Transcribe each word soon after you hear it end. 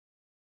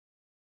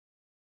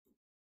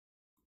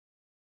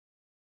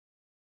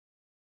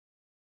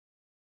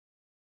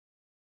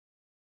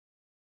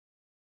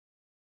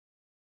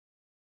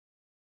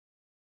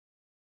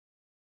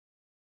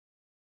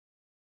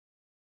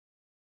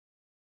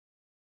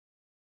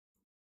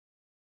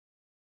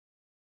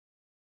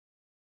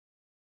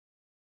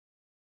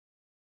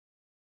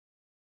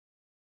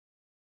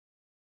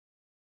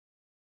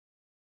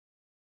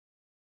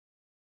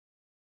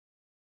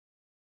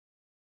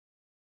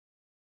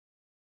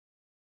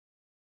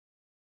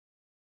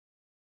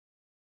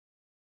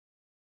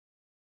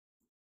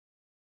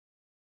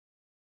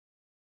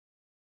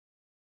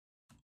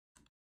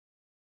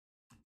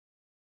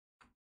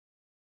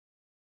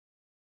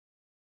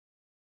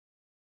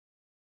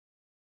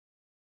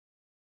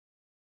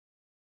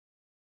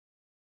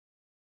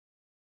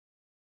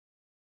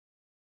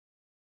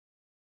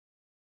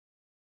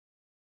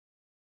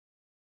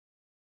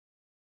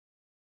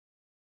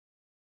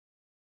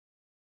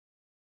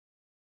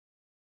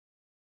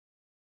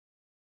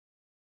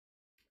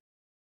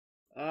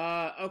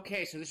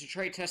Okay, so this is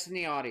Trey testing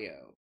the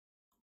audio.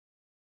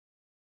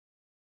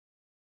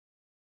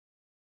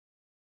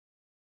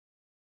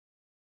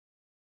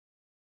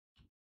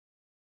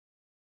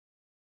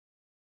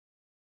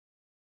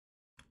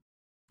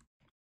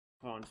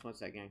 Hold on just one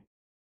second.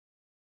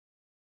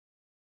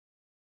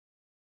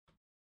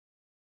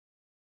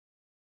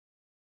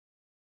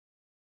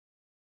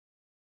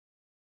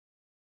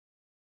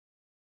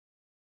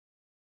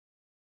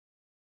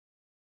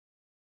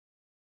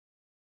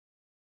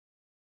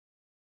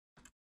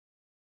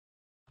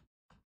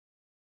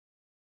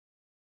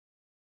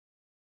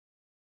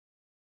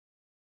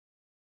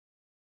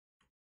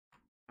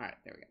 Alright,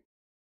 there we go.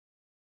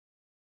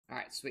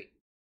 Alright, sweet.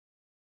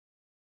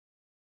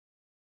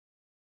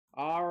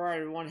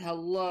 Alright, everyone,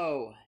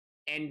 hello,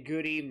 and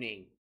good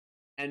evening,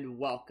 and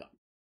welcome.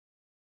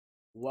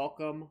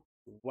 Welcome,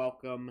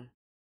 welcome,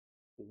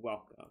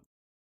 welcome.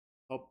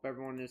 Hope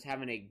everyone is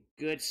having a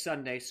good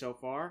Sunday so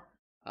far.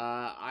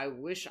 I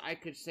wish I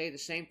could say the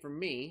same for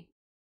me.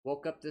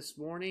 Woke up this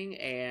morning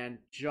and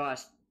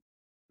just,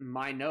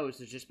 my nose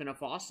has just been a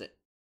faucet.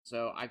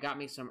 So I got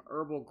me some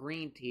herbal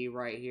green tea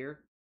right here.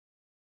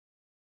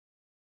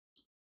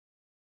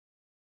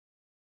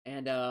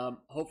 And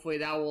hopefully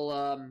that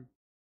will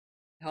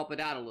help it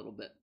out a little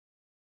bit.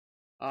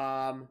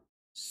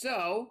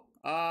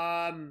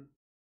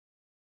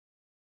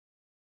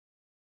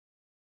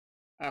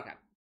 Okay.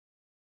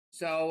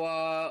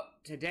 So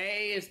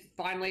today is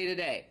finally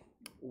today.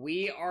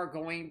 We are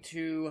going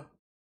to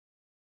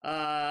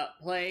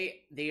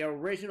play the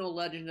original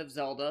Legend of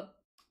Zelda.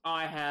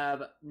 I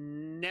have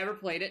never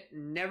played it,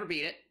 never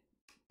beat it.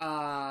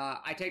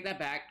 I take that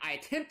back. I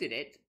attempted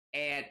it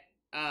and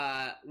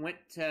went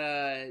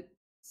to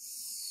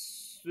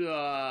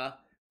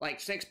like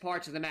 6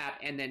 parts of the map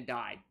and then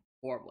died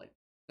horribly.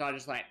 So I was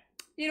just like,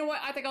 you know what?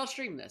 I think I'll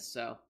stream this.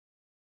 So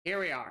here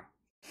we are.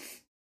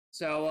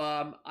 So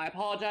I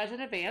apologize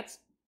in advance.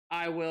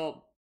 I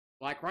will,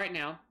 like right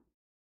now,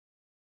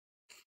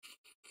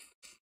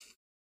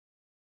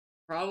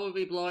 probably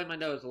be blowing my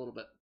nose a little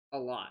bit, a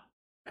lot.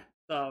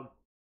 So I'll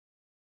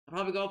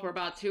probably go for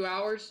about 2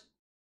 hours,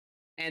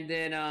 and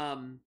then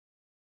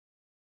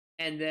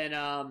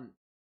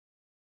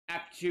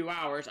after 2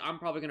 hours, I'm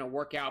probably gonna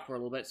work out for a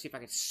little bit, see if I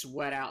can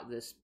sweat out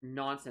this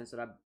nonsense that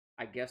I'm,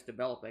 I guess,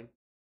 developing.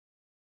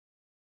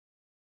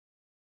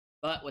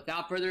 But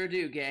without further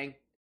ado, gang,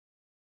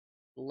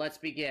 let's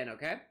begin,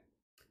 okay?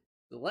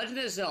 The Legend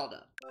of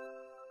Zelda.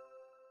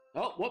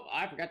 Oh, whoop,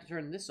 I forgot to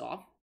turn this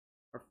off.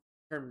 Or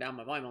turn down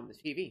my volume on the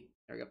TV.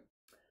 There we go.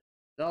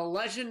 The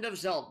Legend of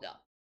Zelda.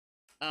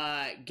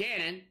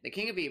 Ganon, the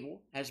King of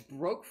Evil, has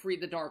broke free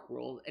the Dark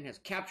World and has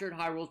captured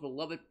Hyrule's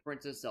beloved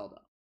Princess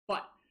Zelda.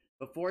 But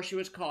before she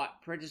was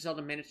caught, Princess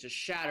Zelda managed to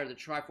shatter the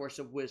Triforce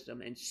of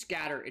Wisdom and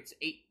scatter its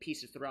 8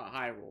 pieces throughout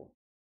Hyrule.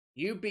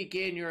 You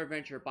begin your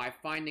adventure by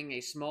finding a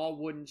small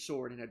wooden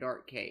sword in a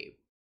dark cave.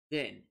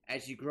 Then,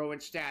 as you grow in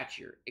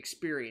stature,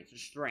 experience, and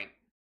strength,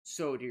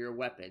 so do your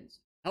weapons.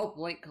 Help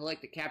Link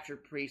collect the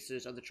captured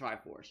pieces of the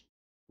Triforce,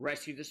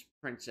 rescue this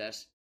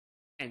princess,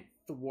 and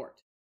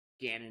thwart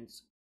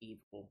Ganon's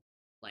evil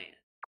plan.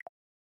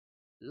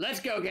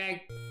 Let's go,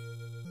 gang!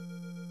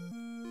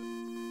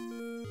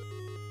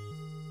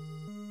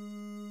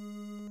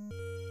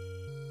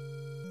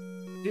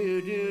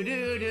 Do do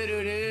do do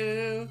do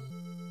do.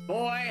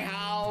 Boy,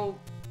 how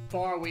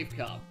far we've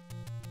come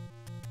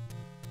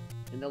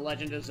in the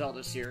Legend of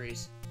Zelda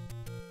series.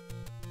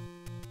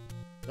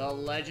 The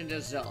Legend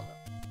of Zelda.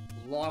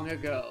 Long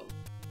ago,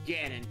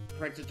 Ganon,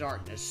 Prince of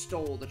Darkness,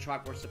 stole the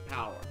Triforce of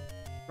Power.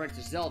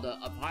 Princess Zelda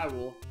of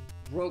Hyrule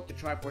broke the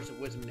Triforce of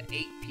Wisdom into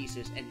 8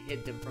 pieces and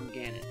hid them from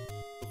Ganon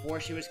before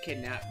she was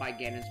kidnapped by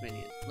Ganon's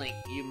minions. Link,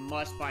 you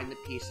must find the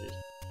pieces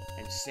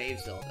and save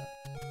Zelda.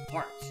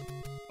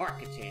 Heart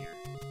container,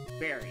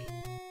 berry,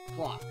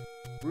 clock,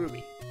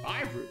 ruby,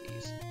 5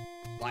 rubies,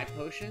 life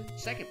potion,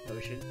 second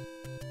potion,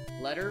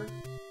 letter,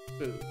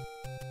 food,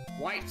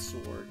 white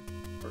sword,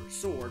 or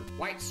sword,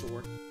 white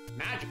sword,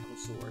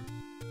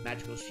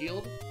 magical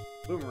shield,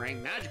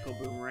 boomerang, magical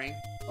boomerang,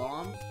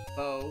 bomb,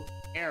 bow,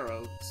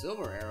 arrow,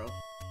 silver arrow,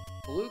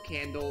 blue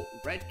candle,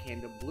 red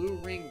candle, blue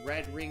ring,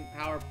 red ring,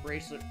 power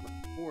bracelet,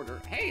 recorder.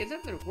 Hey, is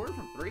that the recorder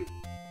from 3?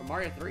 From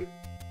Mario 3?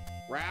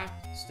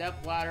 Raft,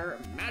 step ladder,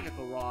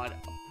 magical rod,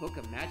 a book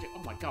of magic.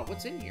 Oh my god,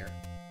 what's in here?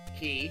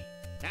 Key,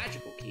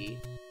 magical key,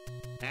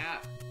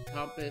 map,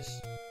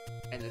 compass,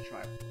 and the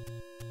tripod.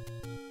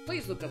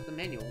 Please look up the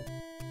manual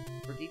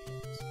for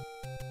details.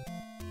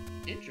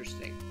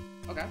 Interesting.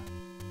 Okay.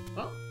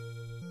 Well,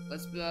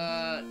 let's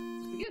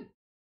begin.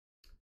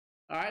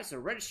 Alright, so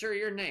register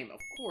your name. Of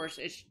course,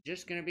 it's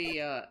just gonna be,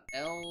 I-N-N.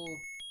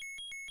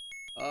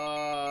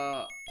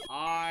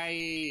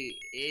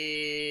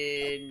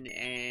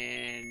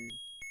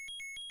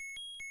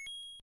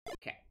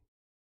 Okay.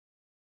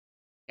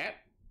 Okay.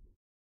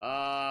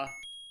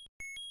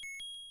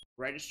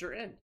 Register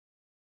in.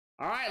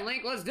 Alright,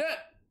 Link, let's do it!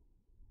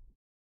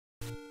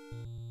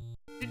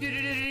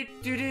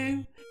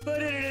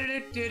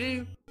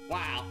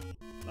 Wow.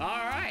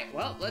 Alright,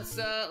 well, let's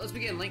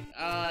begin, Link.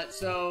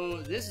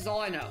 So, this is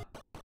all I know.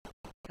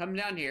 come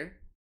down here.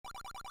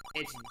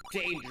 It's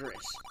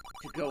dangerous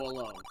to go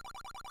alone.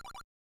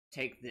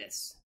 Take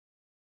this.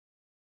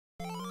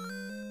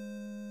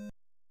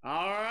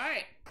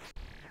 Alright.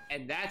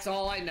 And that's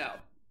all I know.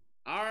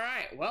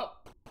 Alright, well.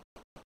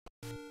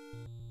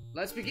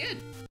 Let's begin.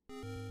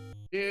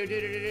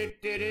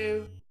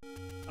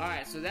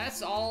 Alright, so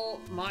that's all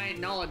my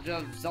knowledge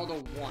of Zelda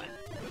 1.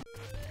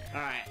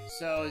 Alright,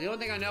 so the only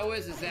thing I know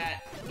is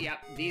that, yep,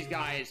 these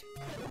guys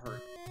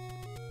hurt.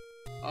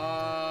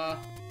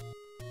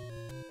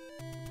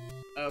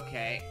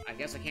 Okay, I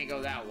guess I can't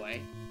go that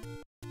way.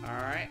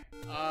 Alright,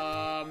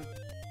 I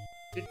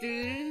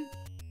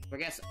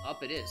guess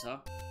up it is, huh?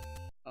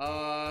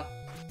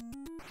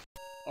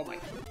 Oh my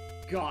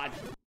god.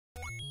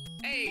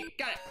 Hey,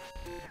 got it!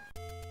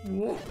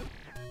 Whoa.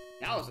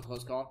 That was a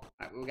close call.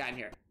 Alright, what we got in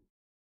here?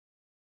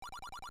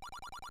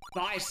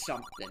 Buy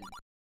something,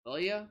 will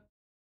ya?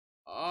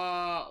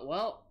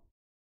 Well,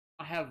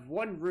 I have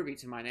 1 ruby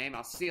to my name.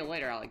 I'll see you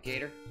later,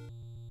 alligator.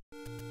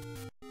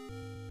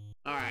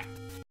 Alright.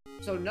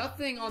 So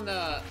nothing on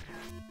the...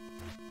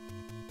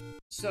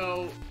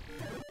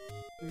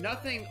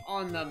 nothing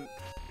on the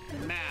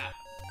map.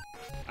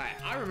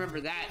 Alright, I remember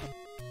that.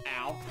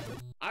 Ow.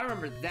 I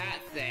remember that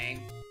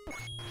thing.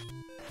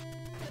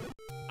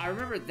 I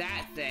remember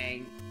that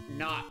thing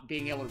not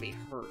being able to be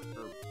hurt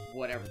or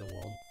whatever the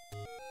world.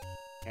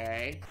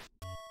 Okay.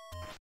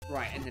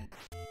 Right, and the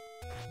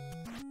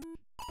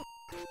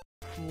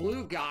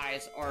blue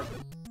guys are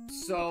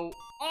so...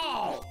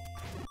 Oh!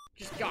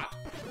 Just got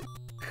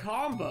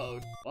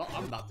comboed. Well,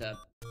 I'm about to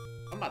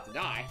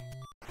die.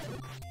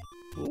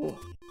 Ooh,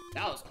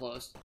 that was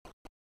close.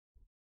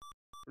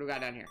 What do we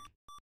got down here?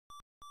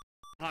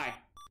 Hi.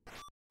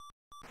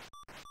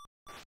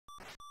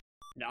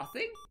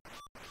 Nothing?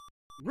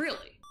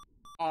 Really?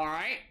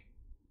 Alright.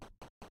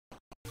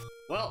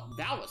 Well,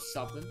 that was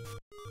something.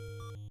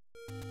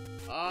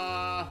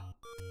 Oh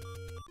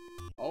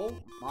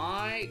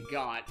my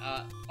god.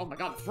 Oh my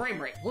god, frame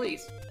rate,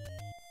 please.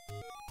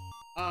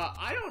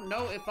 I don't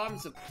know if I'm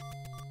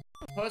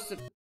supposed to...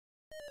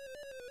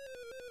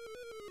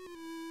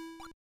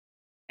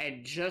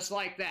 And just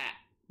like that,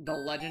 The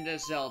Legend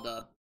of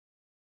Zelda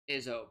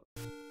is over.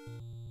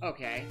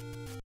 Okay.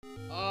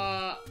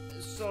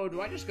 So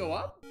do I just go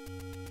up?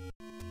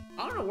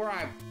 I don't know where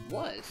I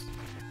was.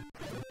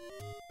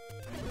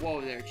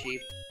 Whoa there,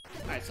 Chief.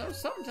 Alright, so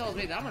something tells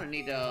me that I'm gonna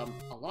need, a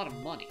lot of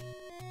money.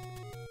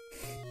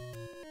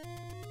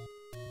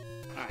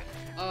 Alright,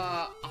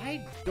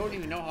 I don't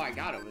even know how I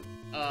got over.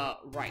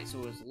 Right, so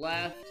it was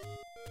left.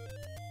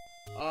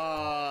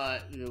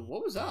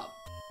 What was up?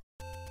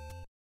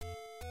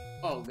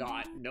 Oh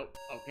god, nope,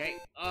 okay.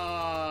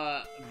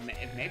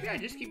 Maybe I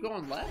just keep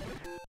going left?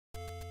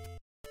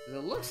 'Cause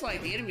it looks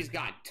like the enemies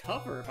got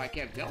tougher if I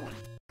kept going.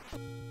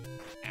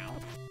 Ow.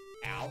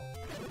 Ow.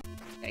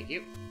 Thank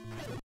you.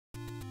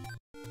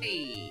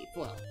 Hey,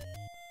 full health.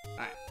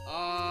 Alright,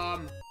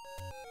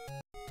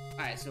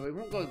 alright, so we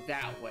won't go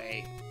that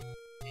way.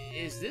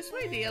 Is this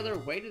way the other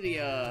way to the,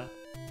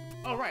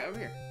 Oh, right, over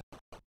here.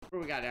 What do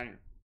we got down here?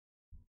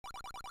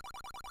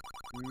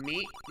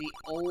 Meet the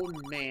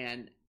old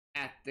man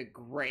at the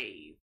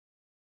grave.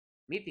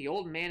 Meet the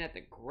old man at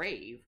the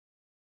grave?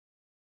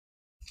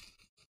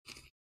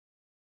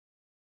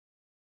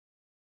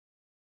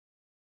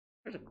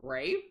 There's a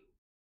grave?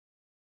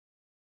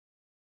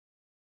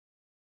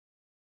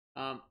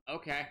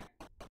 Okay.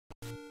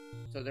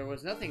 So there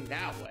was nothing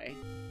that way.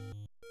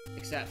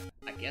 Except,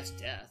 I guess,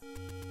 death.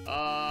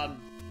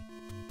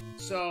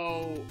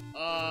 So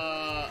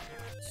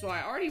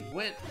I already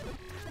went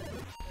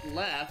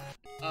left,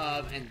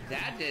 and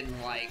that didn't,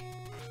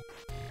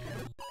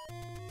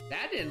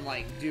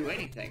 do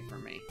anything for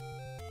me.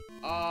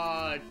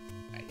 I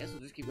guess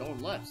we'll just keep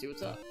going left, see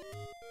what's up.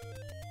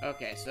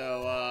 Okay,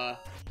 so,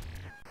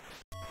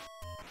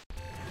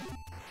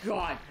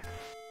 God!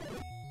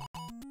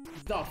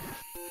 The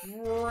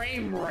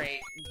frame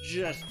rate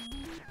just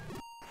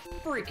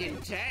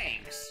freaking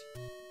tanks!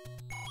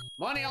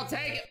 Money, I'll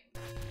take it!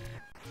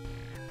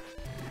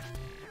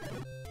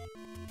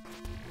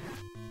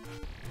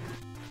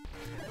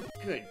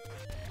 Good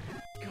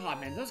God,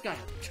 man, those guys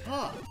are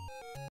tough.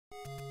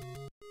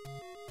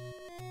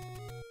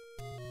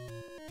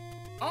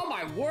 Oh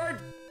my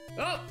word!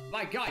 Oh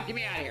my God, get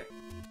me out of here.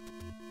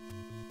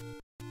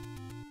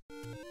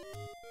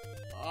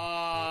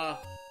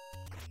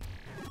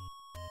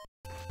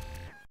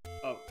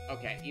 Oh,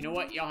 okay. You know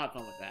what? Y'all have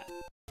fun with that.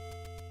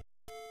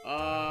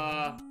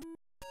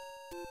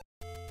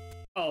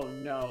 Oh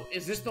no.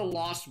 Is this the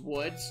Lost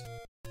Woods?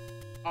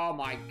 Oh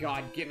my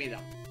God, get me the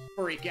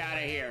freak out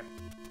of here.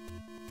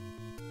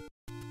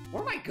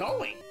 Where am I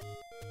going?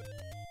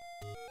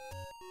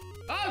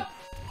 Oh!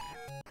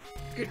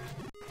 Good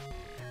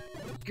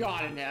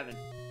God in heaven.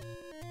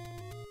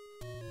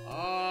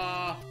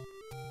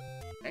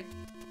 Okay.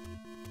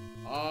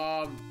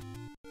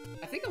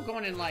 I think I'm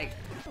going in, like,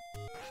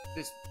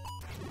 this...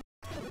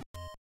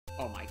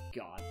 Oh my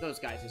God, those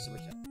guys do so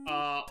much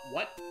stuff.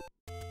 What?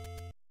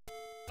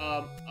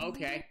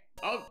 Okay.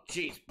 Oh,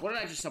 jeez, what did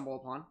I just stumble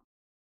upon?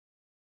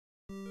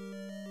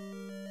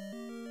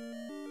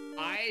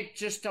 I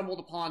just stumbled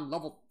upon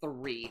level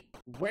 3.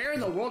 Where in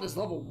the world is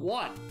level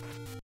 1?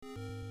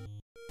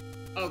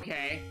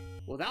 Okay.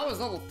 Well, that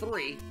was level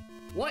 3.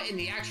 What in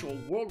the actual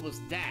world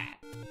was that?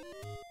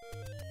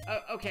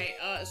 Okay,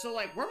 so,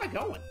 like, where am I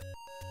going?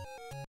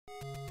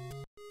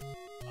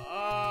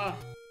 Ow.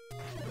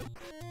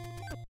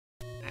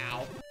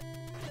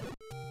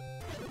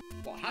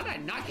 Well, how did I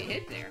not get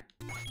hit there?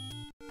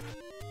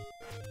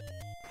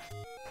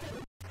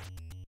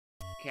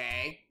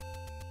 Okay.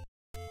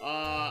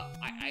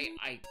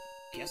 I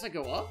guess I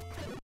go up?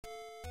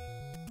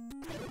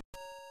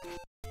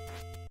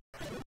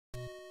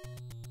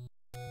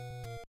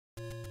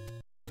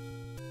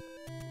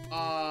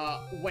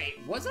 Wait,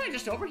 wasn't I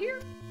just over here?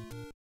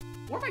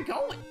 Where am I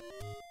going?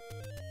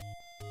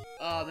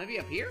 Maybe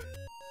up here?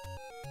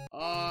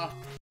 Oh,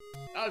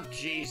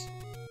 jeez.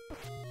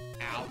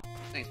 Ow.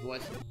 Thanks,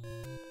 boys.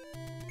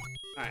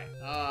 Alright,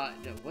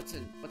 what's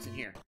in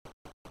here?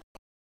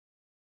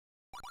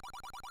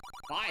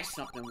 Buy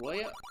something, will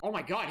ya? Oh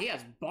my god, he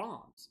has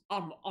bombs.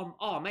 Oh,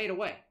 I made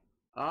away.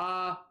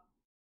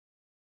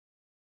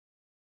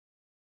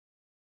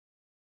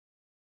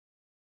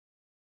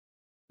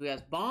 He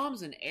has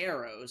bombs and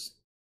arrows.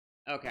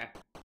 Okay.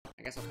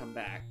 I guess I'll come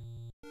back.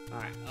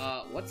 Alright,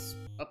 what's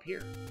up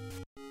here?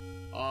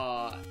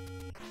 Oh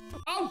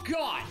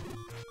god!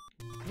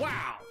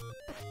 Wow!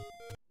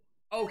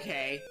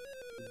 Okay.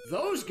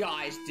 Those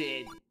guys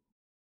did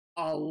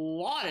a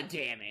lot of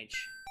damage.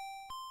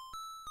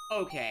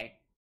 Okay.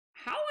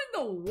 How in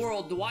the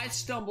world do I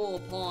stumble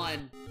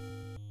upon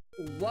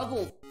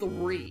level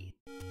 3?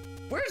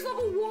 Where's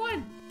level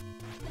 1?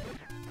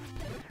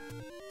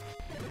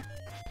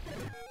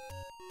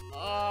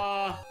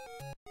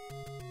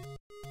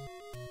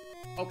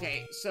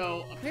 Okay,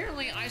 so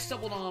apparently I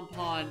stumbled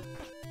upon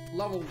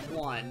level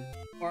 1,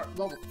 or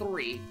level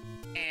 3,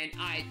 and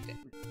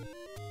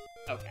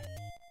okay.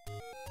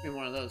 It's been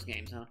one of those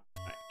games, huh?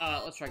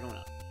 Alright, let's try going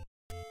up.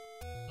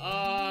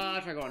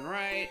 Try going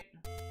right.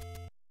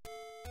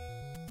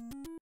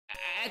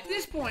 At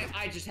this point,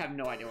 I just have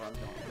no idea where I'm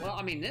going. Well,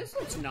 I mean, this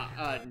looks not,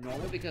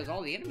 normal, because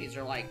all the enemies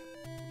are, like,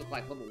 look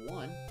like level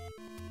 1.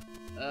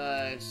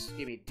 Just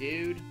give me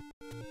dude.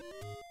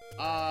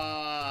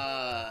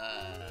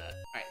 Alright,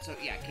 so,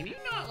 yeah, can you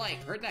not,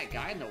 like, hurt that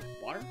guy in the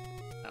water?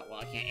 Well,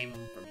 I can't aim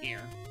him from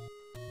here.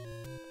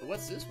 But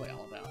what's this way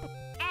all about?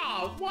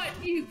 Oh, what?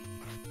 You...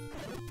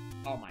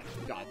 Oh my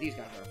god, these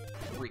guys are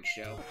a freak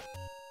show.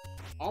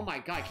 Oh my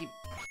god, keep...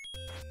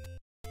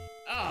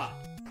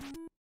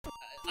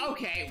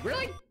 Okay,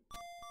 really?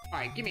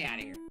 Alright, get me out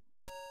of here.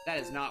 That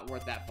is not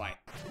worth that fight.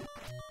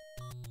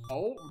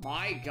 Oh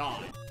my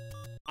god.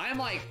 I'm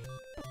like...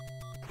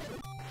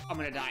 I'm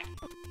gonna die.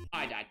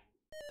 I died.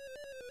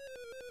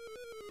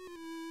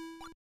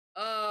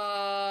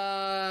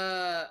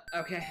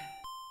 Okay.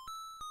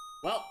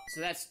 Well,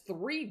 so that's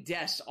 3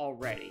 deaths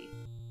already.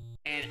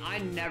 And I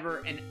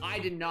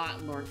did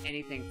not learn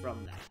anything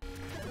from that.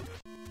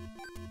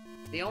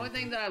 The only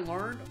thing that I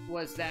learned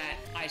was that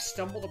I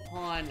stumbled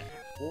upon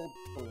World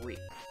 3,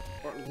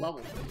 or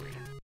Level 3.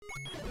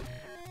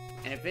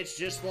 And if it's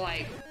just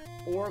like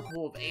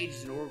Oracle of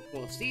Ages and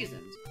Oracle of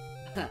Seasons,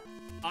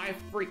 I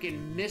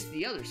freaking missed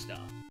the other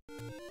stuff.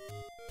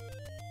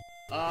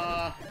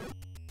 Wow,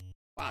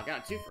 I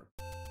got a twofer.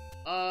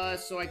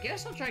 So I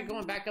guess I'll try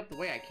going back up the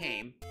way I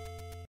came.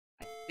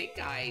 I think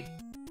I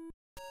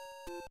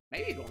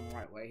may be going the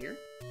right way here.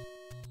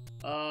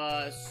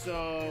 I'll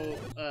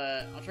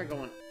try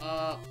going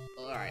up.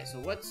 Alright, so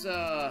what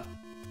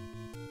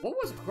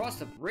was across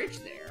the bridge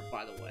there,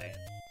 by the way?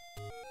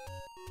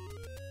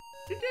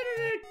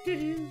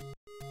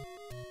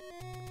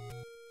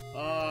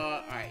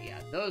 Alright, yeah,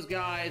 those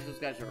guys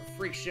are a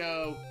freak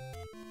show.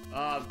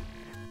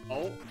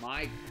 Oh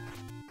my...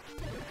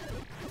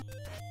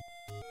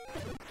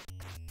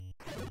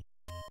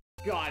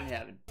 God in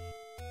heaven.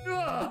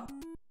 Ugh!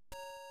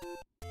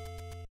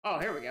 Oh,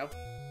 here we go.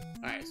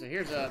 Alright, so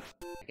here's I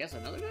guess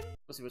another one?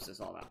 Let's see what's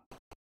this all about.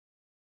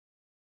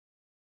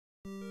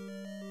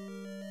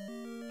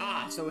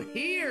 Ah, so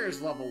here's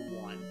level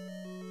 1.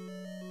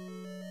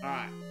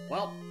 Alright,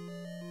 well,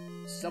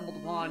 stumbled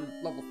upon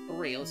level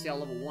 3. Let's see how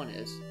level 1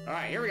 is.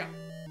 Alright, here we go.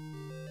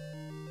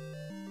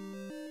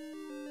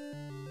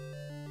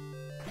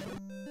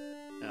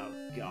 Oh,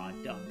 god,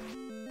 dumb.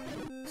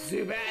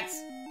 Zubats!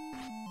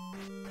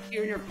 You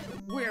and your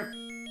weird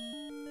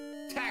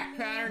attack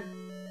pattern.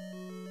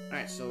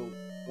 Alright, so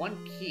 1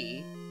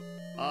 key.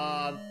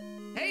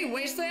 Hey,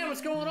 Wasteland,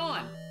 what's going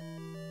on?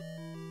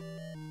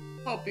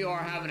 Hope you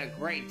are having a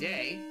great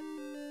day.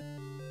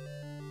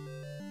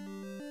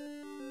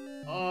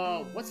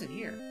 What's in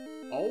here?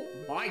 Oh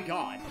my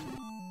god.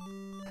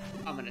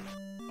 I'm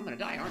gonna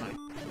die, aren't I?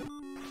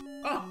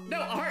 Oh, no,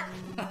 a heart!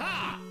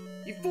 Haha!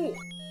 You fool!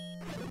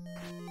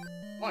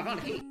 Oh, I found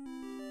a key.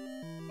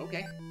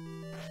 Okay.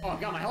 Oh, I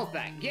got my health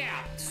back.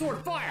 Yeah!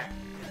 Sword fire!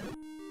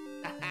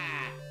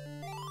 Haha!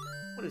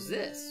 What is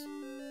this?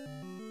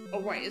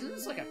 Oh, right, isn't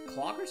this like a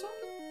clock or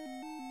something?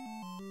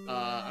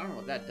 I don't know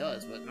what that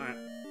does, but alright.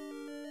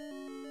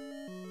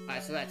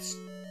 Alright, so that's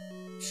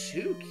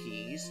 2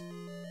 keys.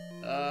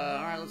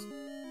 Alright, let's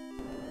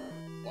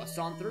bust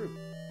on through.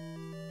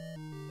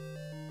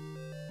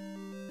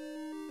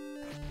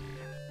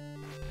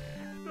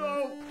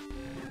 Oh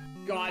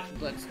God,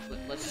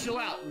 let's chill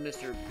out,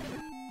 Mr.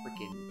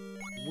 Freaking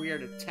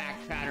weird attack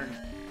pattern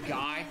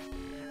guy.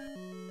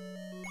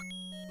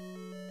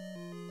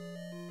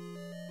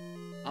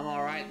 I'm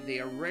alright. The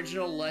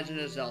original Legend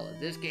of Zelda.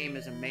 This game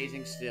is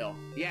amazing still.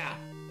 Yeah,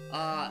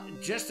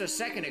 just a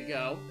second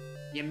ago,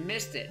 you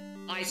missed it.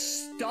 I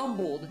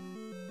stumbled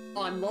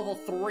on level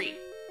 3.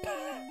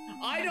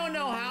 I don't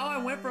know how I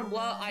went from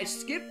I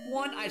skipped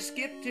 1, I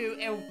skipped 2,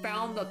 and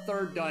found the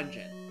 3rd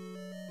dungeon.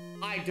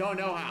 I don't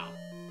know how.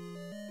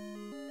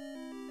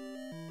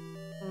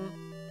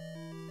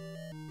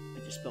 I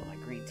just spilled my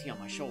green tea on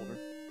my shoulder.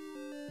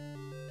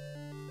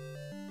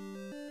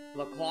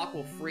 The clock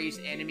will freeze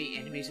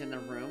enemies in the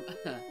room.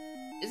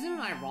 Isn't it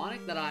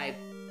ironic that I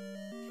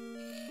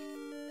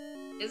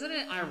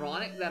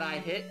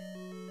hit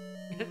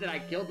that I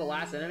killed the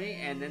last enemy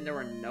and then there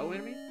were no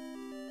enemies?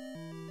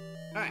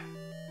 Alright.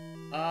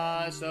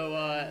 I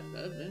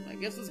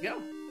guess let's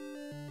go.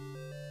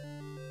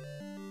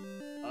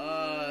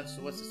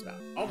 So what's this about?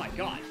 Oh my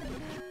God.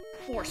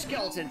 4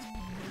 skeletons.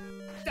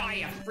 Die,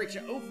 you freak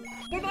show. Oh,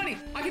 more money!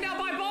 I can now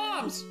buy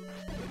bombs!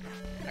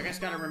 I guess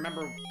gotta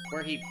remember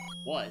where he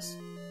was.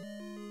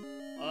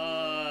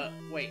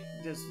 Wait,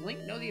 does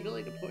Link know the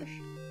ability to push?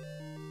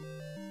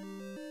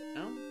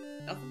 No?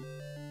 Nothing?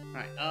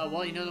 Alright,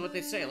 well, you know what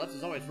they say, left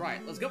is always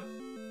right. Let's go!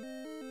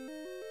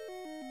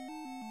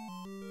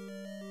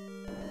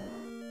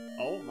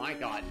 Oh my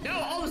God. No!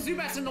 All the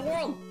Zubats in the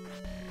world!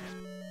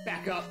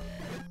 Back up.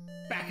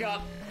 Back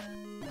up.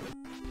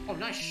 Oh,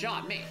 nice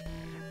shot, me.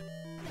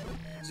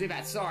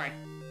 Zubat, sorry.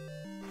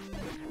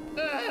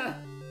 Alright,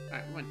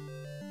 come on.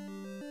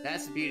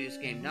 That's the beauty of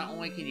this game. Not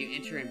only can you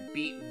enter and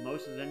beat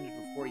most of the dungeons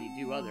before you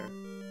do other,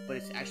 but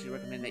it's actually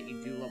recommended that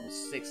you do level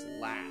 6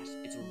 last.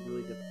 It's a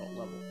really difficult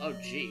level. Oh,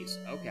 jeez.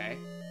 Okay.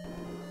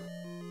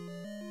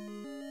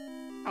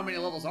 How many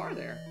levels are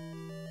there?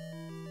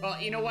 Well,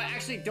 you know what?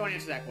 Actually, don't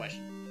answer that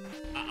question.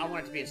 I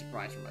want it to be a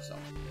surprise for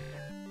myself.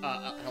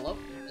 Hello?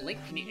 Link,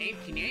 can you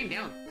aim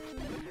down?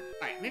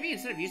 Alright, maybe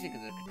instead of using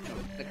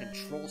the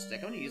control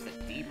stick, I'm gonna use the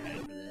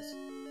D-pad for this.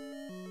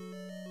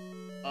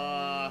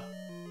 Aha!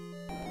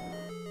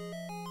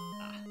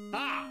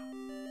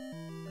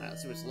 Alright,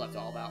 let's see what's left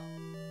all about.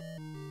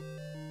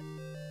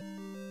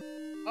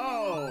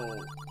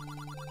 Oh!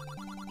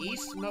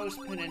 Eastmost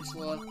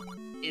Peninsula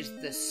is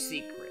the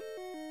secret.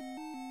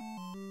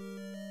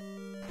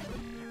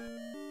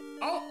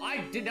 Oh,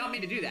 I did not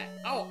mean to do that.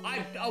 Oh,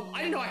 I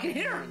didn't know I could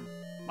hear him.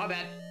 My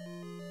bad.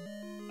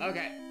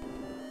 Okay.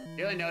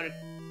 Duly noted.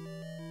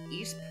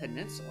 East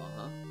Peninsula,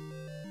 huh?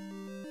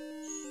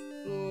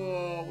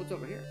 So, what's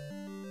over here?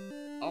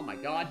 Oh my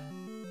God.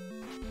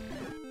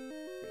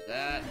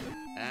 There's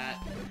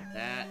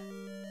that.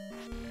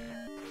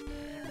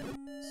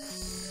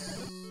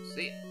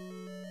 See it?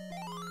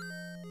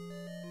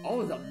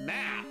 Oh, the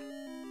map!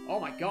 Oh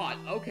my God,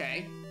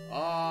 okay.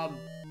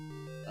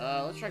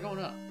 Let's try going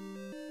up.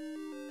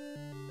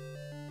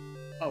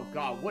 Oh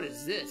God, what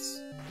is this?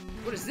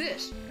 What is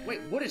this?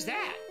 Wait, what is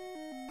that?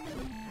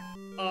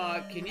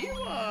 Can you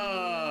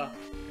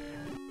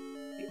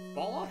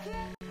fall off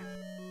that?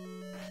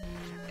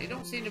 They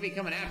don't seem to be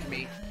coming after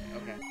me.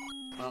 Okay.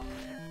 Well.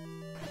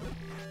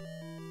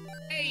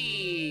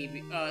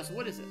 Hey! So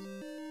what is this?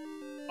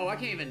 Oh, I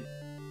can't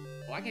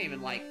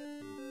even, like...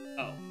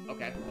 Oh,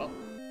 okay. Well,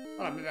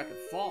 I thought maybe I could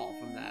fall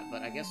from that,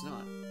 but I guess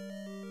not.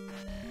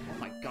 Oh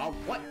my God,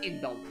 what in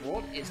the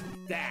world is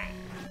that?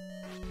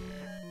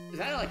 Is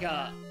that like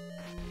a...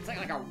 Is that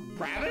like a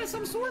rabbit of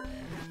some sort?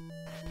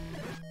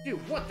 Dude,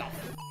 what the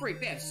freak?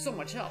 They have so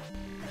much health.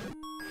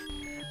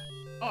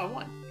 Oh, I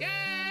won.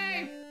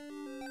 Yay!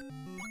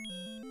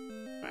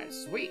 Alright,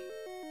 sweet.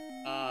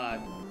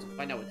 Let's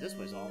find out what this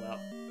was all about.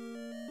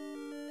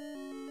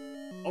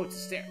 Oh, it's a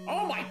stair.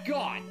 Oh my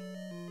God!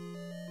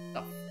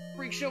 The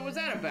freak show was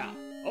that about?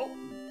 Oh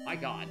my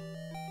God.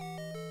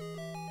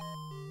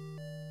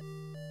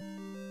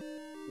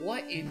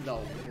 What in the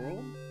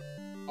world?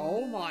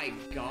 Oh my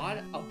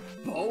God, a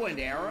bow and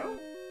arrow?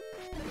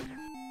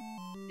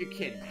 You're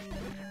kidding me.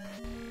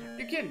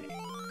 You're kidding me.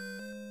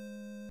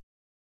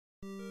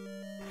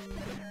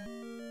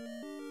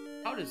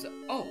 How does it...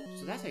 Oh,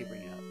 so that's how you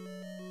bring it up.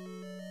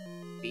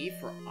 B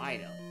for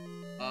item.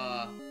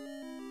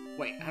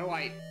 Wait, how do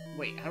I...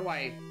 Wait, how do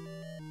I...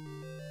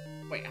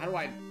 Wait, how do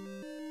I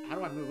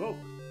move over?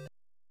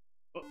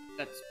 Oh,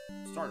 that's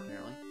start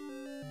apparently.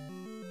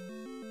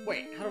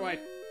 Wait, how do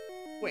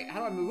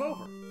I move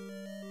over?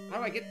 How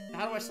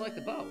do I select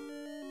the bow?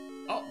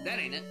 Oh, that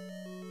ain't it.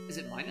 Is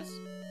it minus?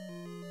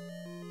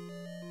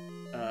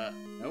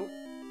 Nope.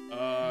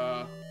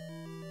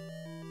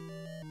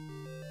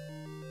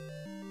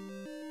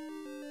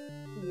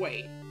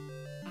 Wait.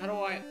 How do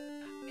I...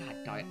 God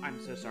damn it. I'm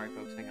so sorry,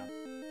 folks. Hang on.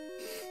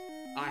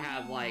 I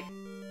have, like...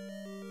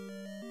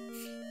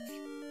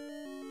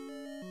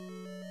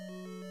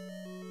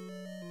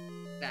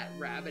 That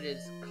rabbit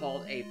is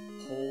called a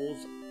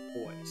Pole's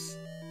voice.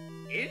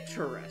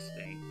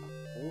 Interesting.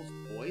 Cole's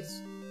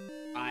voice?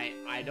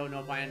 I don't know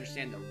if I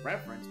understand the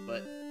reference,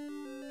 but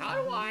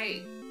how do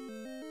I...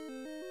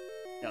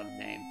 Dumb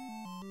name.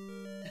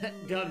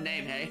 Dumb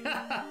name, hey.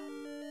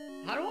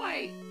 How do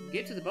I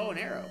get to the bow and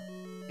arrow?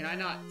 Can I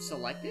not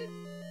select it?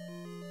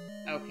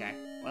 Okay,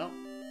 well,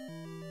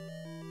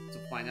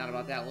 we'll find out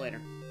about that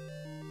later.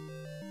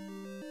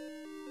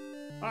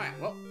 Alright,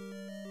 well,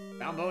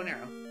 found bow and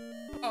arrow.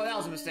 Oh, that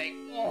was a mistake.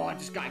 Oh, I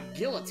just got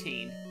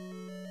guillotined.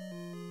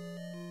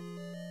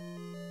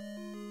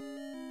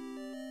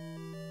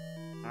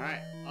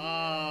 Alright,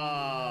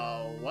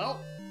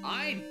 well,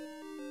 I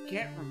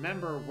can't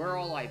remember where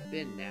all I've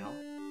been now.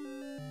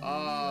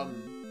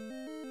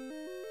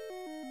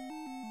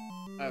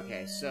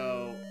 Okay,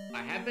 so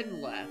I have been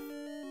left.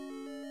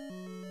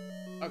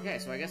 Okay,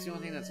 so I guess the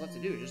only thing that's left to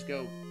do is just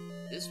go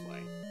this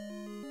way.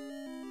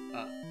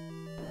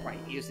 Right,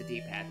 use the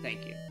D-pad,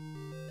 thank you.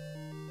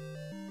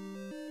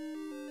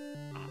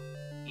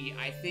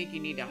 I think you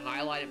need to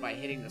highlight it by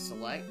hitting the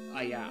select.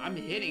 Yeah, I'm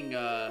hitting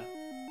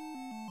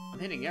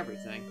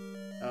everything.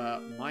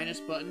 Minus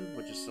button,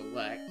 which is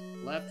select.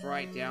 Left,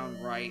 right, down,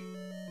 right,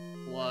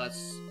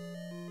 plus,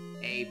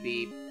 A,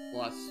 B,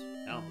 plus,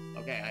 no.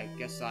 Okay, I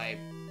guess I...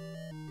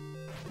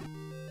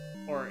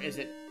 Or is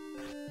it...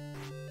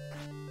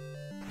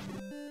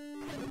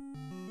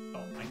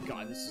 Oh my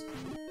god, this is...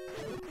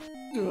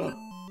 Ugh.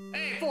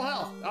 Hey, full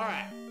health!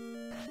 Alright.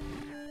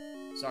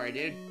 Sorry,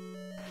 dude.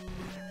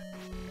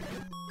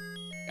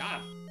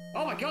 Got him.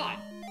 Oh my god!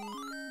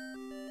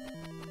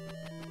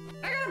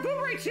 I got a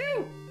boomerang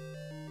too!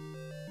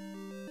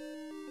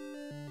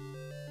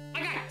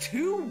 I got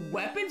 2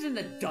 weapons in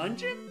the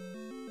dungeon?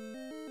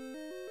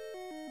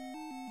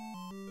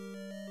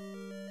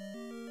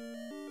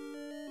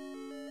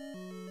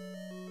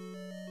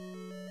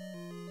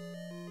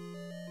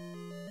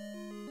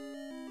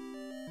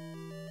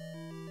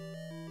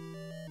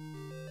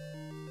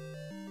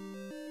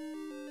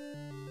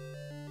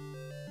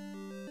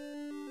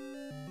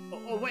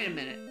 Oh, wait a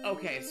minute.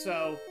 Okay,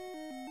 so...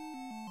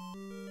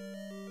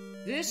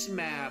 This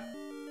map...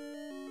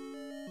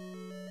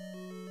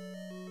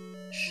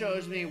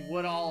 shows me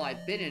what all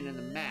I've been in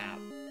the map.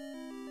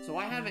 So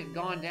I haven't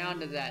gone down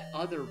to that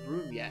other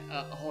room yet.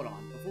 Hold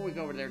on. Before we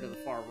go over there to the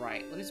far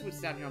right, let me see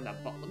what's down here on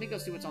that... Let me go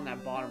see what's on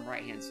that bottom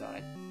right-hand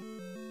side.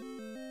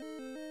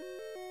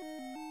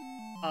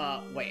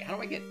 Wait, how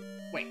do I get...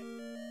 Wait,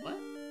 what?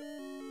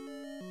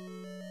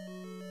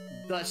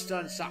 The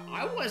stun sock.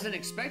 I wasn't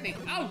expecting...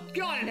 Oh,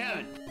 God in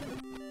heaven!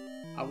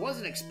 I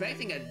wasn't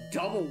expecting a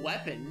double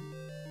weapon.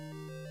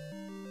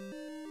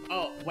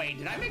 Oh, wait,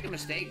 did I make a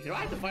mistake? Do I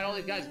have to fight all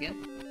these guys again?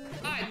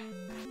 I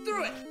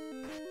threw it!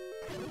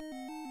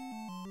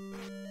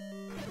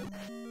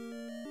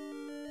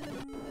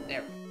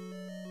 There.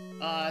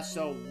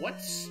 So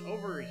what's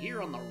over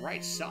here on the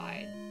right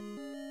side?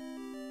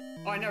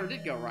 Oh, I never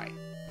did go right.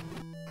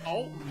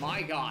 Oh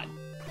my god.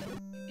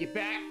 Get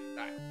back.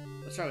 Alright,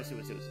 let's try to see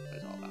what this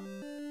is all about.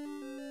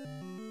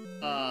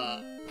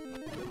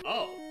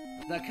 Oh,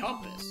 the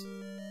compass.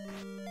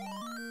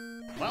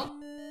 Well.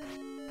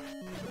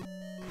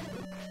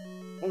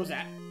 What was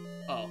that?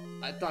 Oh,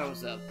 I thought it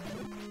was a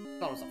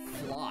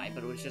fly,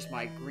 but it was just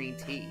my green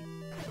tea.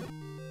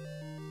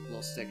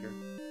 Little sticker.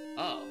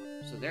 Oh,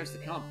 so there's the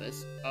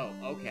compass. Oh,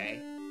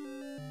 okay.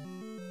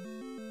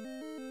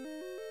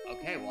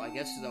 Okay, well, I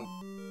guess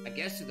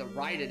to the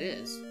right it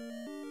is.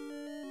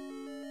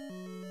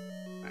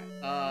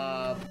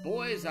 Alright,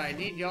 boys, I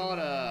need y'all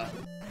to...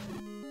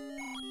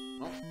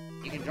 Well,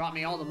 you can drop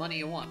me all the money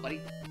you want,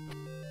 buddy.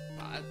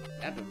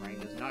 That boomerang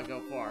does not go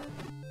far.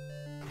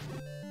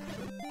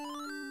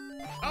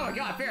 Oh my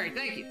god, fairy,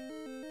 thank you!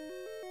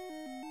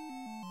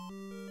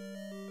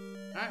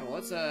 Alright, well,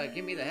 let's,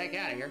 get me the heck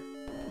out of here.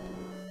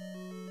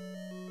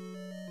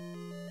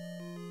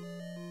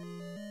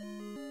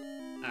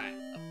 Alright,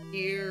 up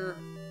here.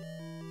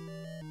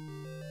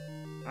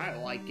 Alright,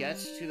 well, I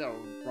guess to the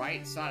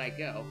right side I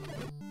go.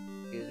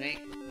 Excuse me.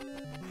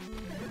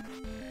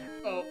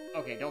 Oh,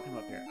 okay, don't come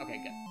up here.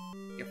 Okay, good.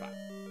 You're fine.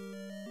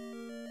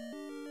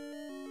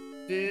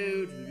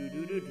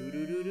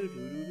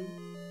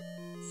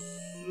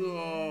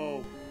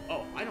 So...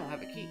 Oh, I don't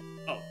have a key.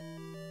 Oh,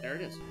 there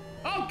it is.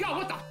 Oh god,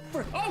 what the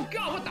frick? Oh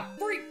god, what the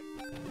freak?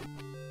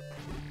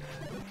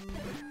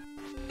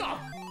 The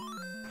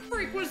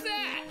freak was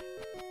that?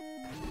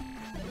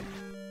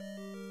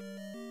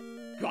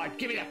 God,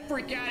 get me that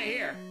freak out of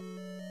here.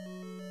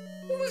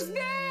 What was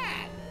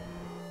that?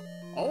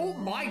 Oh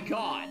my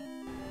god.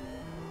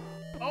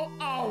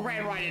 Oh,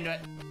 ran right into it.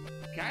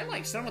 Can I,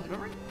 like, stun with the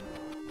boomerang?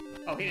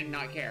 Oh, he did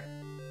not care.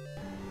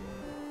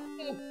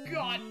 Oh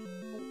god.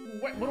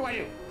 What do I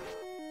do?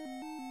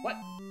 What?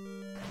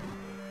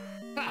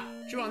 Ha!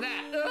 Chew on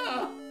that!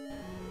 Ugh!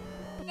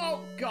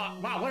 Oh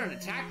god! Wow, what an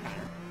attack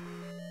pattern!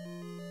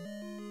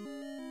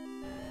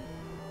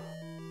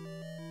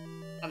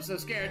 I'm so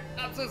scared!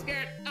 I'm so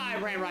scared! I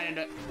ran right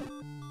into it!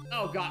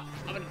 Oh god!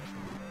 I'm gonna...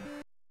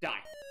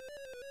 die.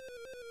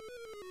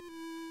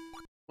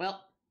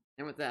 Well,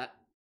 and with that...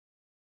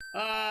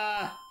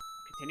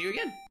 continue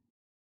again.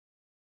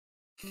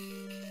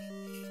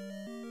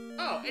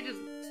 Oh! Oh, it just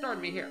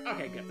started me here.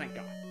 Okay, good, thank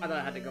God. I thought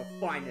I had to go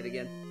find it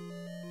again.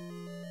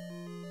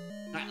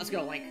 Alright, let's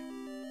go, Link.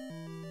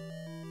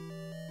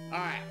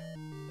 Alright.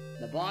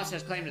 The boss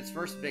has claimed its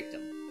first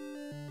victim.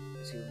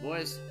 Let's see what,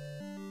 boys.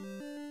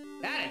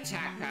 That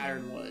attack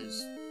pattern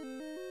was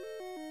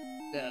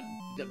the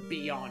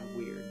beyond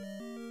weird.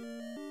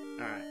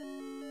 Alright.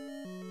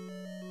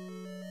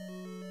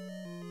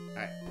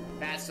 Alright.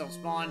 Bats don't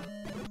spawn.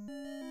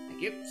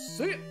 Thank you.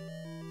 See ya!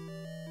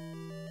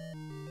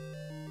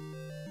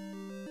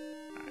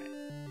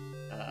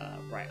 Alright.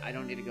 Right. I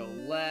don't need to go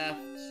left.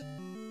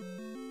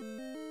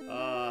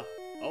 Oh.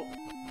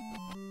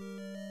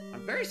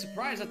 I'm very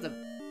surprised that the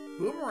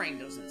boomerang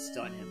doesn't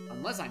stun him,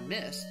 unless I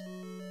missed.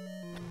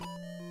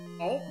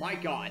 Oh my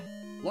God.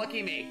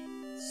 Lucky me.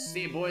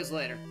 See you boys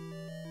later.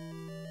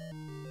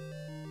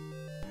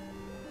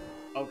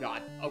 Oh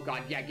God. Oh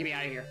God. Yeah, get me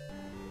out of here.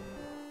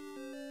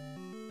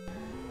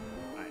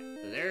 Alright,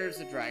 so there's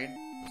the dragon.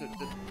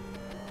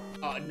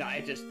 Oh, no,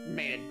 it just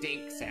made a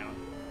dink sound.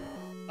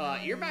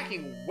 You're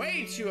backing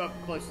way too up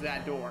close to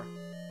that door.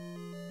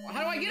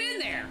 How do I get in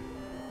there?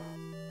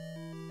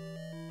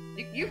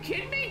 You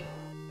kidding me?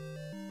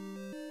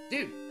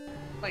 Dude,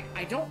 like,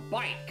 I don't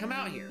bite. Come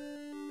out here.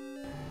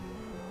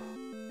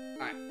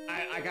 Alright,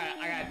 I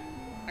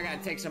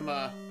gotta take some,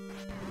 Oh,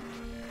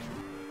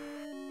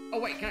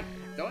 wait, can I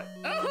throw it?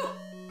 Oh!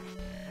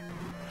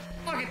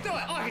 Oh, I can throw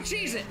it! Oh, I can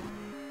cheese it!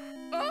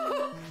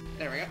 Oh!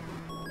 There we go.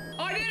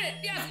 Oh, I did it!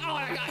 Yes! Oh,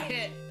 I got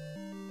hit!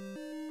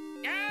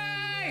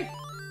 Yay!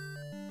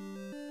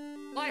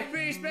 Life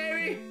piece,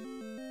 baby!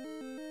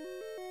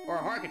 Or a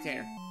heart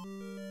container.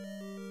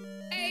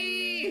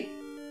 Hey!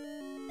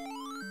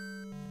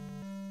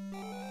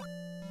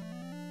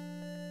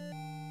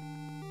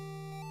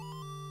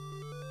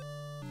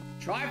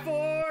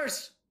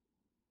 Triforce!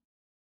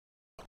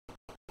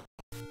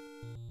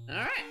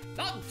 Alright.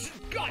 Oh,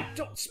 God,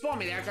 don't spawn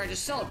me there after I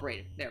just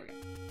celebrated. There we go.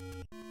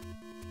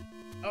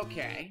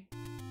 Okay.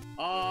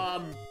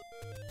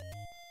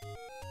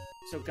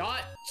 So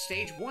got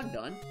stage 1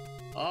 done.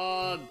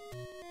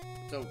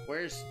 So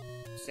where's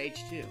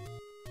stage 2?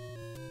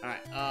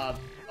 Alright,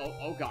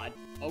 oh God.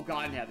 Oh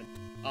God in heaven.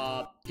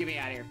 Get me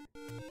out of here.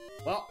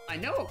 Well, I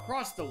know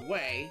across the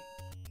way,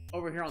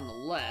 over here on the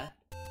left,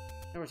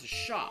 there was a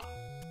shop.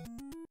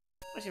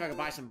 Let's see if I can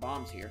buy some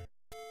bombs here.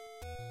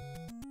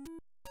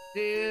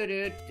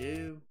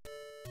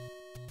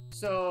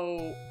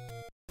 So,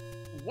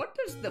 what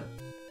does the...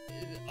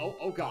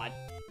 Oh God.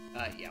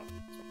 Yeah.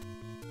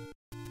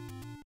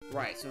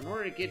 Right, so in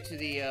order to get to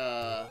the,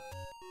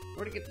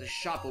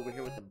 shop over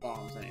here with the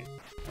bombs, I need to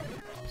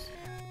cross.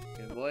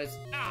 Good boys.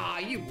 Ah,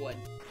 you would.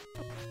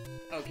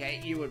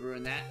 Okay, you would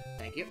ruin that.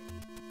 Thank you.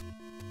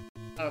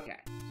 Okay,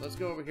 so let's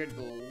go over here to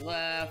the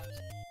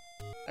left.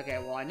 Okay,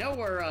 well, I know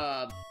where,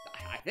 I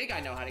think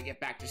I know how to get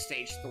back to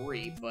stage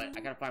 3, but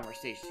I gotta find where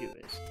stage 2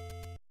 is.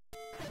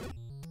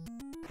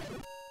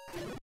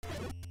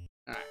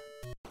 Alright,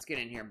 let's get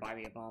in here and buy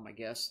me a bomb, I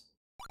guess.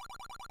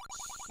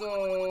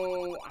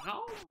 So,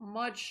 how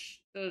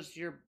much does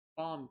your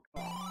bomb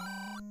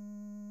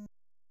cost?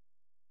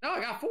 No, I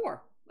got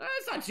 4.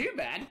 That's not too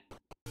bad.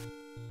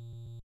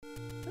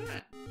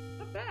 Alright,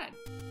 not bad.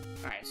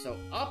 Alright, so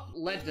up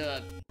led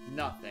to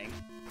nothing.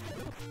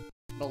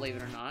 Believe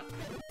it or not.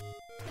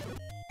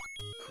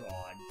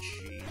 God,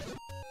 jeez.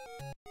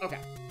 Okay.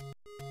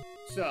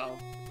 So,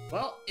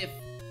 well, if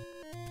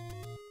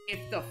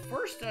the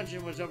first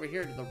dungeon was over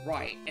here to the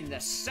right, and the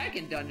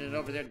second dungeon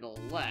over there to the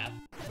left,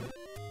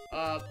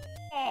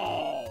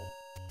 oh!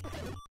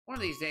 One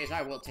of these days,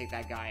 I will take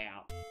that guy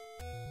out.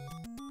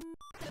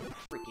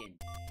 Freaking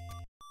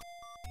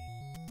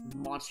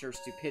monster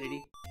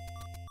stupidity.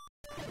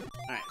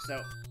 Alright,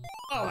 so...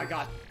 Oh my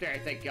God! There,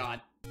 thank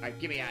God. Alright,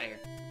 get me out of here.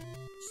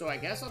 So I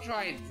guess I'll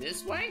try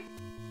this way?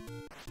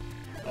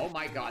 Oh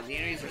my God, the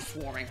enemies are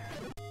swarming.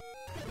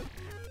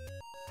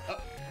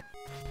 Oh.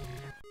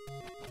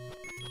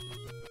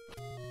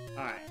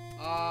 Alright,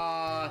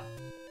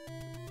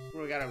 what do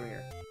we got over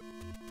here?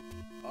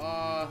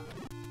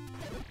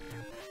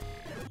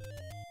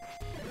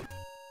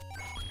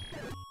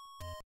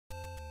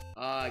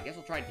 I guess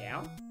I'll try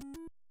down?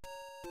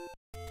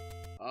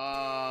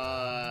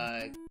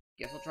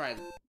 Guess I'll try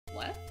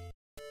left?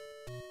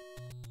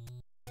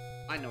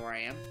 I know where I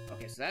am.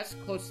 Okay, so that's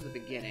close to the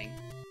beginning.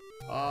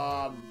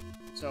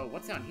 So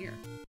what's down here?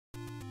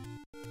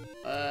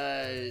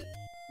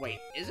 Wait,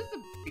 is it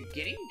the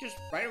beginning? Just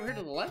right over here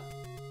to the left?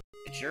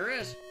 It sure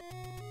is.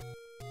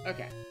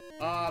 Okay,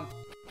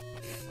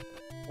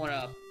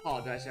 wanna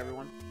apologize to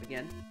everyone,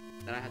 again,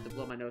 that I have to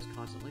blow my nose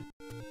constantly.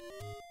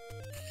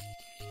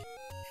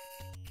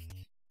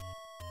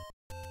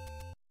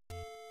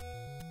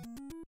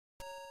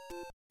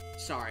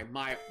 Sorry,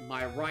 my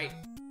right,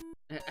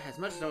 as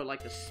much as I would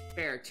like to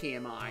spare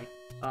TMI,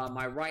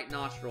 my right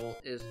nostril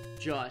is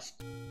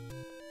just,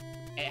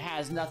 it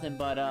has nothing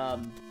but,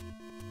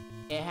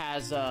 it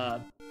has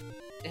a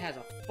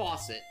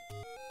faucet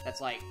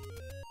that's like,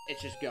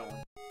 it's just going.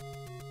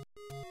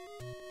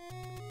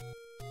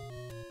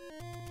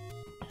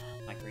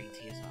 My green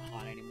tea is not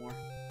hot anymore.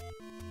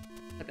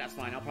 But that's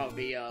fine. I'll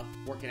probably be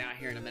working out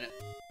here in a minute.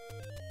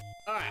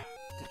 Alright.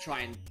 To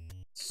try and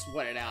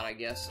sweat it out, I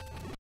guess.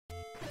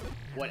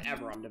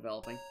 Whatever I'm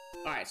developing.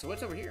 Alright, so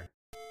what's over here?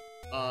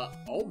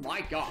 Oh my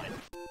god.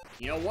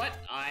 You know what?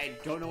 I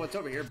don't know what's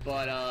over here,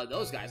 but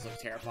those guys look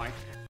terrifying.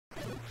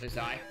 Please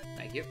die.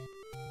 Thank you.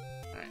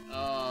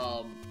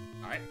 Alright,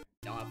 alright.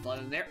 Don't have fun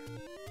in there.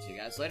 See you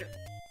guys later.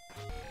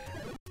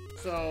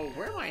 So,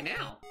 where am I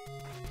now?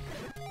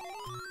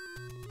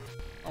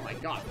 Oh my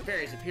god,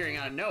 fairies appearing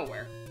out of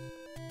nowhere.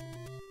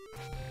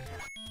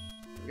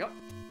 There we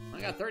go.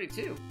 I got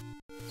 32.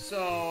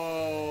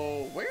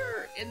 So,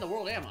 where in the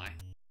world am I?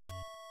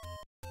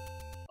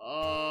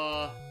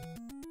 Well,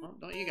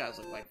 don't you guys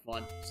look like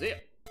fun? See ya.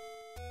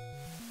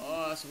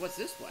 So what's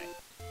this way?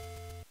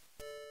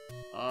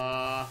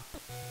 Ow,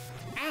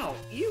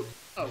 you,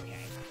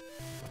 okay.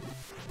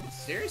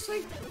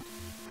 Seriously?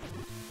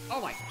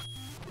 Oh my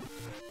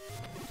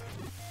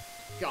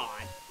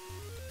god.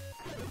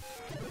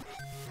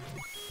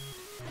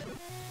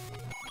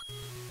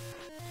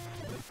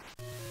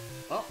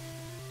 Well,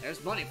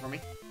 there's money for me.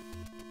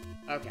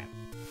 Okay.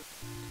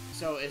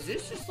 So is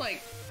this just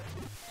like...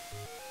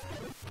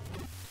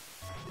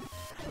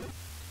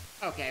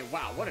 Okay,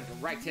 wow, what a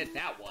direct hit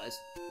that was.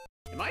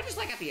 Am I just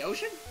like at the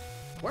ocean?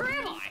 Where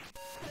am I?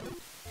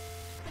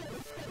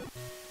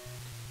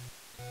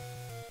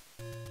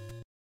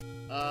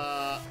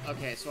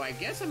 Okay, so I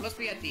guess I must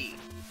be at the...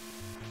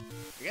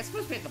 I guess I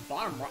must be at the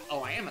bottom right...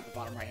 Oh, I am at the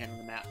bottom right hand of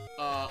the map.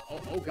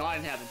 Oh god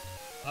in heaven.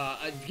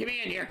 Get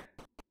me in here.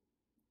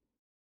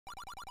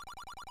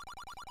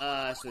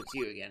 So it's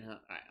you again, huh?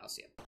 Alright, I'll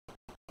see you.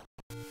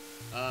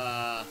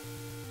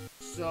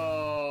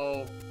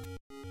 So...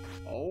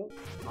 Oh,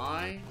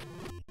 my...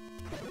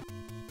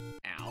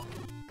 Ow.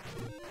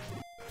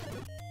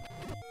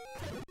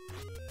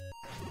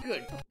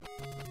 Good.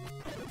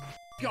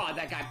 God,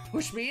 that guy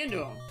pushed me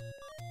into him.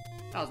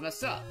 That was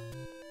messed up.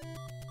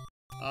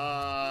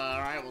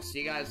 Alright, we'll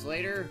see you guys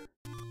later.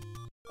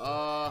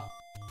 Oh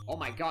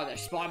my god,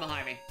 there's spawn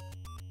behind me.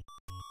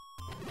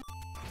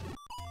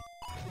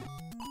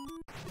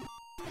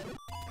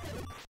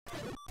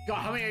 God,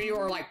 how many of you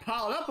are, like,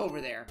 piled up over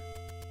there?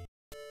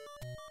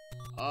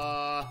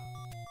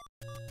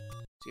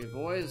 See you,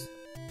 boys.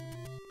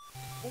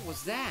 What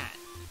was that?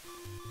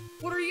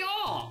 What are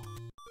y'all?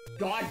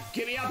 God,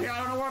 get me up here, I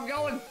don't know where I'm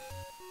going.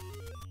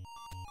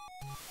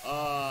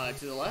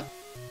 To the left?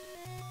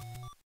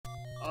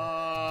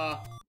 I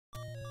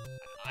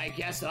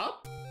guess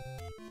up?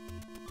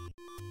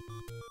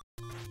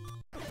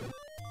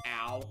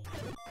 Ow.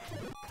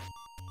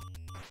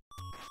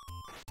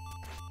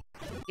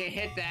 Can't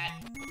hit that.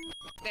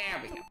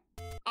 There we go.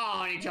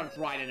 Oh, and he jumped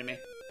right into me.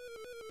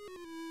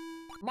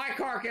 My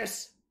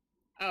carcass!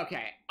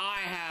 Okay, I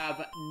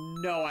have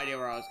no idea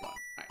where I was going.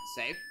 Alright,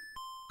 save.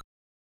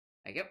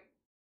 Thank you.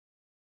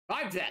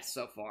 5 deaths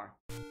so far.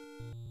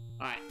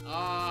 Alright,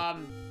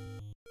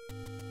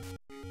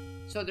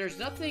 so there's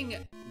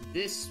nothing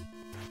this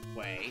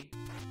way,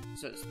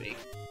 so to speak.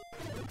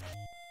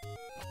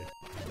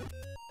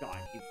 God,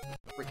 you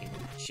freaking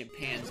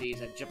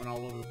chimpanzees are jumping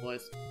all over the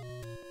place.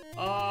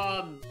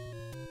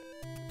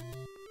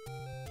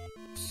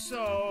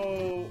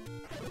 So...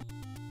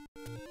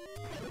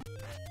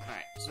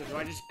 Alright, so do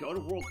I just go to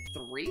World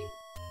 3?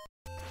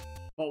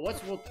 But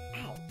what's World...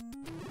 Ow!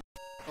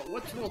 But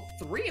what's World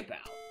 3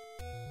 about?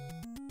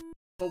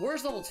 But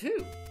where's level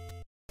 2?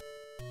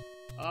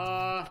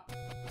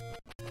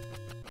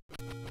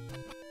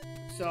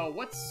 So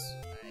what's...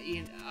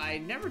 I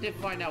never did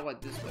find out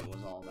what this way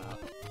was all about.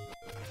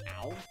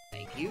 Ow,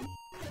 thank you.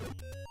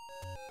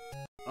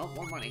 Oh,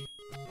 more money.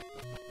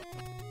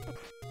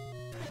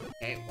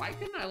 Okay, why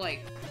couldn't I,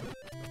 like...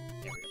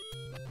 There we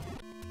go.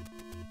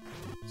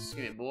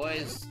 Excuse me,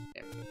 boys.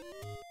 There we go.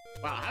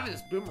 Wow, having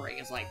this boomerang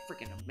is, like,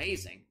 freaking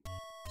amazing.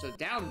 So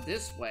down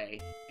this way,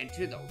 and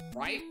to the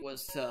right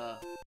was to...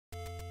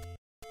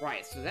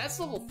 Right, so that's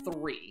level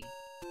 3.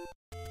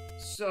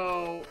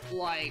 So,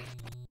 like...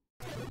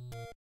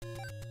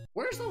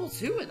 Where's level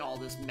 2 in all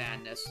this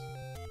madness?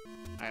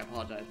 I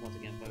apologize once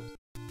again, folks.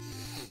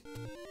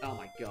 Oh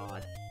my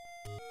god.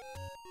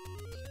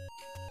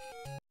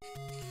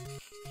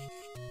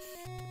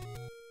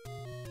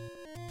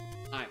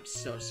 I'm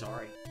so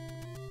sorry.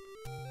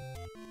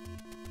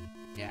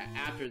 Yeah,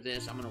 after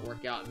this, I'm gonna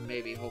work out and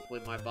maybe, hopefully,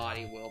 my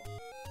body will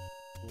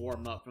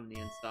warm up from the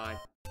inside.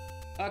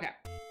 Okay.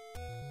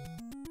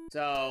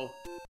 So,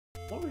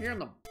 over here in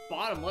the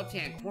bottom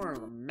left-hand corner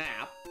of the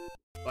map,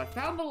 so I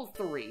found level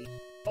 3,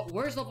 but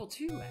where's level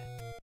 2 at?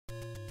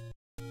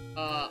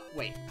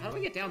 Wait, how do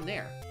we get down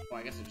there? Well,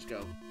 I guess I just go,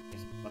 I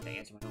guess I'm about to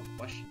answer my own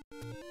question.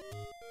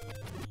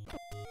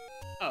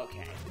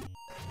 Okay.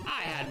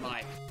 I had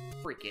my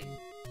freaking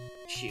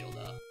shield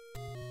up.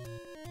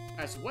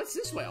 Alright, so what's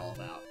this way all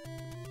about?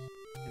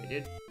 Hey,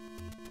 dude.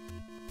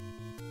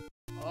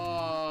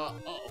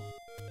 Uh-oh.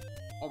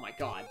 Oh my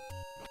god.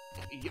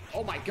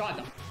 Oh my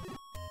god,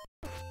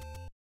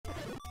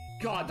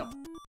 the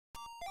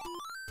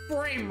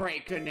frame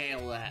rate couldn't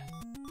handle that.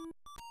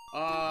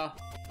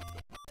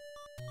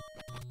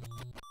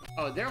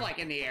 Oh, they're like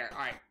in the air.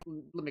 Alright,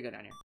 let me go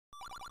down here.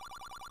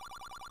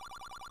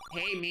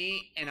 Pay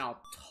me and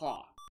I'll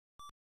talk.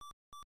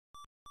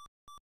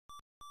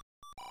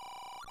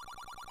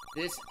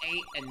 This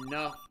ain't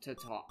enough to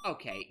talk.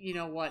 Okay, you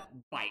know what?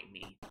 Bite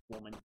me,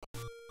 woman.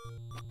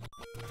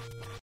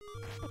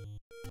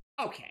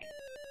 Okay.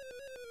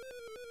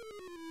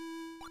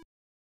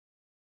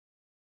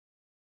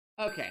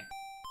 Okay,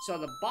 so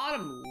the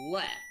bottom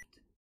left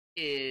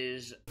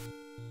is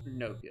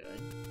no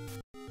good.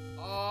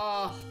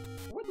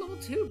 Where'd level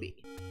 2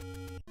 be?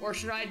 Or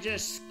should I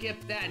just skip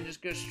that and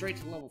just go straight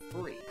to level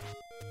 3?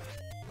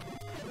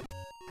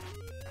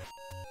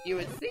 You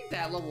would think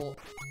that level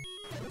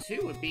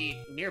 2 would be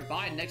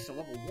nearby next to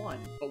level 1,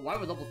 but why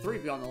would level 3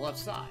 be on the left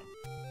side?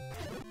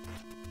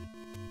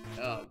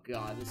 Oh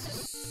god, this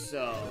is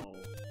so...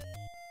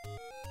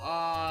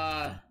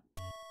 Alright,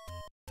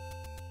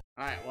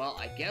 well,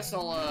 I guess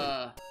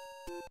I'll,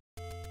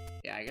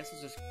 yeah, I guess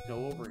I'll just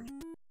go over...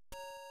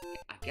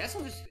 I guess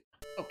I'll just...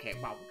 Okay,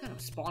 wow, what kind of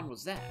spawn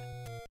was that?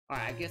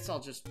 Alright, I guess I'll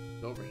just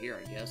go over here,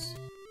 I guess.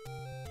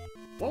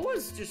 What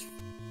was just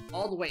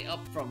all the way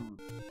up from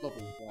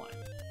level 1?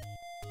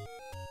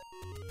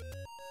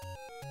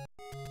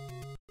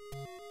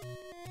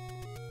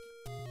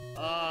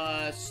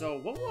 So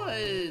what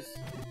was...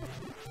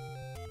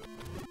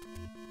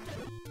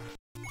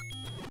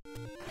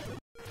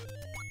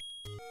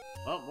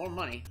 Oh, more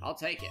money. I'll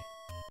take it.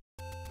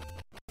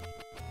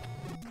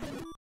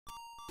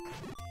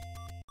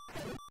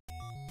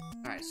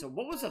 Alright, so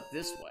what was up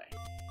this way?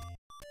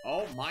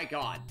 Oh my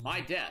god,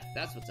 my death.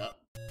 That's what's up.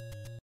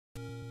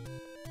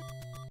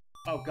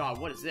 Oh god,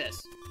 what is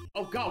this?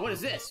 Oh god, what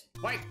is this?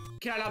 Why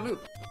can I not move?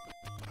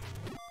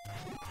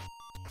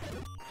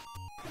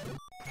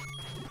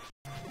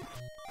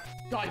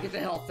 God, get the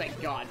hell,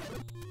 thank god.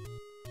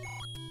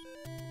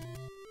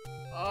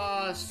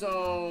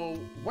 So...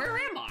 Where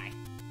am I?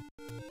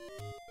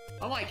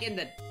 I'm like in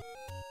the...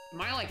 Am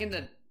I like in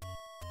the...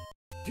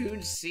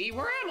 Dune Sea?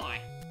 Where am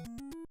I?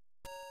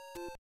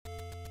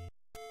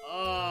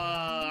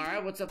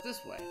 Alright, what's up this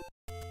way?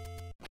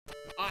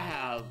 I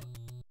have...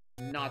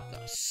 not the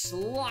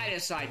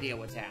slightest idea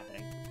what's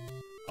happening.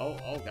 Oh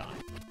god.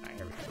 Alright,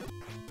 here we go.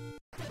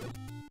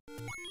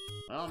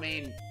 Well, I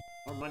mean...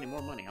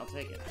 More money, I'll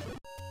take it.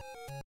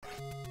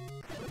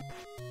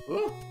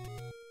 Ooh!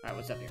 Alright,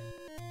 what's up here?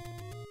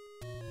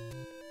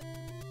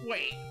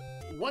 Wait,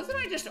 wasn't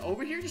I just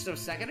over here just a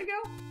second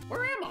ago?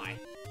 Where am I?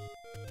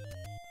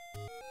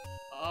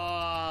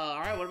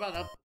 Alright, what about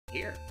up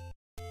here?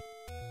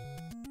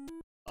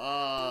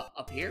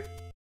 Up here?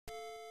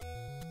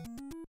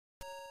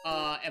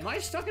 Am I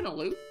stuck in a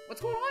loop?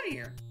 What's going on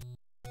here?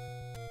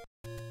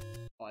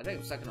 Oh, I think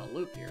I'm stuck in a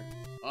loop here.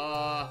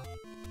 Oh,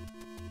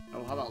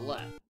 how about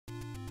left?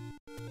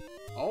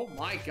 Oh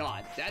my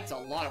god, that's a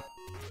lot of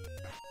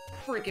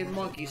freaking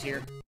monkeys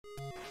here.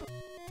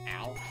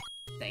 Ow.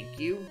 Thank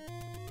you.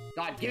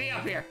 God, get me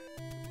up here!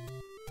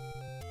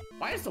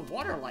 Why is the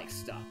water like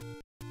stuck?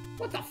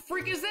 What the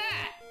freak is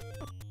that?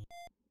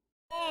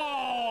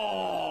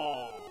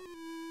 Oh!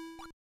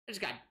 I just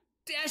got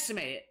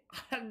decimated. I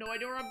have no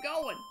idea where I'm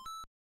going.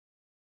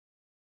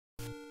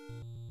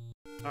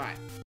 Alright.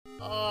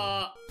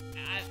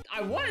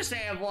 I want to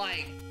say I've,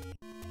 like,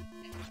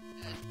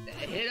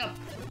 hit up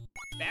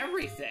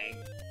everything.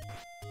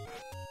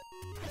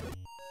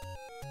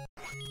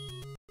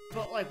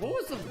 But, like, what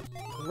was the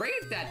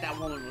grave that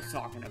woman was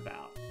talking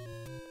about?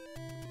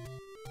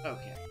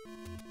 Okay.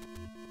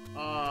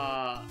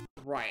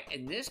 Right.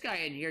 And this guy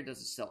in here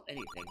doesn't sell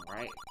anything,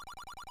 right?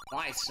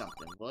 Buy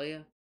something, will ya?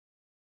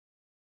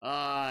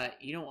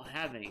 You don't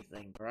have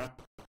anything, bruh.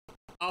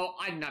 Oh,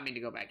 I did not mean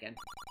to go back in.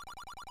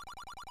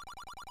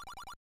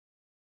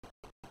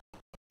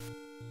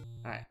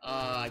 Alright,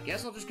 I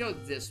guess I'll just go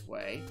this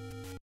way.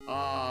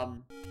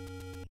 I'm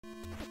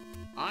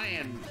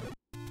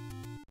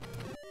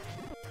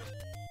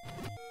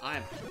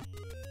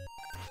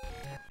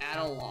at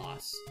a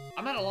loss.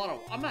 I'm at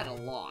a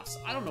loss.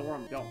 I don't know where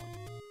I'm going.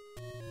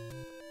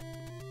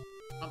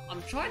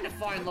 I'm trying to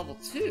find level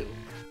 2.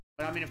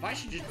 But I mean, if I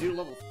should just do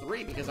level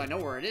 3 because I know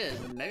where it is,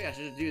 then maybe I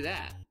should just do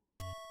that.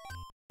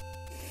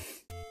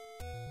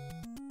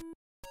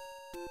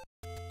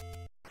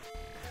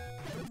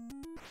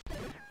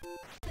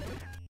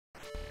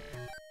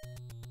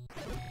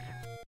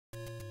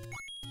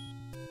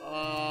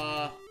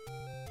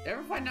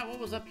 Ever find out what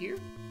was up here?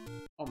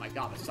 Oh my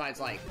god, besides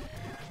like...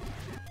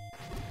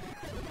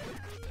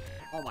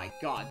 Oh my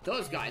god,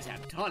 those guys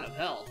have a ton of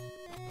health.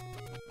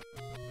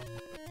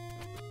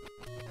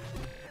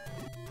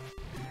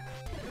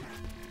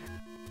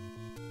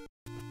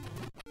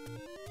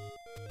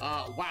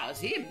 Wow, is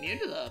he immune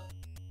to the...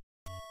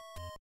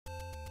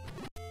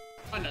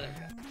 Another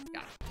guy.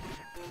 Got it.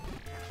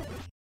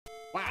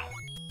 Wow,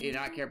 he did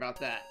not care about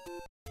that.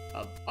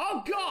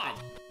 Oh god!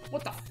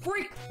 What the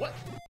freak? What?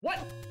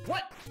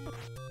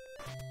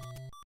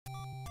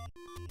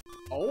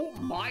 Oh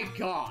my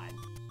god.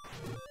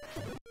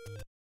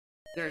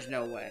 There's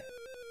no way.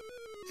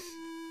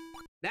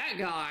 That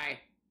guy...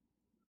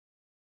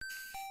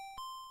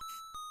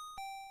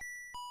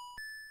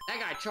 That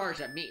guy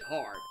charged at me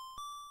hard.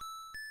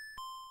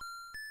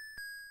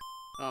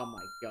 Oh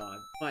my god.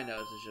 My nose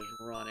is just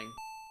running.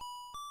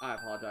 I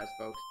apologize,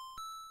 folks.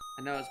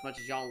 I know as much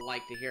as y'all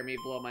like to hear me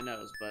blow my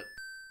nose, but...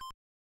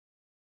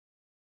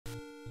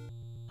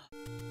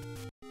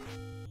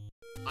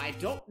 I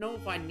don't know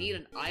if I need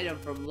an item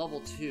from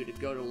level 2 to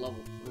go to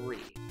level 3.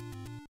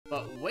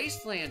 But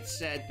Wasteland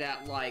said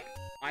that, like,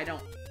 I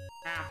don't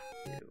have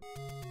to.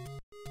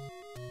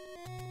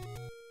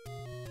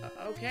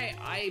 Okay,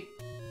 I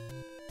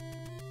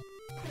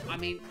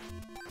mean...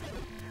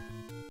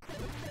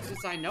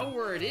 Since I know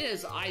where it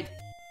is, I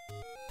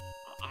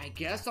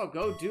guess I'll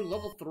go do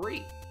level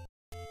 3.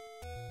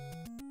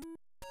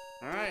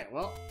 Alright,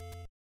 well...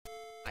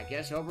 I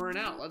guess over and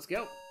out. Let's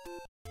go.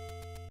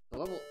 The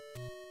level...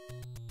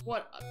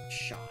 What a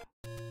shot.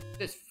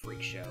 This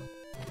freak show.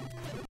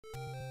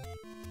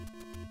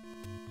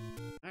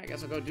 I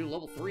guess I'll go do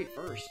level 3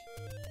 first.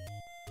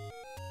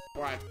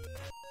 Or I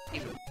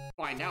even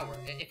find out where,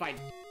 if I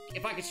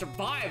can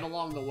survive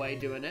along the way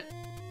doing it.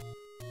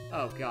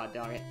 Oh god,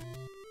 dog it.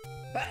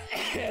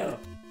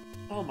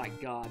 Oh my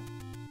god.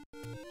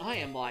 I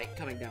am like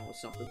coming down with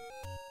something.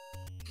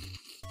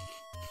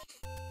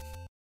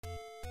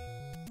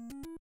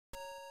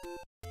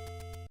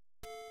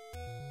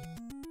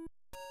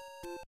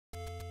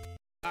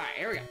 Alright,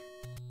 here we go.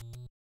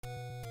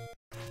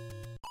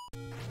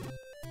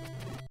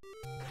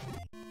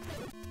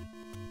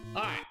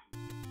 Alright.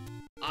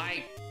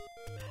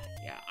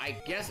 I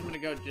guess I'm gonna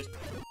go just...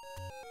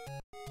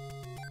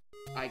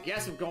 I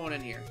guess I'm going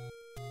in here.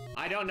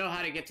 I don't know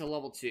how to get to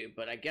level 2,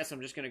 but I guess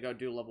I'm just gonna go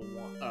do level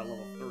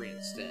 3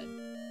 instead.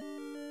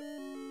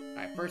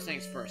 Alright, first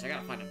things first, I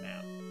gotta find a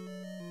map.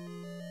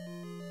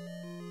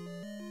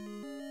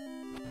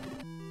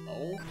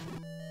 Oh.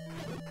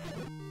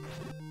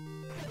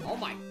 Oh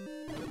my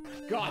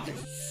god,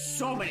 there's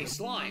so many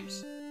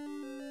slimes!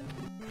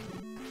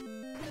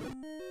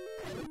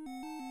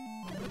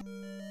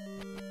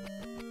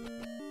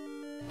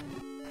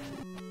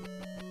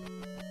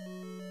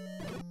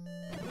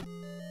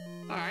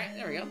 Alright,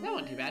 there we go. That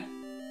wasn't too bad.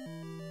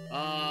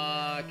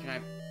 Can I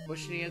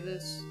push any of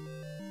this?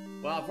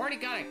 Well, I've already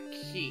got a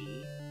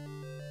key.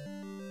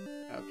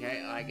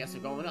 Okay, I guess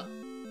I'm going up.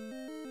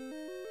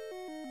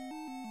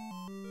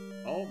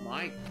 Oh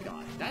my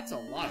god, that's a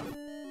lot of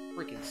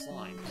freaking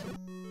slimes.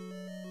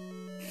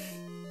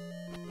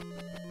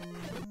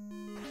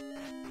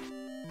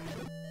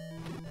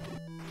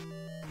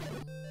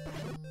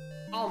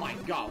 Oh my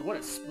god, what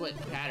a split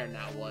pattern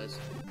that was.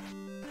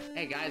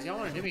 Hey guys, y'all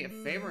want to do me a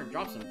favor and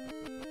drop some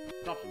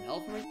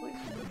health for me, please?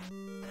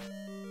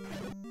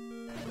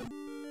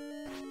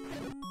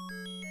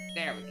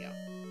 There we go.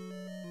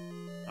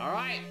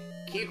 Alright,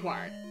 key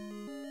acquired.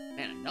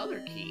 Man, another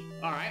key.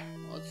 Alright,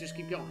 well, let's just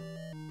keep going.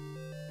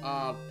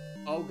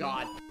 Oh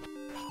god.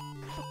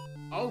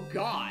 Oh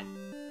god!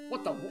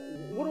 What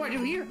do I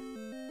do here?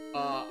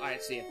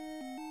 Alright, see ya.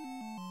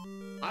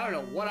 I don't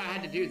know what I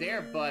had to do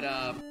there, but,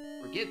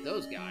 forget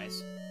those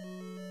guys.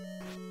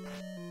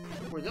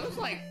 Were those,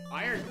 like,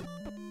 iron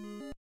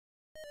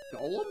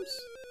golems?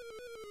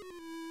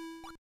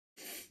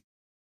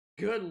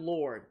 Good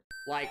lord.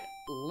 Like,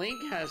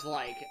 Link has,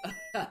 like...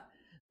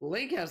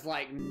 Link has,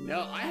 like,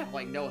 no... I have,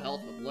 like, no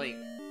health with Link.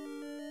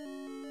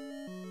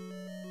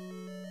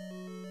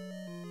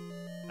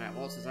 Alright,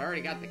 well, since I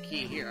already got the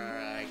key here,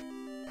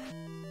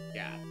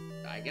 yeah,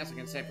 I guess I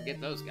can say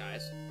forget those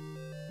guys.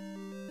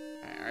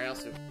 Alright, I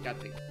also got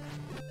the...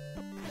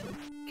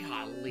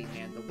 Golly,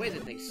 man, the way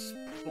that they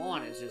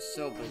spawn is just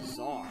so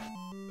bizarre.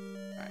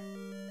 Alright.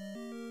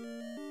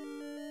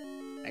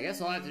 I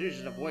guess all I have to do is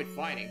just avoid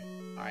fighting.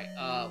 Alright,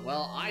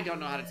 well, I don't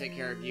know how to take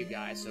care of you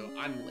guys, so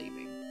I'm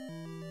leaving.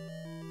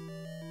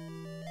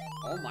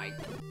 Oh my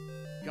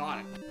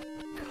god,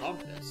 a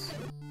compass.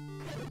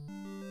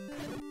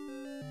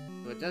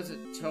 So it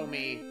doesn't tell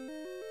me...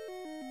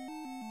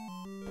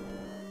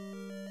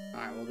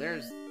 Alright, well,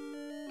 there's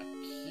a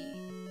key.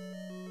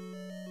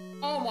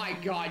 Oh my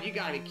god, you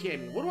gotta be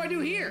kidding me. What do I do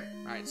here?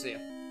 Alright, see ya.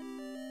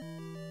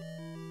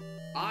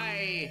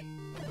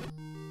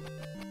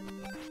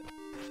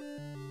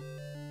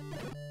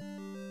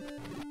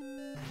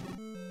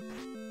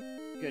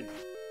 Good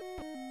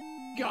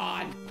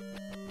god!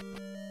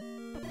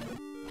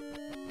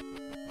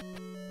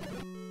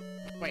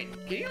 Wait,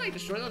 can you, like,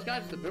 destroy those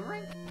guys with the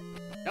boomerang?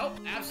 Nope,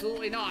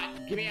 absolutely not.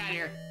 Get me out of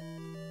here.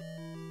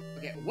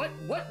 Okay, what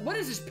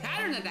is this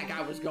pattern that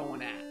guy was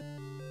going at?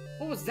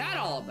 What was that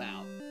all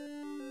about?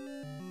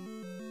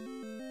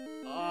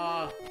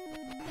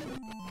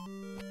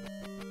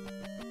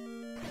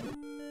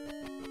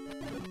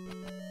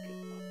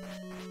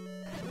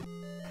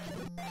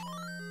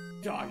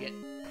 Dog it.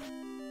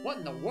 What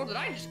in the world did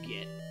I just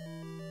get?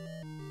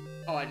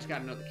 Oh, I just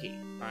got another key.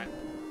 Alright.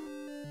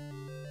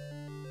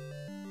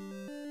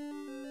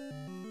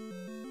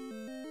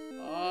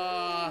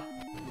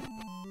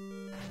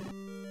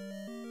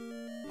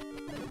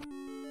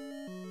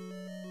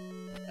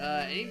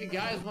 Any of you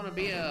guys want to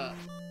be a...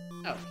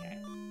 Okay.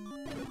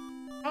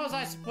 How was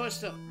I supposed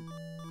to...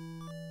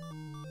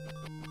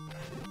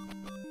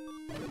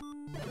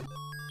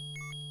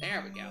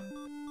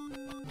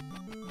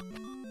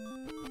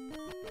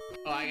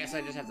 guess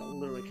I just have to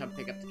literally come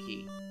pick up the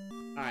key.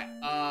 Alright,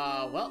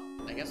 well,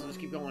 I guess I'll just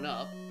keep going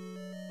up.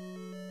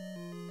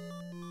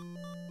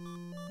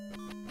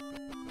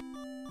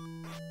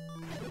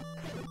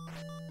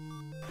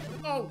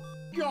 Oh,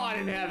 God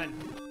in heaven!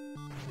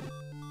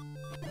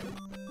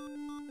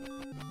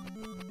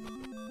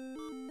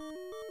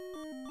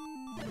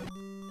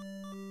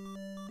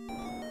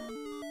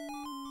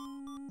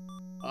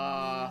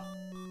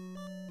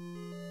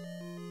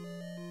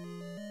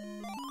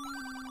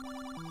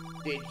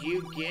 Did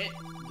you get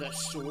the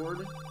sword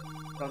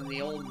from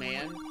the old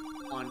man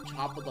on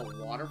top of the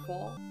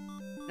waterfall?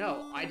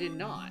 No, I did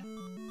not.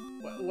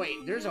 Wait,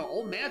 there's an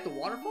old man at the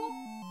waterfall?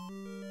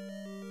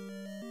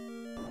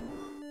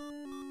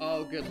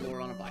 Oh, good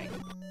lord, on a bike.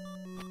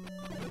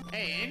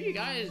 Hey, any of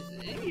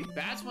you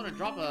bats want to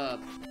drop a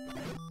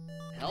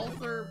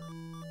health or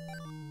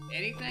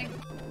anything?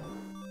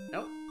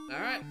 Nope.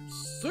 Alright,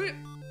 see ya!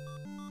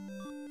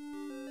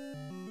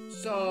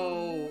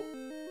 So,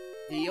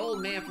 the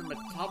old man from the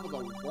top of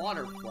the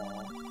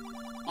waterfall.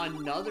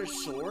 Another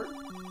sword?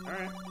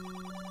 Alright.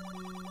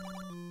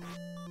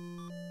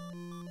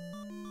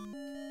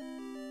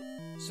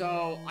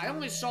 So, I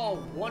only saw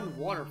one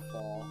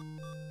waterfall,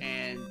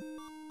 and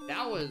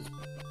that was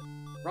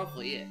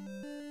roughly it.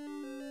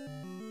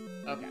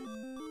 Okay.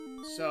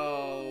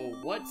 So,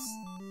 let's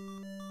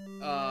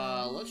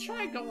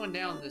try going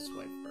down this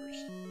way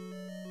first.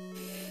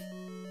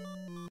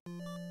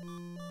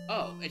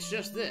 Oh, it's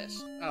just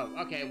this. Oh,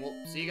 okay, well,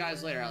 see you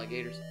guys later,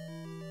 alligators.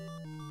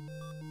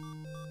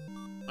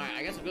 Alright,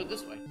 I guess I'll go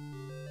this way.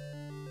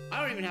 I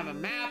don't even have a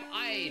map.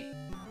 I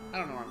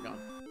don't know where I'm going.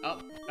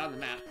 Oh, found the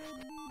map.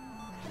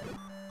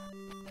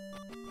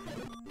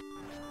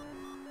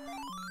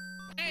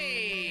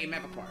 Hey,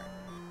 map acquired.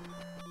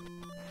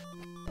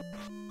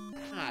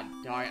 Ah,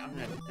 die. I'm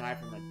gonna die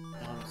from a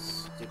dumb,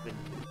 stupid...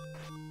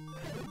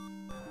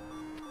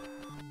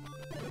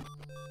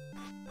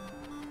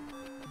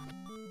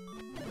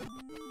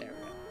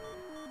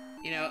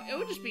 You know, it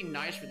would just be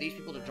nice for these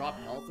people to drop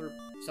health or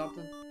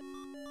something.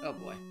 Oh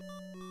boy.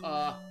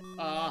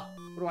 What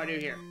do I do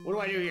here? What do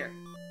I do here?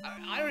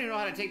 I don't even know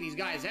how to take these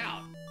guys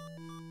out.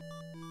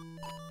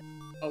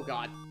 Oh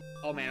god.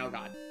 Oh man, oh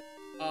god.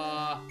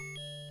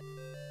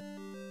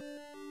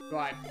 Do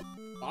I...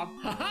 Bomb?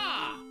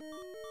 Haha!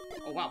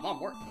 Oh wow,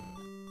 bomb worked.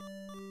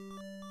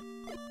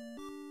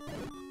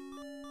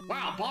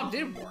 Wow, bomb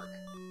did work.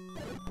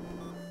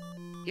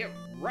 Get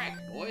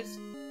wrecked, boys.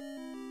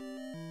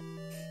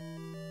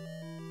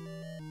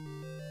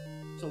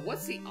 So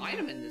what's the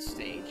item in this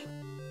stage?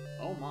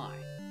 Oh my.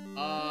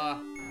 Oh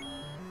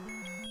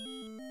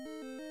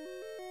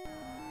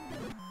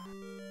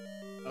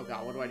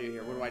god, what do I do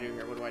here? What do I do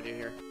here? What do I do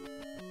here?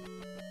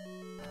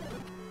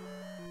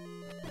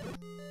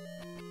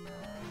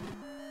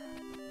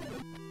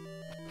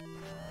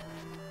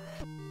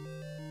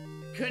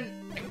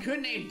 I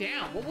couldn't aim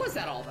down. What was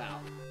that all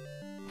about?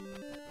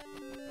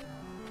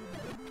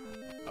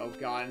 Oh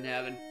god in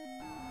heaven.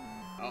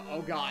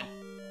 Oh god.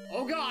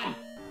 Oh god!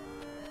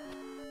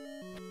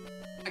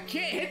 I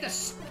can't hit the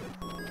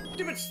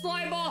stupid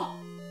slime ball!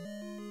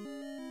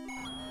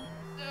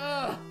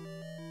 Ugh.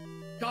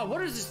 God,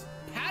 what is this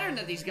pattern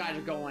that these guys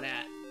are going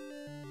at?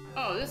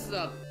 Oh, this is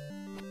a...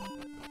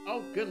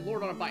 Oh, good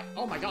lord on a bike.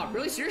 Oh my god,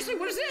 really? Seriously?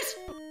 What is this?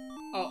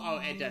 Oh,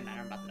 it doesn't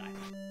matter. I'm about to die.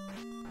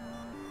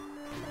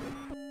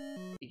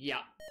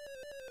 Yeah.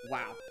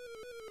 Wow.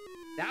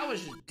 That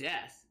was just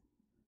death.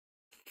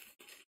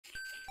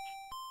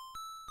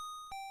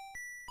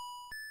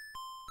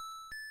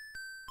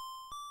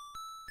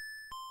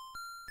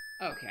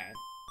 Okay.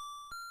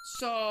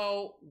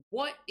 So,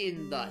 what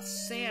in the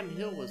Sam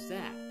Hill was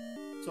that?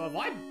 So have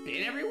I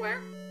been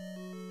everywhere?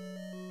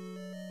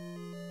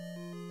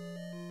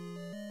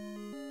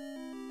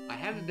 I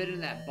haven't been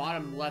in that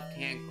bottom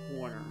left-hand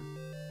corner.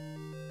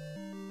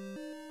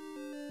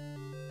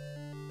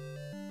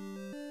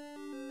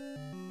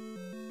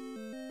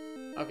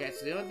 Okay,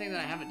 so the only thing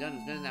that I haven't done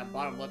is been in that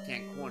bottom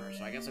left-hand corner,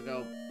 so I guess I'll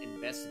go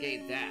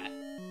investigate that.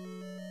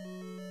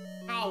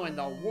 How in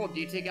the world do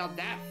you take out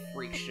that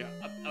freak show?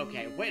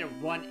 Okay, way to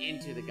run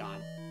into the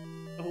god.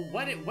 Oh,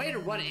 way to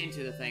run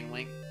into the thing,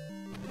 Link.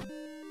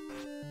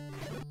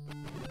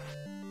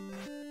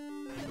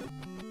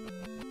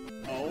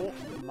 Oh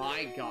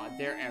my god,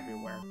 they're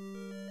everywhere.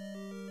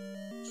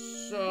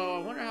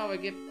 So, I wonder how I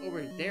get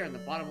over there in the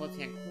bottom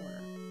left-hand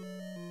corner.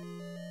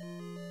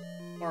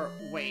 Or,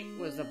 wait,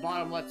 was the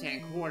bottom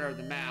left-hand corner of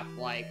the map,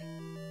 like...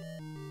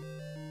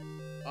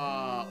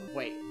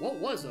 wait, what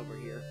was over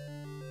here?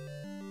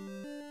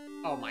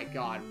 Oh my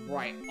god,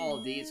 right,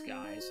 all these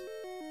guys.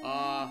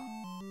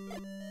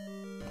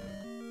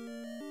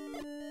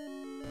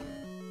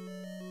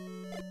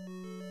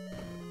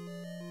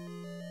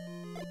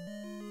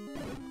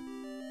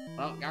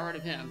 Well, got rid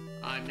of him.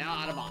 I'm now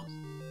out of bombs.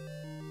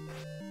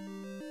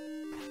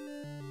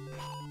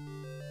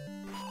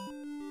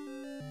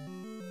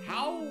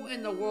 How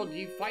in the world do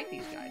you fight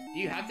these guys? Do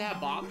you have to have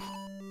bombs?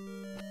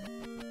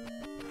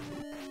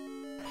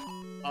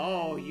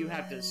 Oh, you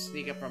have to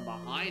sneak up from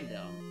behind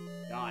them.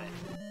 Got it.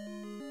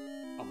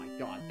 Oh my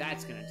God,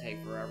 that's gonna take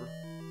forever.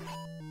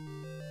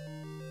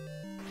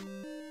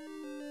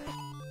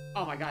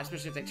 Oh my god,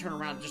 especially if they turn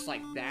around just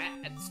like that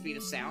at the speed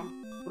of sound.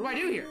 What do I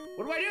do here?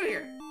 What do I do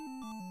here?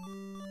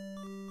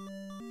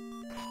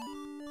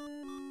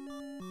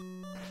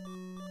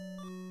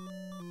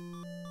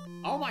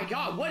 Oh my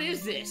god, what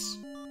is this?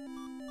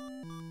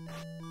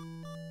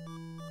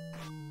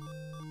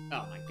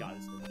 Oh my god,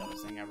 this is the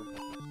dumbest thing ever.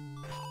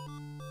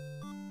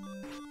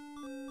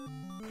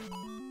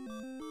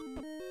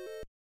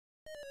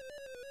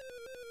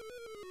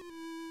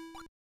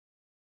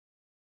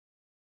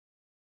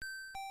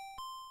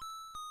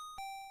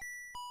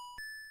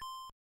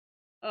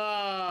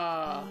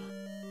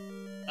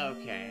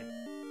 Okay.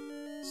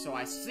 So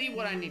I see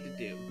what I need to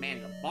do.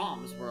 Man, the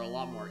bombs were a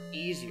lot more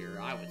easier,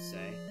 I would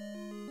say.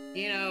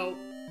 You know,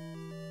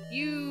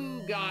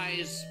 you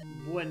guys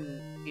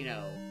wouldn't, you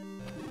know...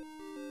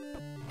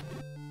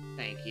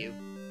 Thank you.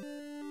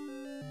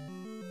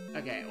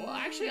 Okay, well,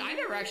 actually, I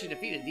never actually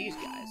defeated these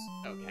guys.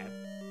 Okay.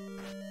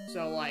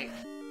 So, like...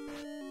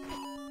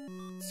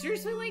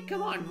 Seriously, Link?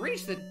 Come on,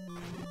 reach the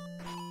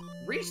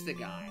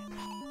guy.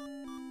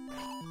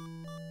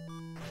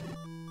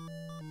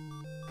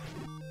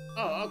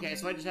 Oh, okay,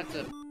 so I just have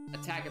to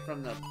attack it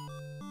from the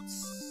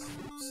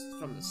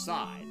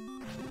side.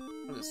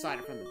 From the side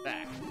or from the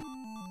back.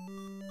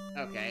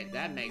 Okay,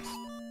 that makes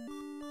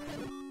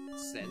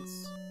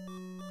sense.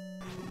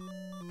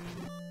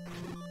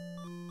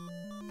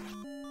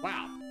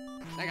 Wow,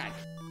 that guy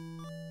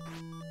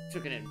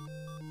took it in.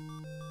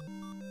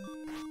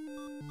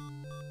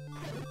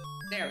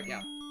 There we go.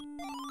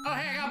 Oh,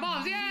 hey, I got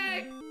bombs,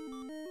 yay!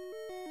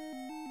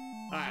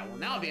 Alright, well,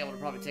 now I'll be able to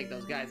probably take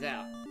those guys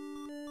out.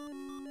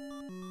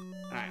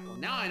 Alright, well,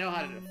 now I know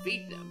how to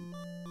defeat them.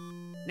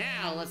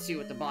 Now, let's see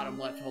what the bottom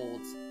left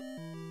holds.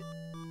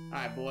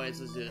 Alright, boys,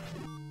 let's do it.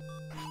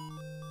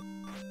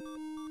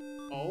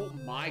 Oh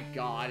my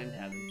god in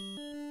heaven.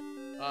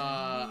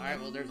 Alright,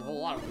 well, there's a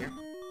whole lot of them here.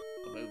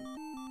 Oh, boom.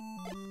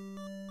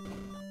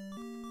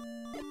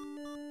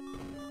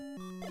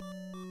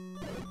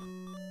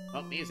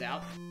 Oh, he's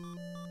out.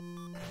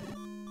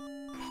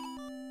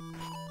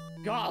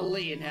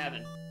 Golly in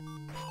heaven.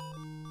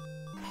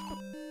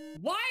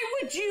 Why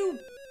would you,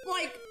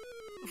 like,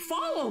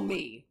 follow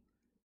me?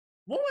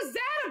 What was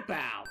that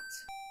about?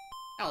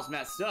 That was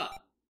messed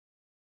up.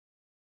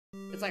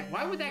 It's like,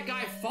 why would that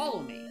guy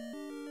follow me?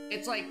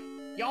 It's like,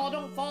 y'all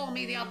don't follow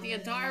me out the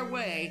entire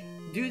way,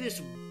 do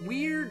this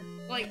weird,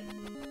 like,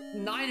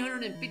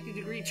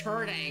 950-degree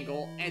turn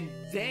angle, and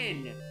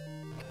then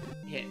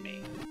hit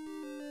me.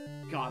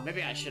 God,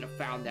 maybe I should have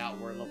found out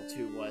where level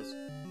 2 was.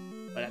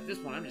 But at this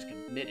point, I'm just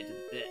committed to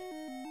the bit.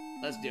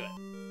 Let's do it.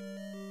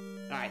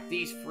 Alright,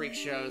 these freak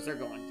shows, they're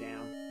going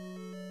down.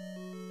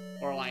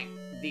 Or, like,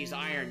 these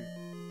iron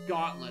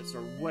gauntlets,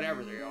 or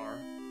whatever they are.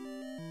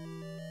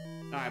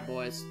 Alright,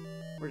 boys.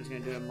 We're just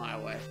gonna do it my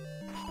way.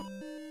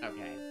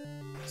 Okay.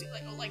 See,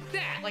 like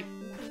that! Like,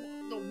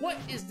 what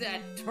is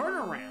that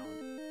turnaround?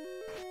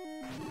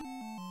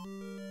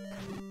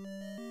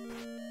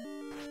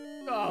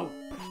 Oh.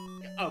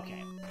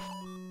 Okay.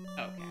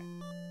 Okay.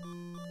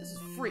 This is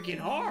freaking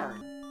hard!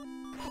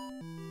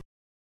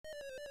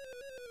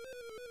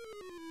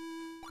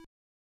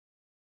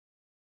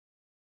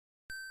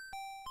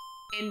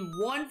 In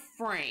one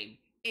frame,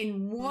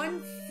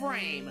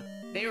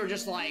 they were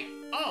just like,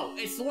 oh,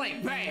 it's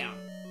Link, bam!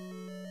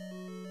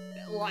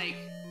 Like,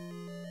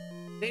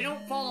 they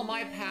don't follow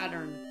my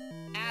pattern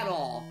at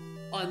all,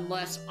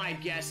 unless I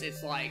guess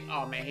it's like,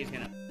 oh man, he's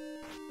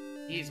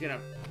gonna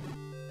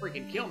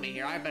freaking kill me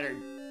here. I better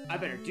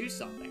do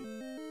something.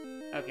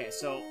 Okay,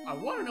 so I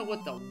want to know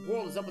what the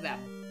world is up with that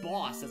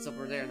boss that's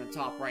over there in the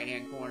top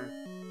right-hand corner.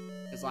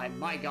 It's like,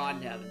 my god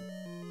in heaven.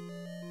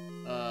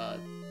 There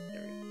we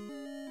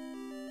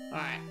go.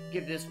 Alright,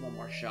 give this one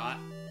more shot.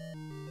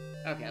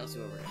 Okay, let's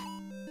do it over here.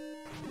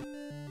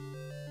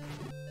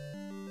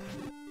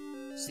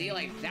 See,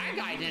 like, that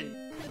guy didn't...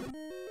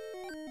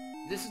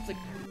 This is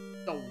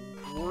the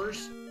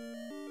worst...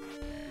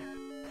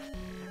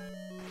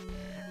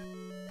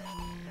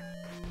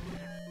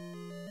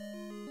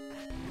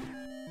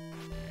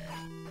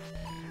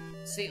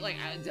 See, like,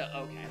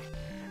 okay.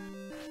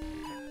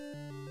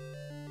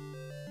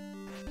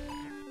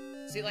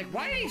 See, like,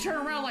 why did he turn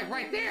around, like,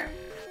 right there?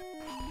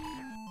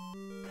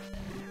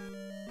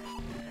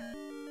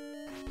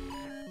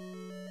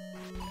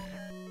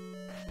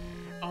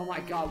 Oh my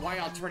god, why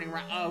y'all turning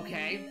around?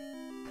 Okay.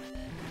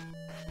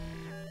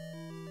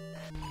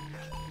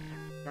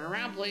 Turn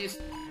around, please.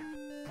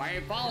 Why are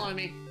you following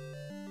me?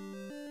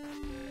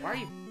 Why are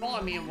you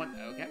following me in one...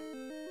 Okay.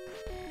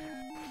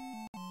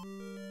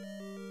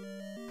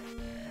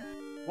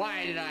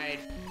 Why did I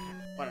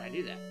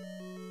do that?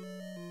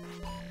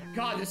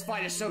 God, this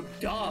fight is so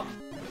dumb.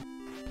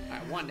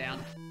 Alright, one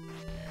down.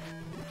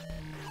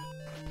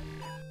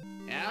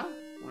 Yeah?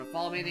 Wanna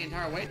follow me the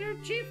entire way there,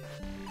 Chief?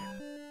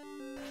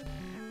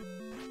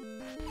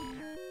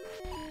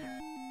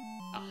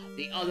 Ah,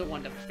 the other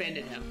one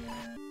defended him.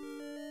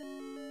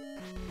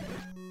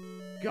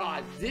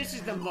 God, this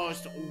is the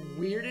most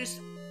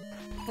weirdest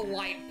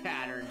flight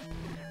pattern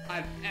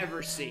I've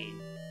ever seen.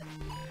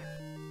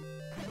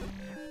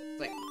 It's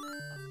like,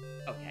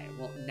 okay,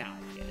 well, now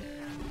I get it.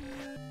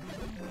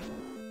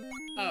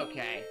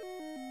 Okay.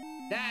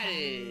 That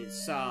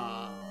is,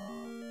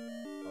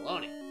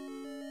 baloney.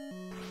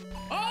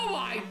 Oh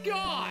my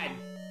god!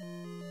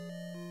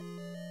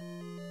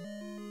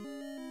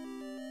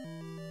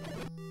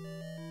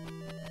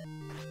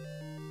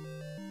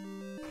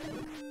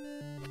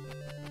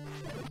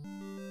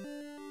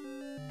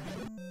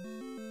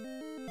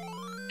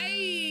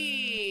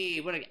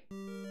 What I get?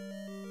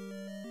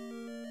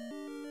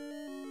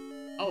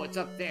 Oh, it's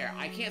up there.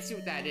 I can't see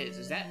what that is.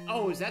 Is that...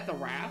 Oh, is that the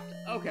raft?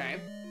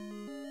 Okay.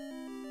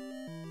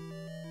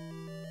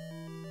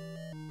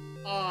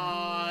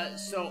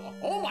 So...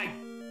 Oh my...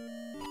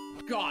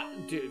 God,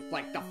 dude.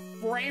 Like, the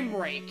frame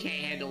rate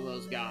can't handle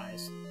those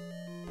guys.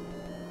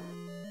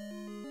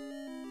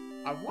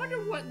 I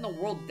wonder what in the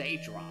world they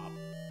drop.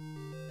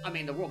 I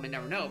mean, the world may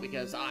never know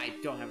because I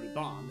don't have any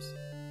bombs.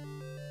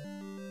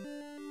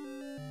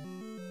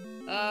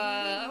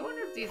 I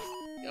wonder if these...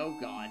 Oh,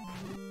 God.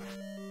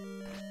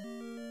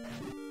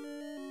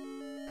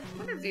 I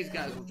wonder if these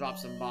guys will drop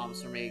some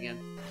bombs for me again.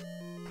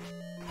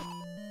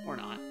 Or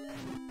not.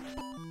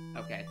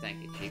 Okay,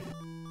 thank you, Chief.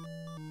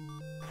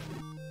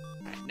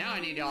 Alright, now I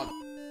need y'all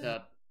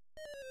to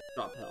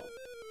drop health.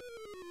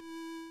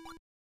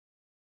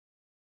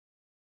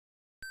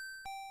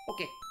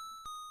 Okay.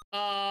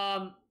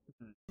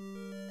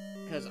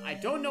 Because I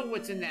don't know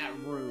what's in that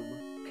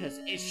room. Because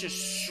it's just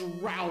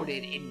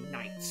shrouded in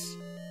nights.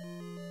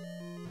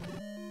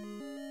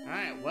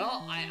 Alright,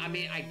 well, I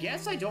mean, I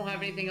guess I don't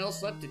have anything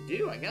else left to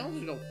do. I guess I'll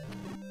just go...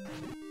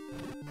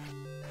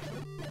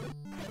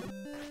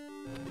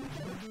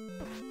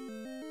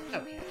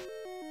 Okay.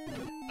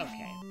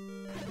 Okay.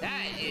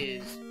 That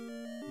is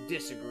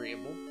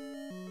disagreeable.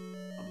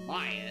 On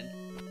my end.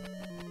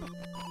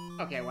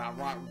 Okay, wow,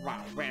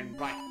 ran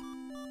right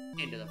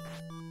into the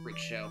freak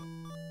show.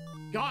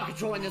 God,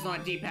 controlling this on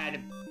a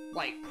D-pad,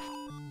 like...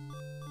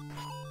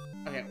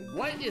 Okay,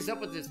 what is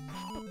up with this?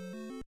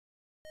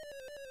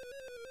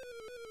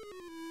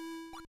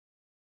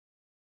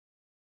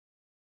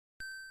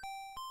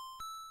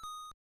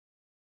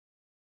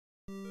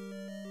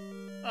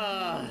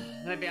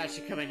 Maybe I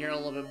should come in here a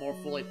little bit more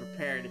fully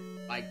prepared,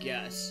 I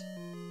guess.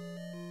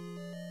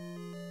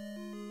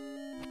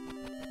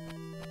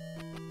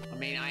 I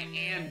mean, I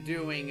am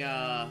doing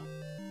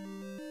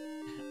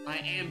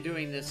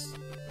this...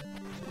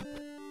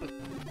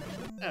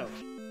 Oh.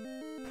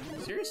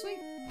 Seriously?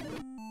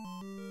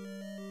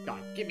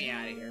 God, get me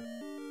out of here.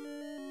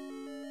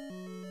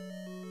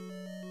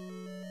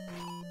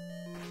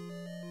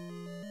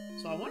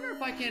 So I wonder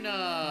if I can,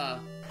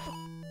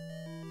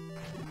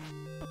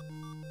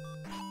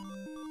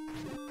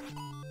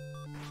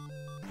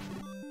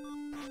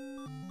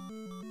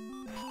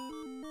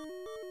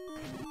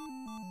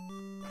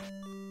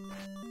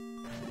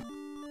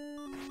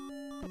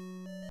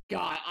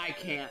 God, I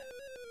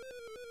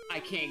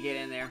can't get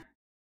in there.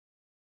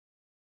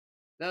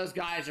 Those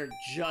guys are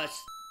just...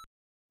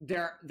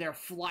 Their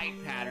flight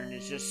pattern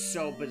is just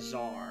so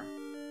bizarre.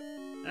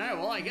 Alright,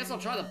 well, I guess I'll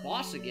try the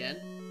boss again.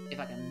 If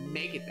I can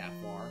make it that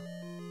far.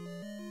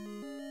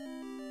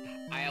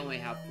 I only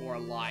have 4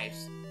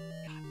 lives.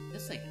 God,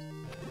 this thing is...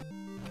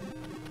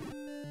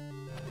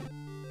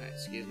 Alright,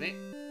 excuse me.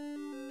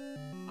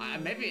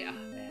 Maybe... Oh,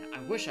 man, I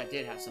wish I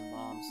did have some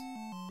bombs.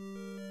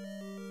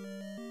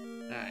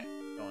 Alright,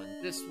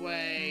 going this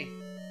way.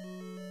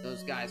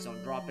 Those guys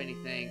don't drop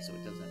anything, so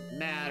it doesn't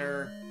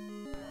matter.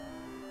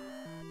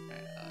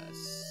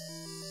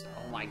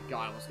 Oh my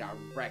god, I almost got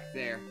wrecked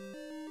there.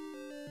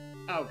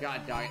 Oh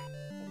god, dog it.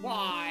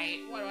 Why?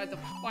 Why do I have to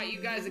fight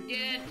you guys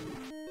again?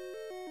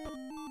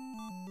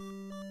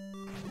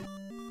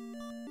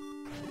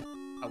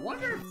 I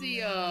wonder if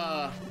the,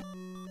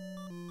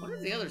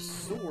 other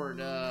sword,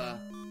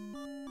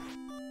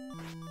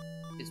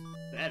 is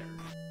better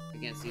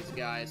against these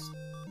guys.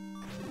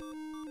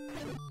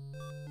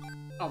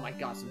 Oh my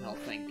god, some health,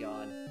 thank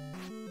god.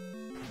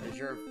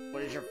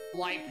 What is your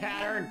flight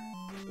pattern?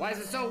 Why is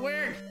it so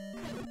weird?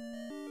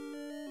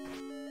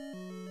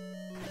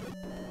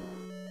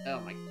 Oh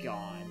my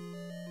god.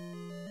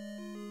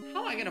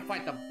 How am I gonna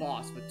fight the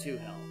boss with 2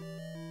 health?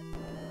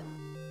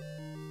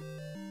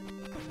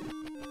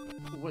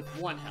 With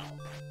 1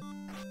 health.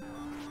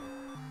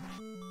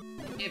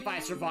 If I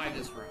survive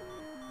this room.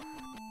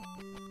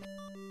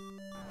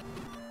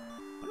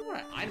 I wonder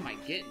what item I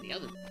get in the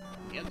other...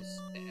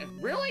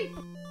 Really?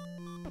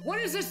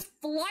 What is this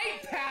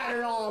flight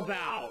pattern all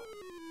about?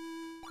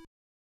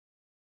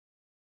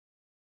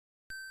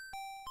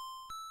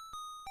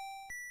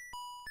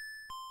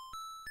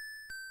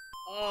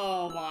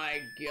 Oh my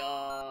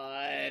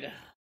god.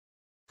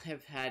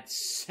 I've had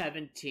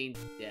 17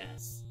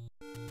 deaths.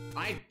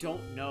 I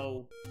don't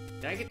know.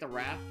 Did I get the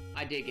raft?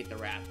 I did get the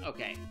raft.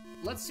 Okay,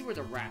 let's see where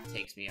the raft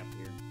takes me up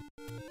here.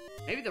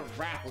 Maybe the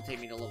raft will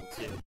take me to level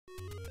 2.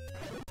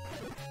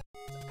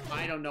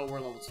 I don't know where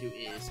level 2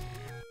 is.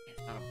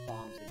 Out of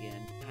bombs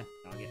again. God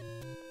dog it.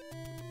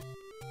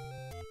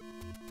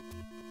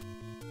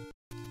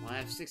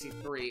 have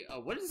 63.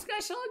 What does this guy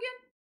sell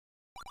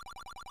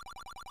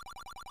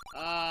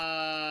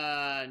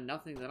again?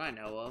 Nothing that I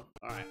know of.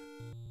 Alright.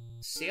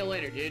 See you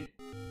later, dude.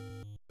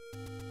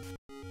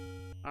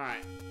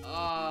 Alright.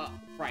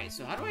 Right,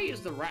 so how do I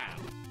use the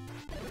raft?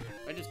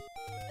 I just...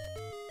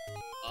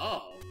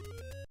 Oh.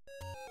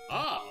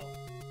 Oh.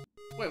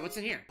 Wait, what's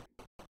in here?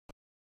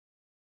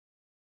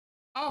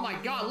 Oh my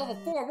god, level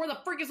 4! Where the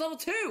frick is level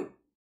 2?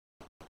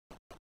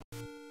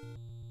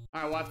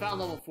 Alright, well, I found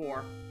level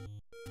 4.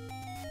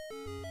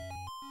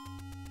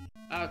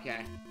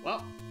 Okay,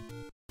 well...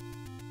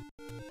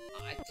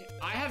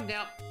 I have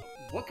now...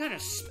 What kind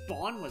of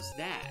spawn was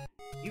that?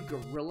 You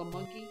gorilla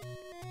monkey?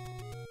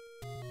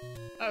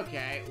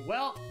 Okay,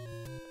 well...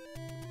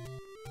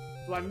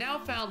 So I've now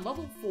found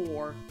level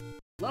 4,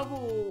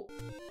 level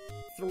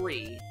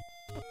 3,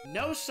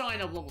 no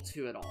sign of level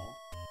 2 at all,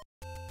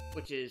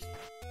 which is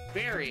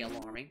very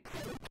alarming.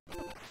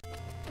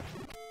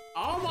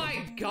 Oh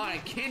my god, I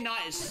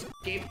cannot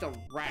escape the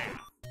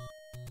raft.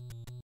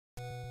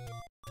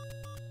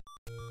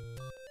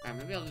 Alright,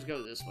 maybe I'll just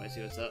go this way,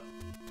 see what's up.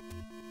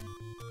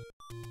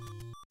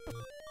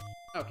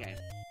 Okay.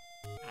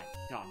 God,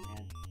 dog,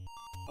 man.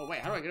 Oh wait,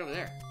 how do I get over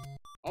there?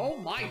 Oh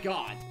my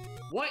god!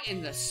 What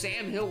in the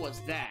Sam Hill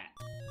was that?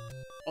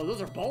 Oh,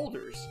 those are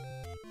boulders.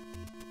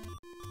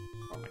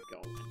 Oh my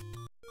god.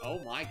 Oh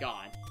my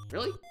god.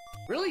 Really?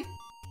 Really?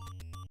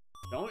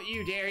 Don't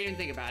you dare even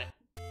think about it.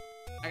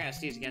 I gotta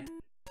sneeze again.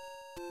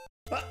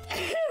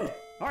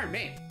 Pardon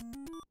me.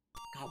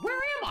 God, where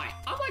am I?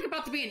 I'm like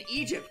about to be in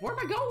Egypt. Where am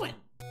I going?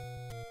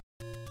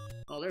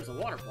 Oh, there's a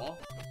waterfall.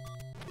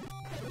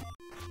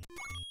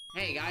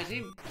 Hey guys,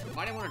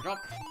 anybody want to drop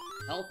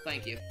health?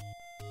 Thank you.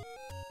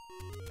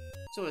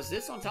 So is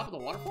this on top of the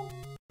waterfall?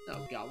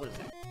 Oh god, what is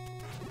that?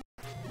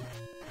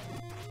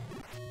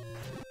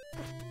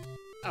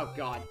 Oh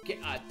god,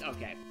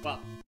 okay, well,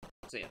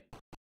 see ya.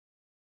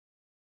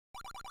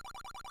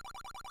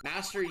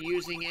 Master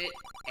using it,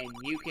 and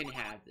you can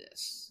have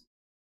this.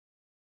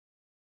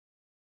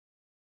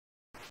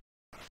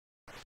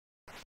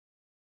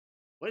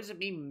 What does it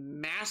mean,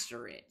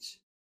 master it?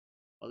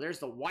 Well, there's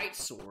the white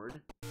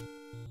sword.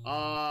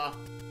 Well,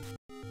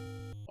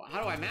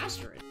 how do I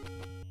master it?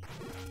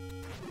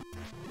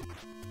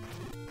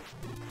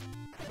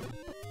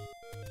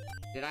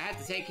 Did I have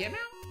to take him out?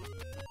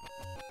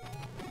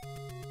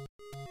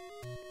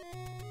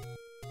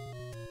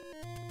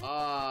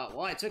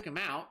 Well, I took him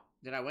out.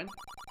 Did I win?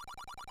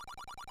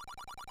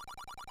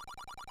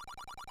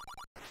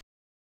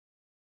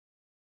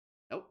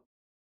 Nope.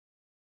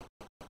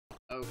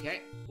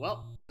 Okay,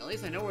 well, at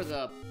least I know where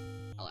the...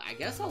 I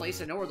guess at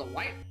least I know where the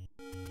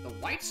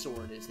white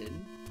sword is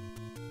hidden.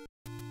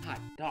 God,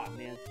 dog,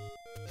 man.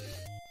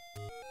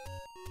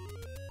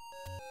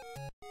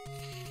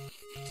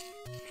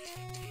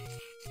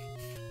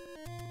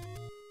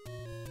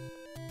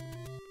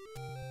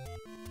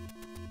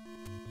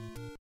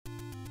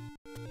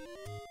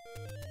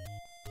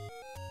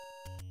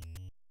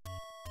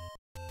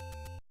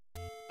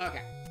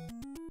 Okay.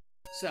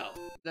 So,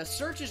 the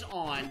search is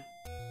on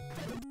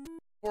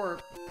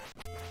for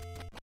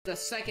the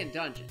second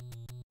dungeon,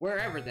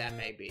 wherever that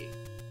may be.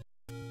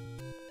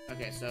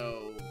 Okay,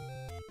 so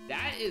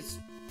that is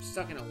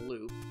stuck in a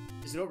loop.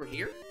 Is it over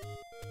here?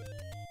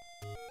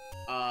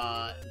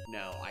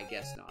 No, I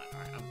guess not.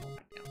 Alright, I'm going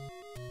back down.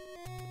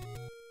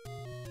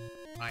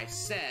 I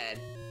said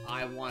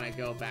I want to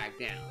go back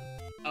down.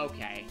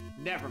 Okay,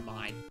 never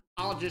mind.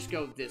 I'll just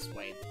go this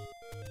way.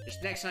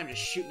 Just next time,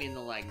 just shoot me in the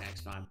leg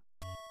next time.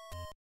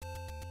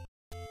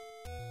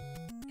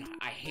 God,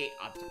 I hate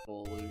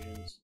optical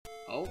illusions.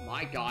 Oh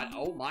my god,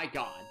 oh my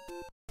god.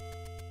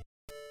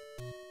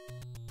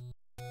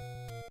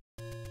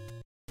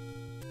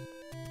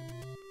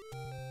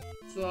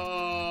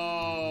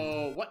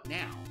 So... what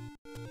now?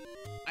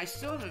 I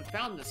still haven't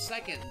found the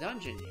second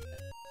dungeon yet.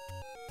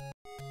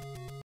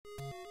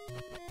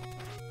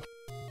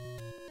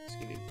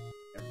 Excuse me,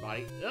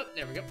 everybody. Oh,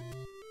 there we go.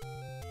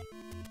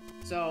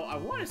 So, I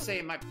want to say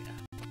it might be...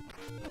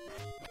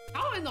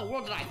 How in the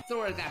world did I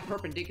throw it at that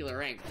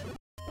perpendicular angle?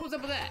 What was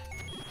up with that?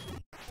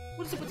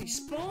 What is up with these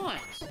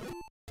spawns?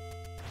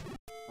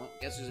 Well,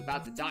 guess who's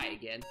about to die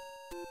again.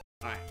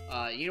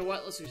 Alright, you know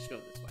what? Let's just go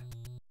this way.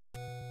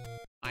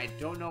 I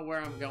don't know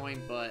where I'm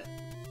going, but...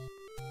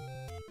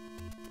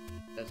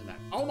 doesn't matter.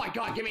 Oh my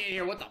god, get me in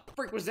here! What the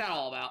frick was that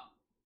all about?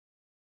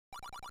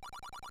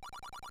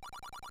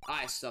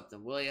 Eye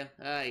something, will ya?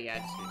 Yeah,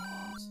 just do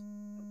bombs.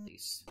 At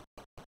least.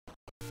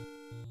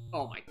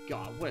 Oh my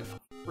god, what in the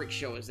frick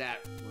show is that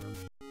room?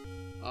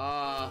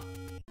 I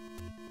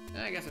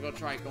guess I'll go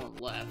try going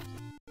left.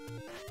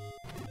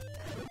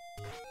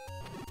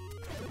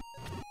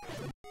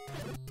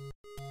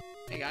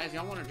 Hey guys,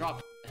 y'all want to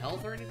drop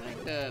health or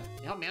anything to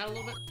help me out a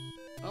little bit?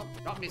 Well,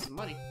 drop me some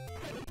money.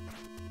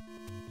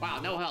 Wow,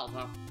 no health,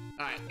 huh?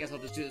 Alright, guess I'll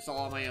just do this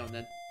all on my own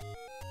then.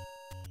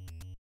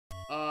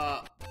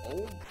 Oh.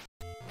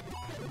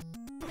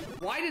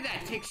 Why did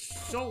that take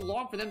so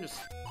long for them to...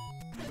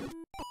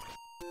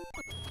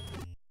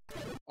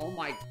 Oh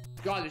my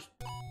god, there's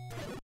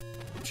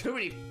too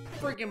many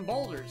freaking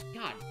boulders.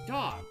 God,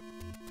 dog.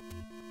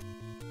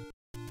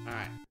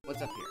 Alright,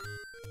 what's up here?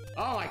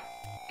 Oh my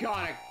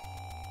god, a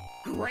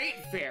great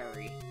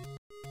fairy.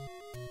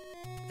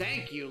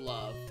 Thank you,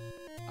 love.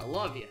 I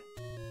love you.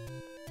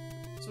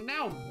 So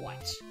now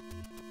what?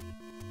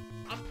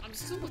 I'm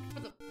still looking for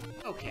the...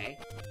 Okay.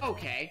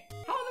 Okay.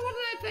 How in the world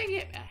did that thing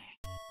hit?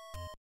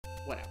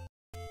 Whatever.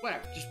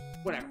 Whatever. Just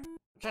whatever.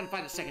 I'm trying to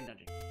find the second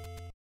dungeon.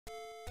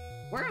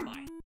 Where am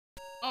I?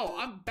 Oh,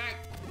 I'm back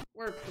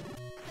where...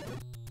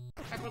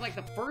 Back where, like,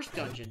 the first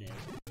dungeon is.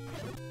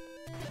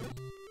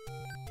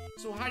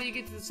 So how do you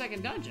get to the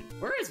second dungeon?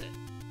 Where is it?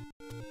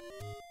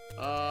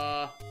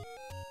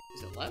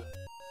 Is it left?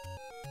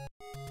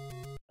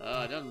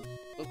 It doesn't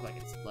look like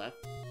it's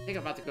left. I think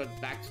I'm about to go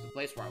back to the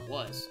place where I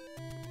was.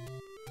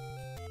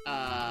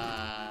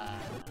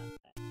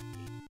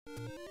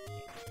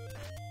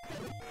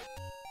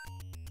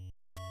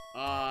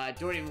 I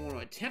don't even want to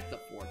attempt the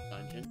fourth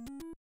dungeon.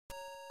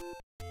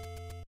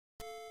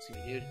 Excuse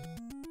me, dude.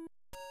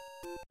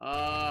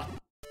 Alright,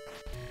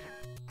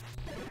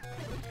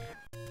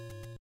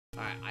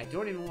 I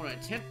don't even want to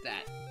attempt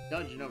that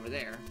dungeon over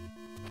there.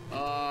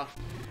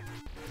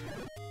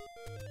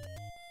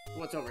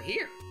 What's over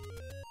here?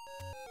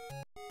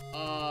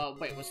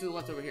 Wait, what's to the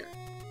left over here?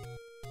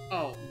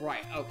 Oh,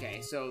 right,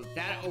 okay, so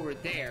that over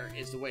there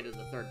is the way to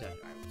the third dungeon.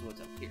 Alright, so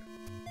what's up here?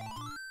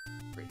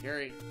 Great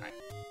Fairy. Alright,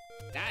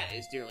 that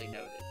is dearly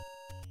noted.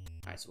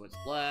 Alright, so what's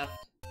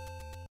left?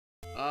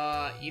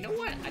 You know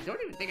what? I don't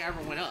even think I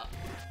ever went up.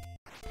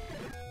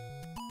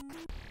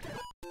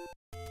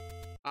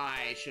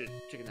 I should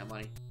have taken that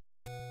money.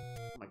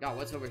 Oh my god,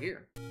 what's over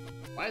here?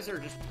 Why is there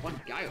just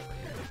one guy over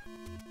here?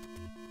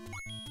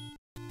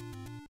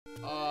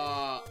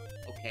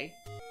 Okay.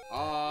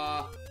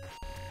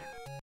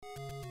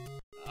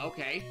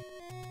 Okay.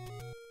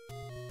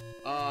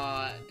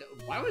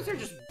 Why was there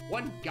just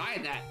one guy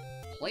in that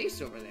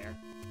place over there?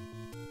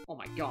 Oh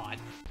my god.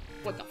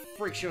 What the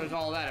freak show is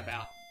all that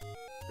about?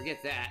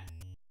 Forget that.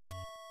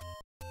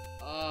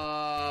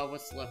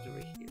 What's left over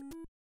here?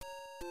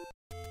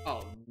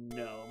 Oh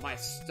no, am I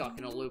stuck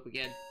in a loop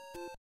again?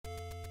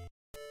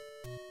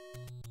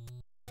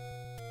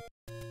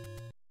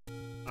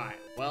 Alright,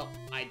 well,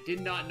 I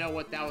did not know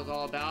what that was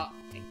all about,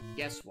 and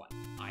guess what?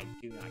 I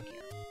do not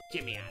care.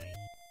 Get me out of here.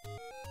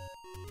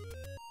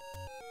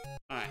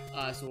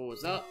 Alright, so what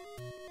was up?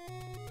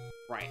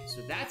 Right,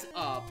 so that's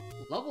up.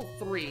 Level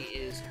 3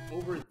 is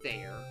over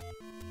there.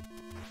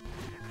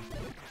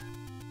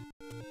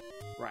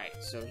 Right,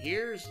 so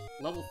here's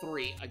level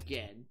 3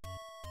 again.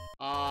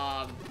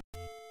 Alright,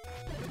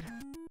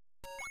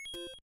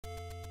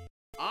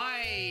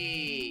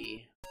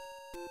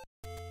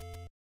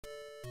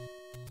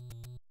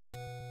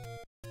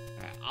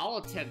 I'll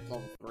attempt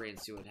level 3 and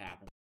see what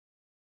happens.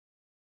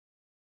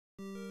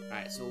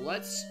 Alright, so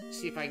let's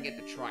see if I can get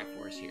the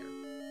Triforce here.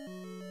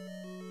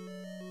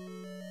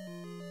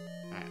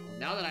 Alright, well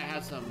now that I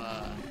have some,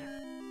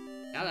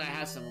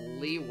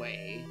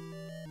 leeway,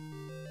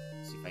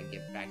 let's see if I can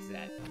get back to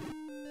that.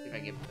 See if I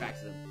can get back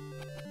to the...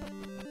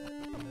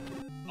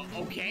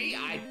 Okay,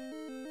 I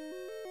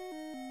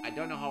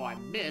don't know how I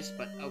missed,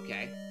 but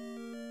okay.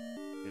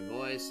 Good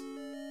boys.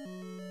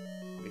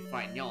 I'll be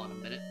fighting y'all in a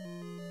minute.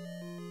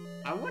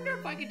 I wonder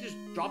if I could just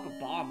drop a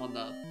bomb on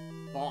the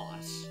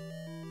boss.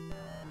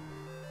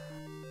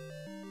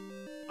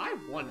 I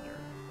wonder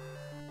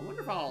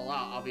if I'll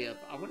allow, I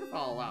wonder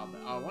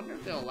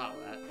if they'll allow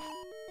that.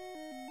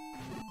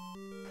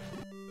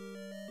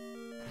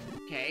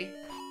 Okay.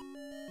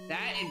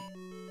 That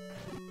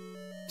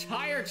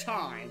entire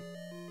time.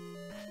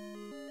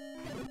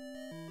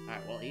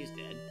 Alright, well, he's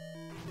dead.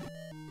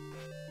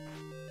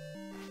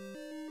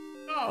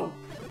 Oh!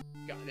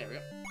 God, there we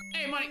go.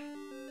 Hey, money!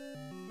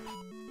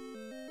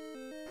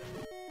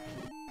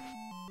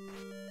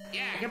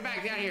 Yeah, come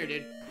back down here,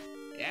 dude.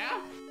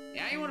 Yeah?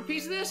 Yeah, you want a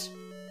piece of this?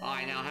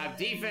 I now have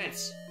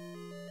defense.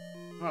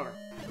 Come over.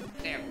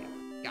 There we go.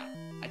 Got it.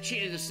 I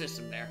cheated the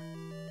system there.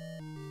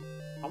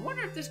 I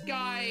wonder if this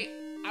guy...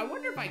 I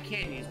wonder if I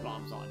can use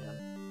bombs on him.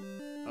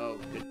 Oh,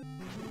 good.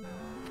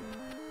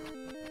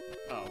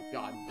 Oh,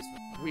 God. This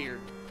weird,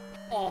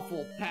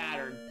 awful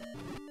pattern.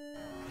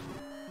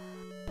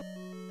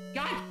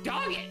 God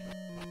dog it!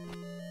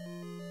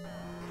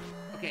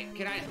 Okay,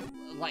 can I...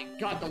 Like,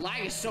 God, the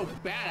lag is so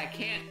bad, I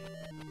can't...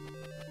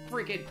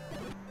 Freaking...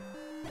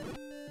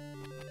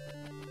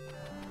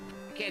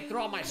 I can't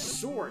throw out my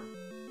sword.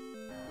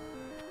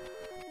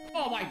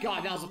 Oh my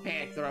god, that was a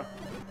panic throw.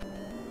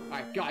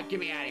 Alright, God, get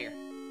me out of here.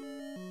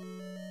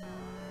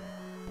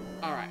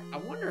 Alright, I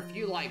wonder if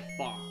you like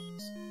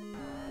bombs.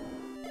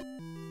 Of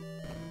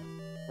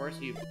course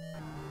you...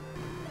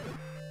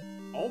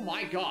 Oh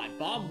my god,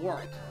 bomb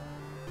worked.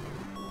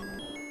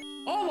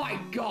 Oh my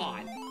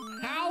god!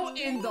 How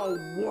in the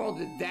world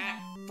did that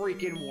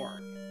freaking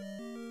work?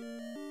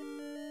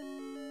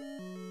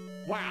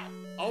 Wow,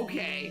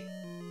 okay.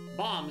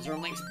 Bombs are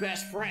Link's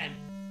best friend.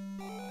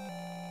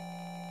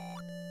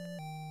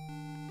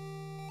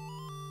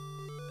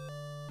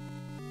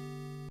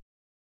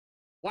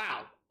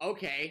 Wow,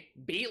 okay.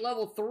 Beat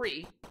level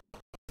 3.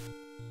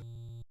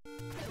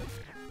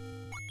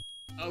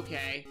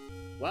 Okay.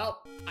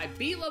 Well, I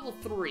beat level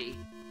 3.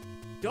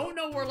 Don't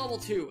know where level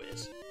 2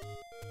 is.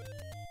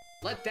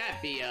 Let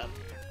that be,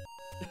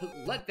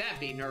 let that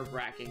be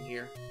nerve-wracking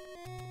here.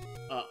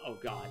 Oh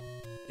god.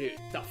 Dude,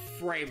 the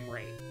frame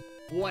rate.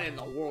 What in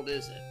the world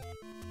is it?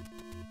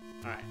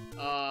 Alright,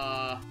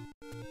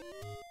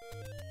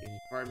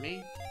 pardon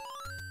me?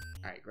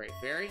 Alright, Great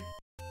Fairy.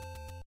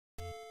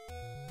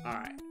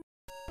 Alright.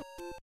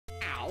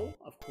 Ow,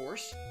 of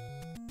course.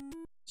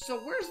 So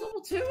where's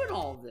level 2 in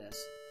all of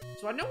this?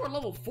 So I know where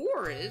level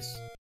 4 is.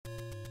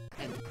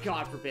 And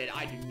God forbid,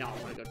 I do not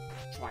want to go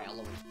try out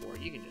level 4.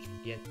 You can just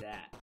forget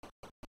that.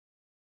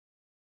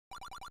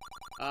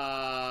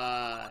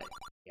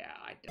 Yeah,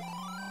 I don't.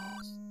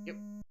 Yep.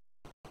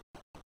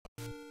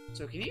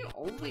 So can you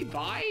only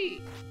buy...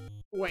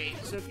 Wait,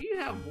 so if you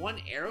have one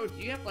arrow,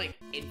 do you have, like,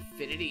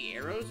 infinity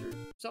arrows or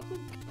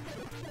something?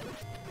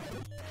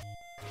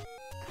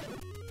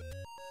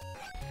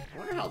 I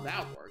wonder how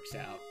that works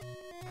out.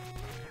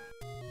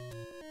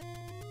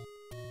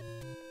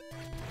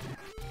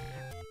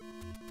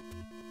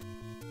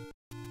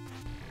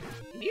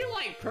 Can you,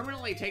 like,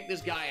 permanently take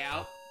this guy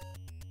out?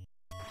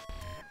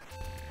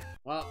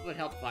 Well, it would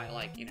help if I,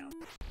 like, you know,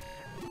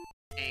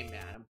 aimed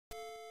at him.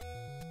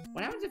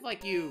 What happens if,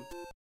 like, you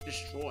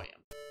destroy him?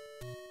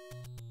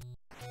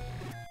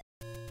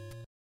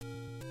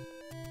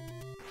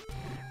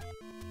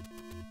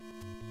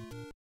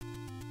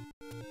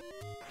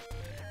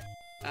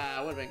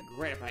 Would have been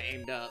great if I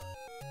aimed up.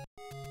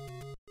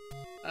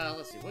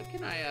 Let's see, what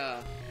can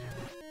I,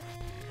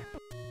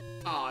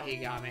 Oh, he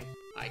got me.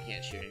 I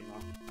can't shoot anymore.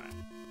 Alright.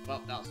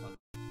 Well, that was fun.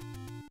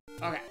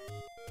 Okay.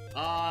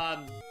 I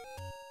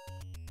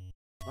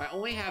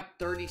only have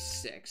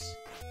 36.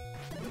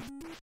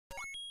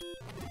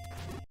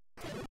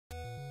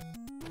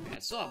 I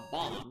still have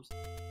bombs.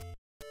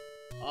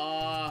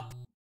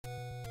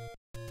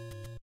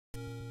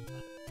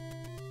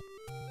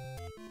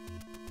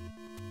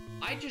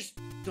 I just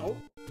don't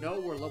know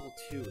where level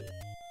 2 is.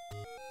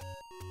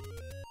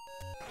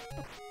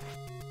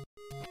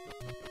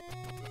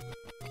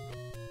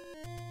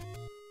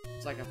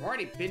 It's like I've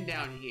already been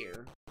down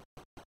here.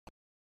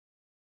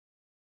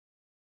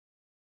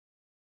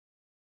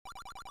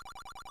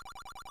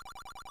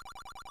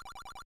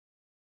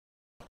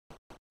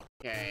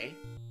 Okay.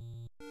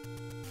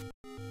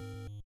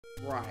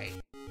 Right.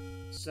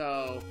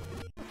 So...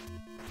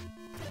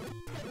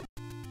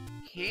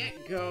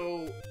 can't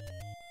go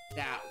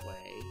that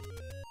way.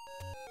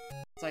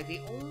 It's like the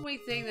only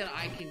thing that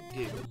I can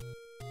do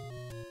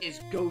is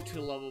go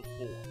to level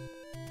 4.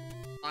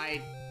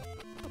 I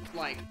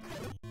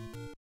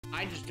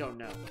just don't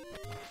know.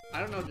 I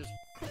don't know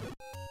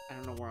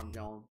where I'm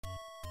going.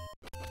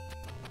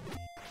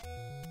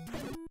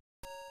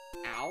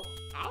 Ow.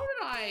 How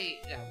did I...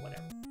 yeah,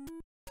 whatever.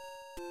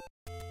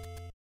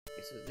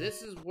 Okay, so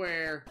this is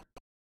where...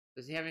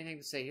 Does he have anything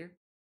to say here?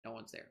 No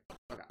one's there.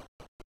 Okay.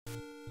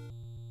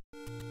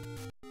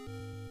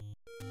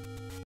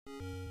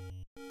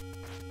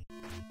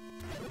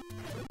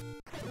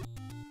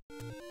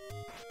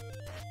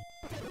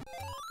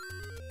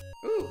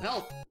 Ooh,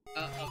 health!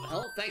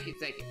 Health? Thank you.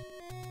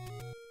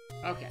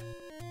 Okay.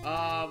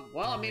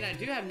 Well, I mean, I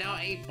do have now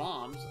 8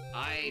 bombs.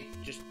 I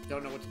just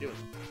don't know what to do with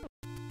them.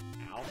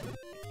 Ow.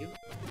 Thank you.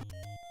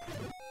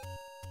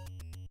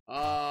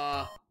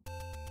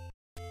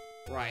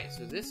 Right,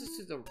 so this is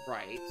to the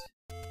right.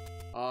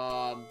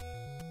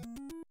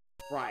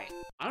 Right.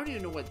 I don't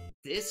even know what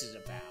this is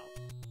about.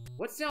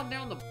 What's down there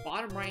on the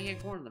bottom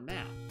right-hand corner of the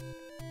map?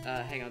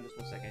 Hang on just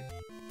one second.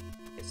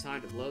 It's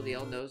time to blow the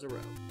old nose a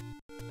road.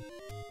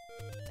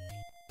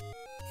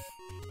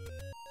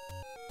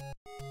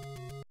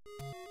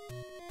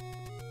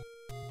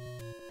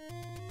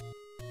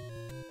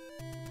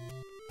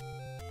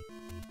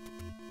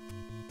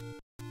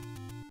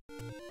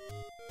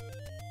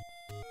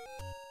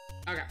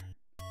 Okay.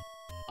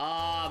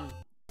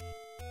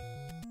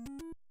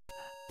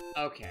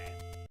 Okay.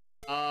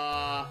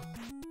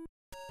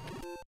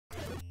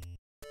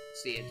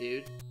 See ya,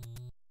 dude.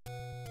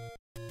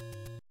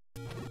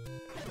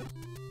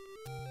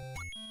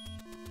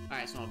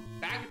 Alright, so I'm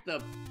back at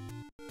the...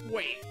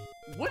 Wait,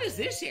 what is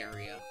this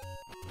area?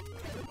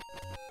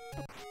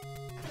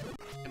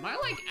 Am I,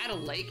 like, at a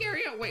lake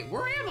area? Wait,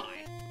 where am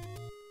I?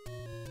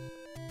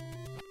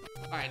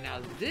 Alright, now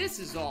this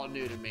is all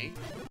new to me.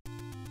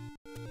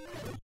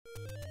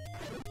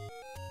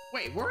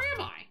 Wait, where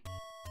am I?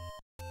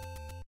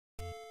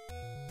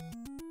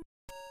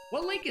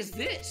 What lake is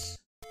this?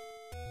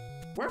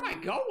 Where am I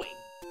going?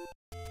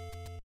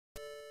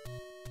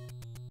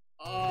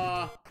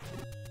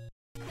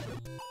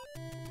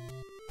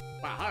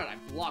 Wow, how did I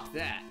block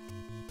that?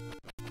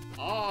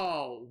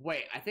 Oh,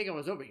 wait, I think I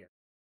was over here.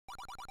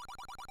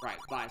 Right,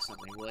 buy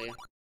something, will you?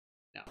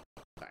 No,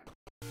 okay.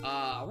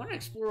 I want to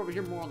explore over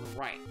here more on the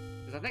right,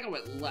 because I think I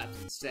went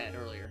left instead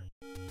earlier.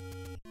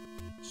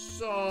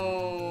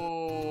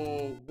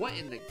 So, what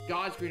in the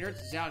God's green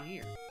earth is down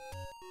here?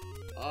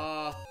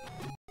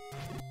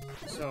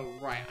 So,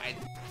 right, I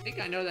think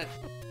I know that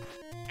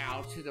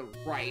out to the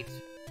right.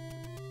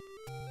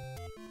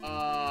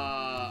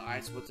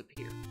 Alright, so what's up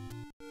here?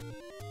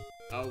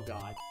 Oh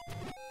god.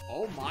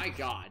 Oh my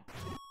god.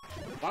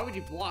 Why would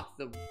you block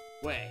the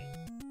way?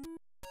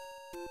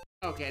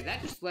 Okay,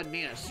 that just led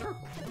me in a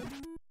circle.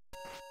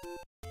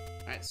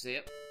 Alright, see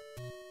it.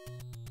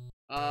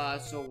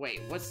 So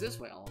wait, what's this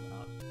way all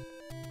about?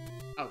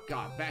 Oh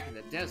god, back in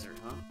the desert,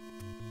 huh?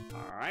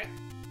 Alright.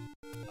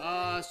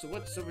 So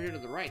what's over here to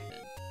the right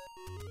then?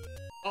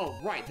 Oh,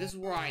 right, this is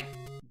where I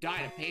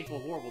died a painful,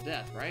 horrible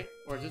death, right?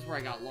 Or is this where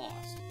I got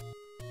lost?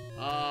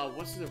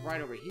 What's to the right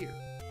over here?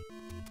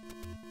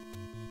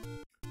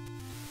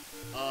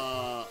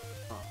 Huh.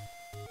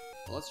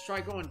 Well, let's try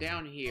going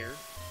down here.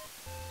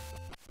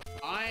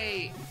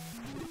 I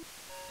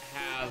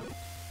have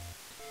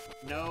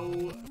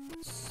no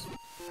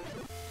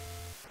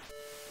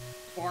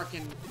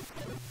sparking...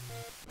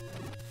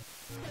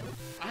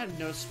 I have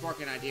no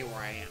sparking idea where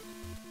I am.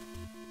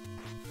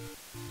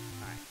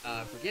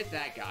 Alright, forget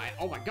that guy.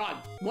 Oh my god,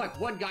 look,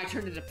 one guy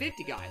turned into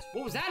 50 guys.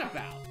 What was that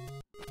about?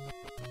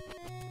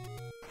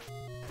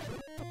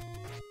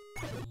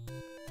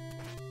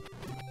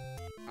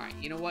 Alright,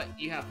 you know what?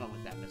 You have fun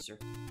with that, mister.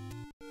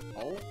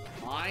 Oh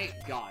my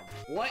god.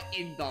 What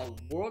in the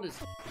world is...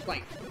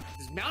 Like,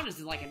 this mountain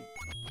is like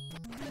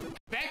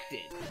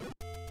infected.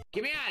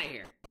 Get me out of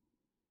here.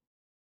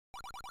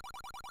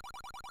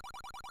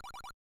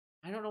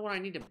 I don't know what I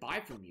need to buy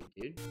from you,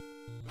 dude.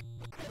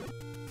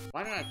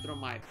 Why did I throw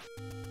my...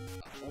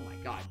 Oh my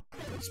god.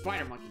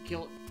 Spider monkey,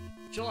 chill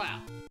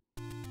out.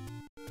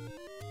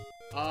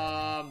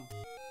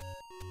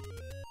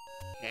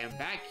 Okay, I'm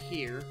back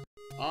here.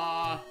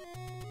 Huh.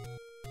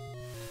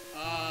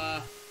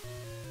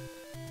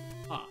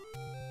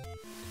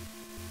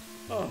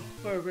 Oh,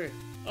 perfect.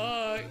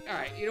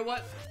 Alright, you know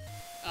what?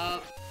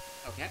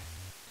 Okay.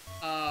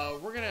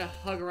 We're gonna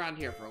hug around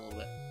here for a little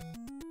bit.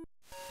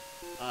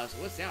 So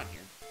what's down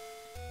here?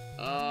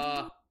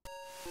 Oh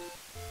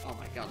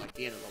my god, like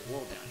the end of the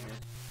world down here.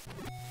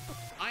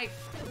 I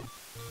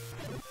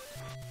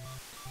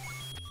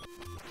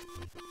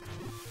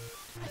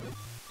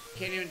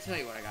can't even tell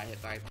you what I got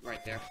hit by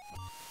right there.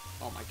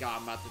 Oh my god,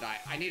 I'm about to die.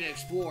 I need to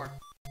explore.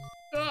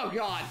 Oh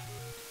god!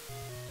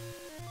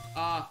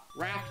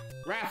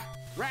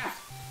 Raft!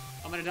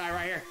 I'm gonna die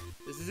right here.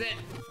 This is it.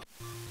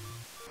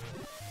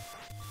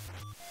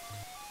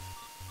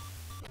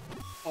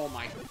 Oh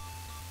my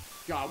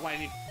god, why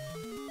didn't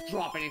you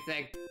drop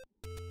anything?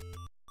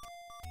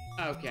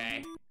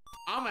 Okay.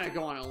 I'm gonna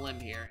go on a limb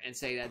here and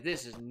say that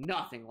this is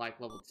nothing like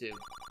level 2.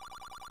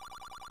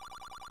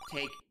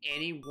 Take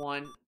any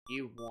one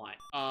you want.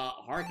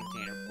 Heart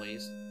container,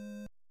 please.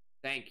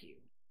 Thank you.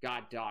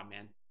 God dog,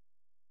 man.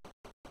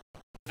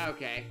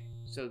 Okay,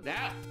 so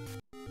that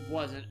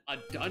wasn't a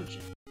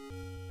dungeon.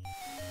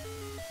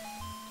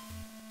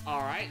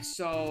 Alright,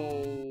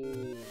 so...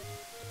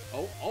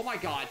 Oh my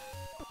god.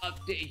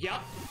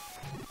 Yep.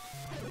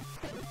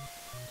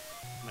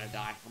 I'm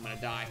gonna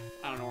die.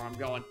 I don't know where I'm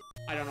going.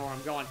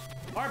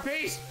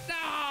 RPs!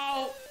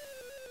 No!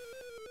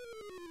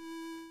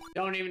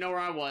 Don't even know where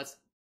I was.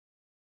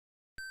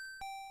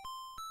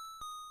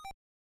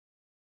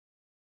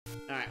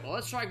 Alright, well,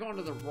 let's try going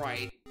to the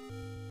right.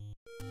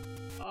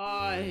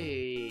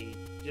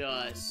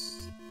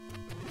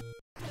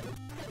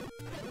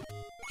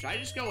 Should I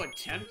just go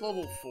attempt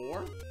level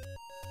 4?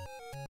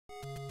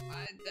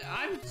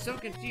 I'm so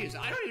confused.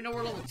 I don't even know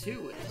where level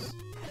 2 is.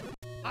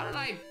 How did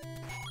I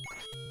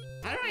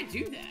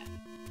do that?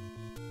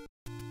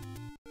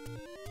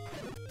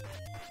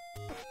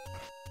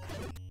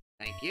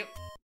 Thank you.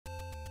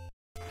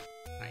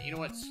 Alright, you know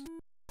what?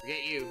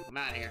 Forget you. I'm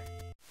out of here.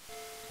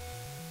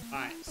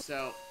 Alright,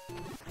 so...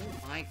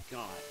 Oh my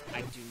god.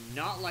 I do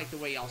not like the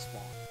way y'all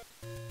spawn.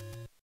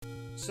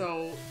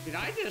 So, did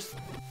I just...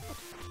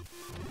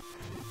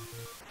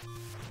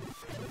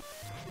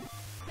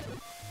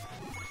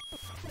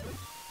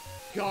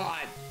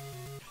 God!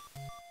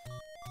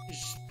 You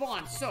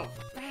spawn so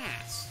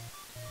fast!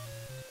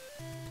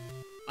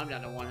 I'm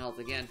down to 1 health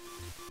again.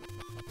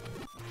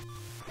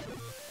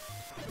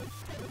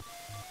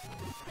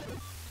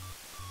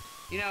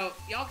 You know,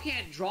 y'all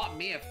can't drop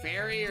me a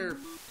fairy or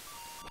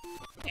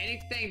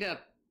anything to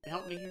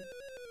help me here.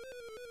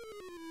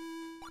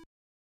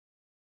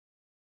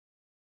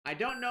 I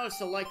don't know if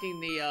selecting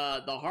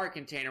the heart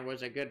container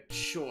was a good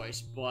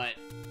choice, but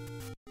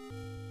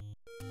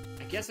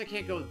I guess I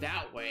can't go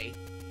that way.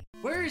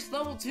 Where is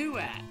level 2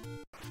 at?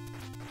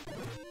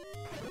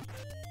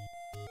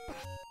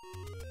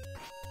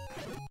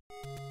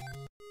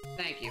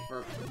 Thank you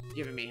for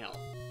giving me help.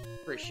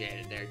 Appreciate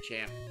it there,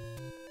 champ.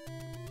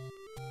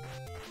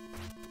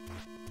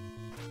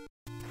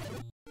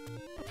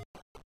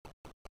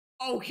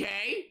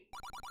 Okay!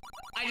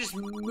 I just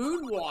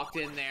moonwalked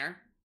in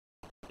there.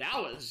 That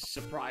was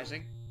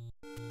surprising.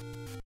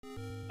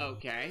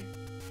 Okay.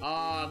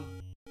 Oh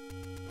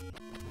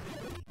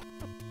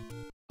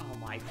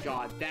my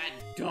god, that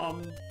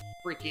dumb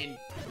freaking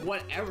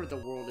whatever the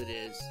world it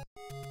is.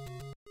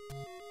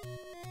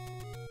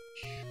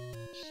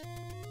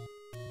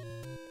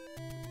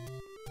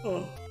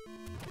 Oh.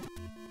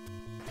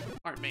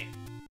 Pardon me.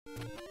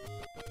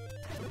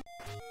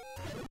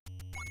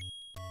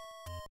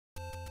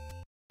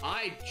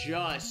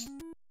 just...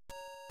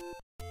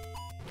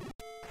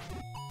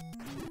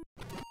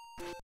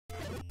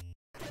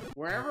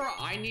 Wherever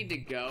I need to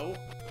go,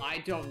 I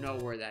don't know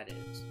where that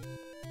is.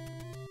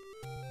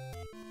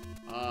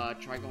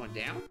 Try going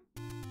down?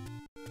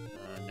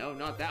 No,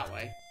 not that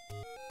way.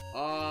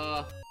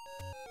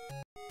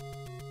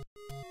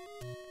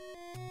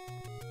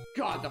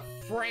 God, the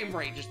frame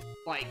rate just,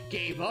 like,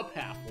 gave up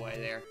halfway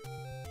there.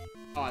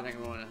 Oh, I think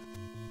I'm gonna...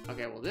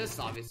 Okay, well, this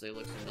obviously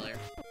looks familiar.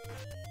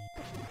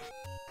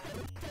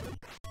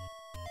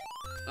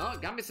 Oh,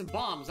 got me some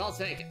bombs. I'll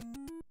take it.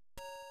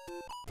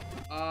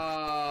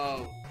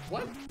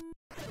 What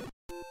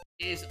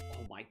is...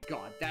 Oh my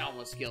god, that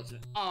almost killed me.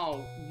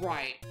 Oh,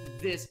 right.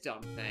 This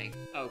dumb thing.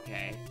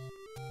 Okay.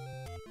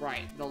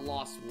 Right, the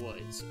Lost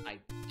Woods, I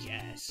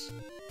guess.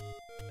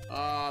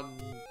 So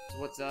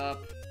what's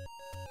up?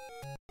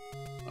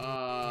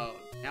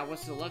 Now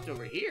what's the left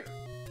over here?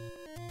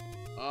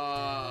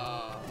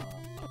 Well,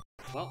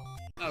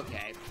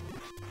 okay.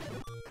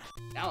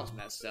 That was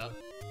messed up.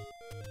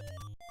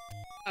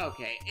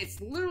 Okay, it's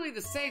literally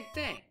the same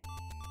thing.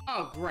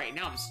 Oh, great,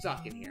 now I'm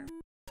stuck in here.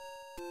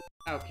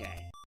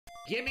 Okay.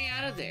 Get me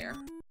out of there.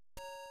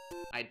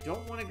 I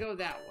don't want to go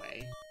that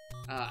way.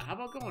 How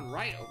about going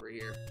right over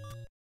here?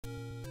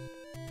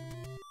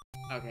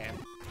 Okay.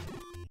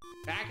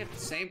 Back at the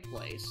same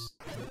place.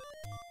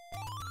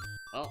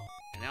 Well,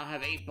 I now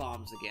have 8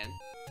 bombs again.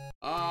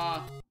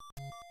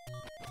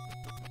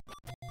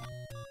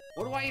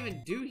 What do I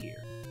even do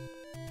here?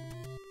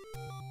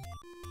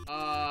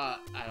 I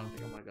don't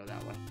think I want to go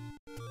that way.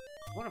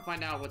 I want to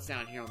find out what's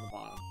down here on the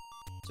bottom.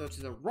 So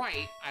to the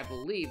right, I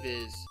believe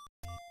is...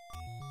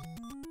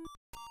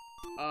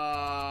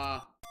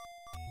 Oh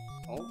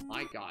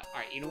my god.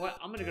 Alright, you know what?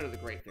 I'm gonna go to the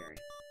Great Fairy.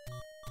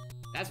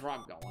 That's where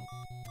I'm going.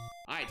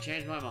 Alright,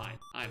 changed my mind.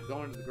 I'm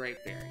going to the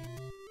Great Fairy.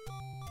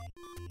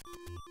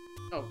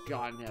 Oh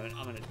god in heaven,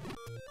 I'm gonna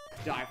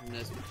die from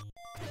this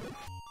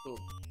little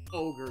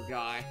ogre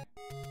guy.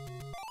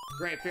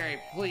 Great Fairy,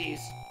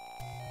 please.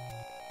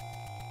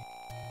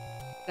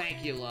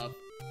 Thank you, love.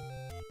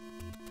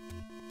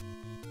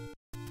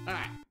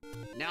 Alright.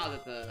 Now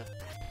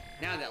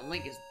that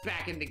Link is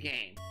back in the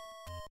game.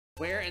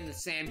 Where in the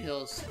Sand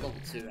Hills level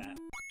 2 at?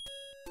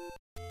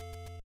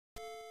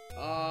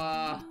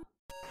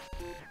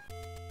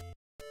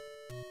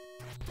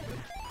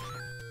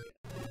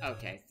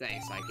 Okay,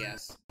 thanks, I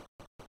guess.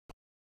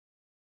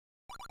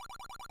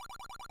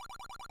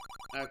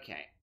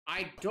 Okay.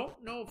 I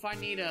don't know if I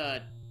need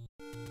a...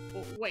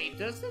 Well, wait,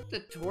 doesn't the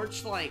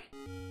torch, like,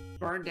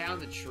 burn down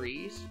the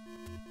trees?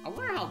 I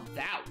wonder how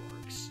that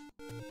works.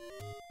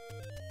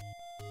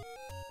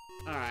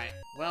 Alright,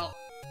 well,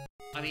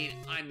 I mean,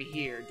 I'm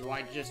here. Do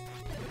I just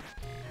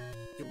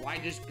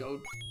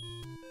go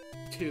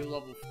to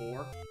level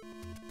 4?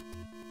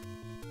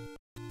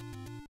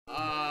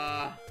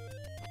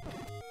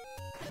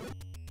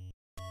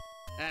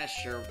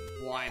 Sure,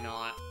 why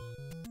not?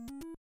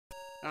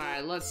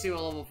 Alright, let's see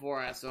what level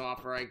 4 has to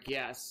offer, I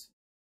guess.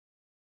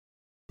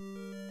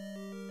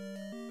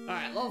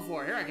 Alright, level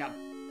 4, here I come.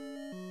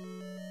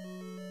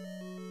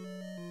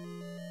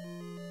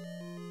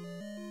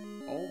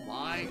 Oh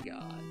my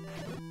god.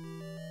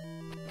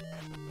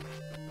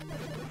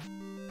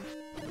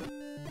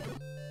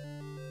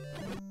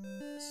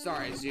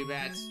 Sorry,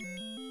 Zubats.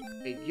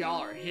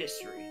 Y'all are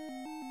history.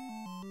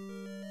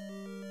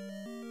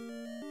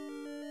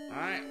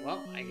 Alright,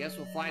 well, I guess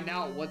we'll find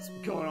out what's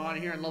going on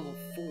here in level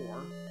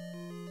 4.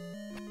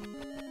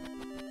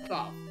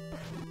 Oh.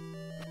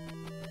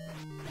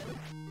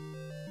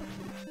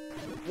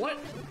 What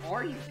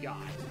are you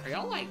guys? Are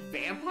y'all like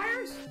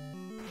vampires?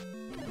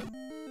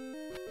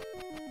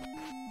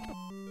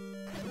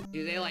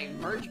 Do they like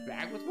merge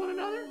back with one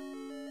another?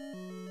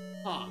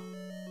 Huh.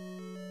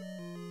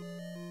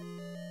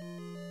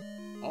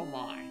 Oh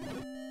my.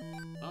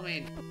 I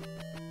mean,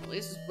 at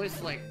least this place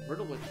is like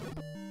riddled with...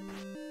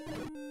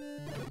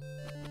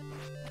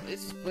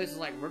 This place is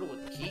like riddled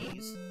with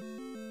keys.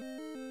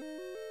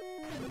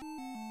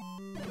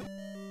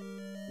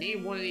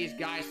 Need one of these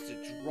guys to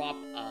drop,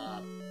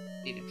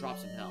 need to drop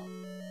some health.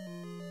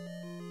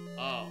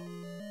 Oh.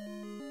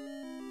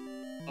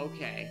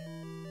 Okay.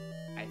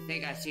 I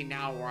think I see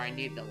now where I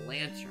need the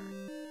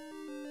lantern.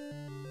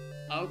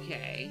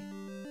 Okay.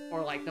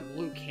 Or like the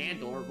blue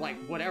candle, or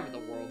like whatever the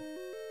world.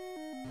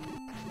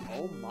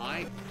 Oh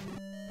my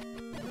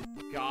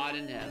God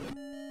in heaven.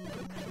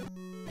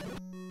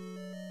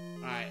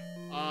 Alright,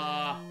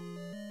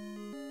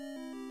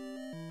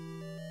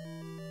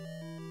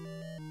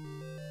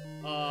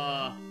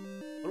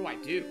 what do I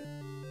do?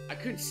 I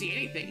couldn't see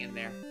anything in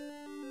there.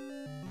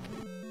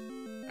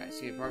 Alright,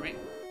 see it for me.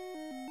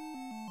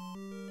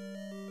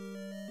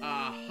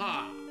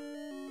 Aha.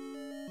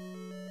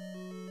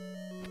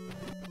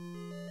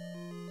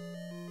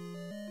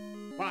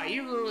 Wow,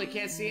 you literally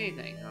can't see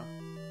anything, huh?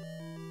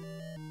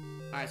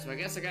 Alright, so I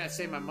guess I gotta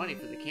save my money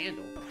for the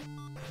candle.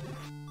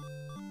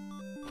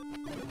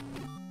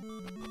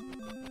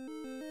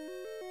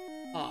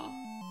 Huh.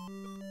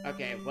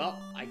 Okay, well,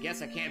 I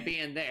guess I can't be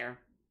in there.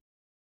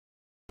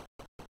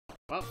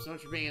 Well, so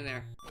much for being in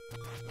there.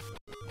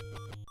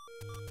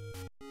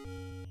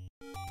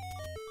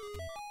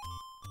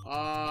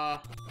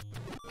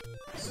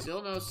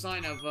 Still no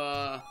sign of,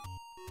 I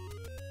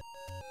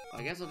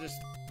guess I'll just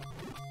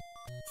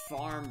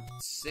farm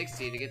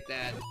 60 to get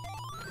that.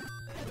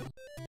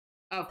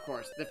 Of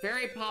course, the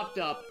fairy popped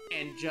up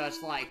and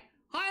just like,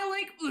 hi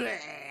Link, bleh,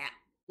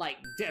 like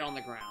dead on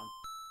the ground.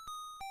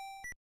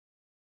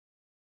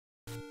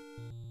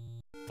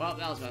 Well,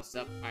 that was messed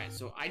up. Alright,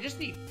 so I just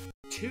need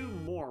 2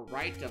 more,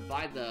 right, to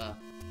buy the...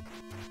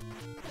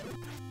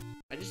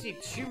 I just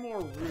need 2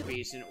 more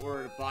rubies in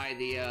order to buy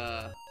the,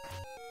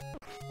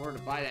 in order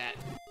to buy that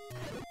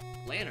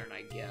lantern,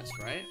 I guess,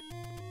 right?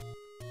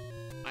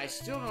 I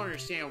still don't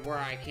understand where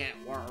I can't,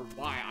 or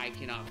why I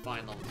cannot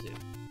find level 2.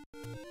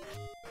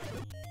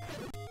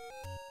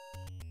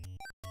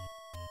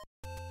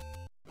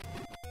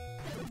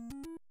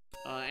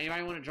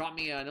 Anybody want to drop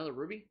me another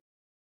ruby?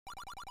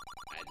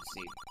 I just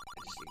need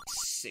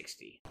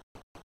 60.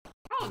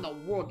 How in the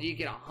world do you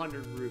get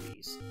 100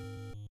 rubies?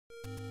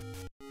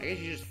 I guess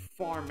you just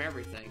farm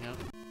everything, huh?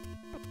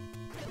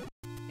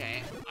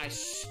 Okay, I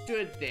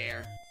stood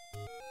there.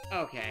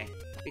 Okay,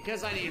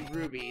 because I need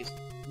rubies,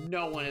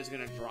 no one is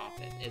gonna drop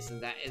it. Is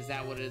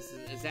that what this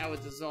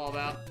is all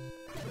about?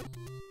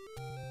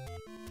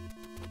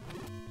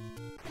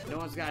 No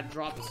one's gotta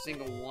drop a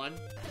single one?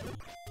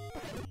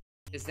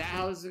 Is that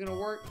how this is gonna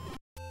work?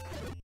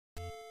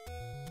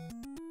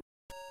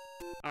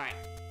 Alright,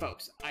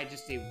 folks, I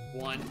just need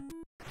 1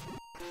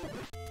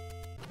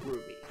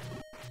 ruby.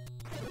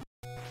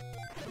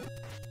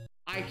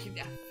 I can...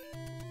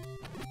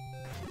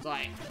 It's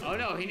like, oh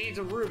no, he needs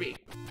a ruby.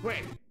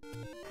 Quick,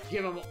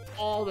 give him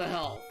all the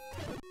health.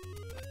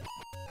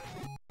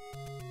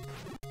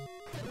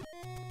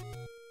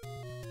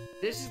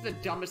 This is the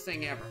dumbest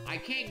thing ever. I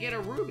can't get a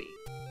ruby.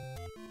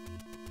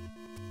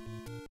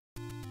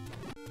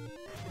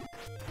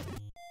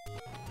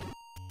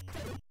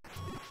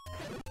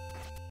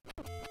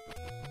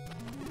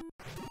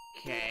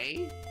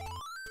 Okay.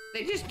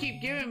 They just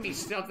keep giving me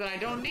stuff that I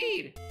don't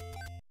need.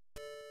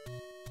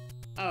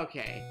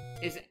 Okay.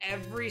 Is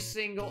every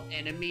single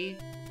enemy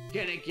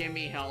gonna give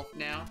me health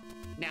now?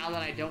 Now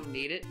that I don't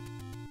need it?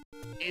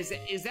 Is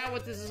that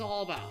what this is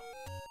all about?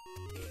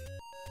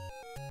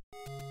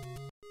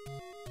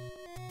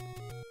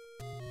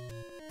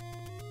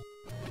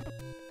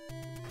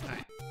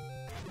 Alright.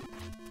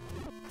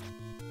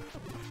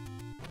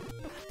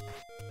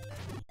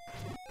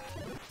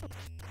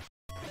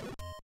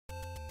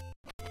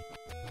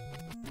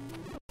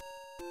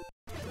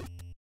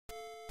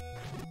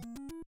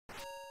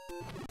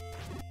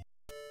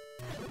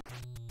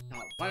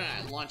 Why did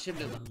I launch him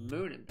to the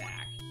moon and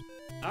back?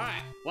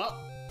 Alright,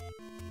 well,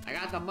 I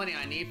got the money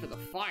I need for the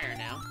fire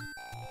now.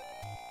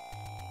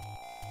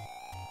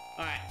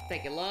 Alright,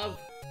 thank you, love.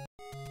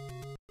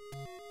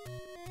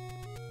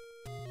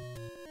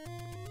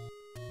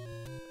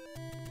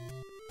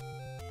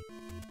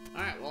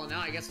 Alright, well, now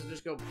I guess I'll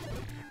just go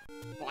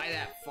buy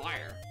that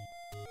fire.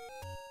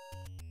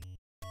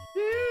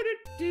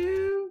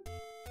 Do-do-do.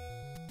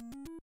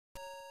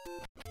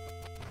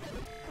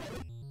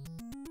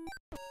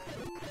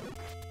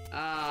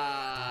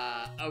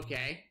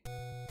 Okay.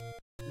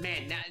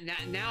 Man,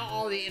 now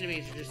all the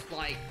enemies are just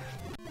like,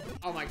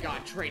 oh my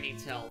god,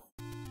 training's health.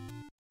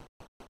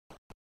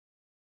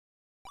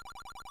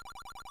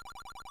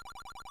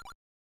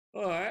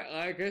 Alright,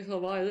 I guess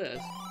I'll buy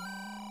this.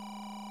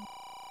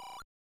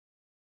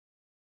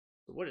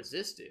 What does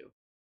this do?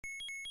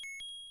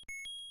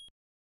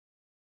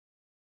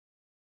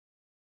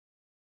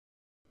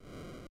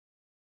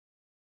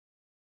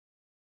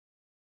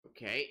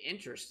 Okay,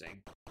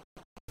 interesting.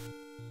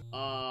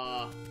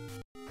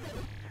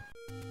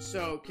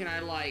 So can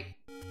I like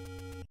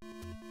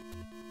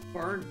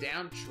burn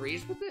down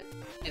trees with it?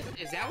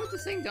 Is that what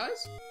this thing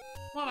does?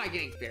 Why am I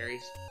getting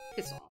fairies?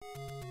 Piss off.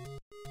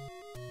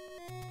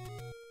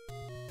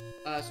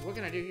 So what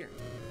can I do here?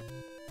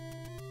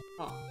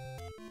 Huh.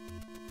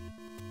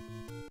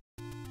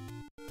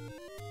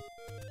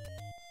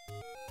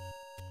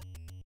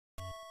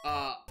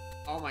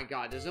 Oh my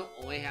god, does it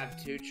only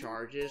have 2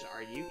 charges?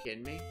 Are you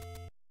kidding me?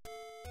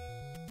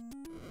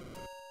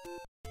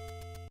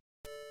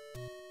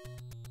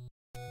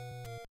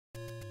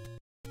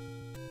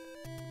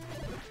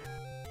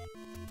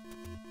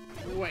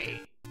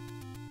 Wait.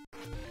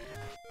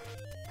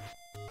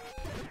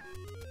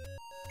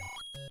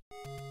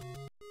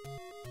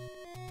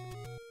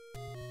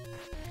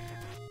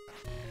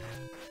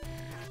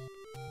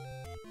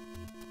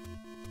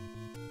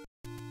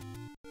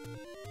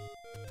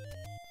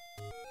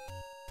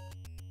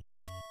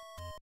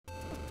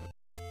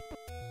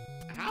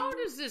 How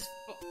does this...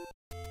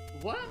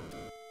 What?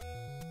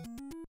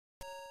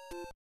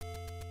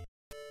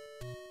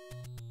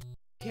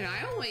 Can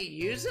I only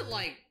use it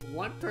like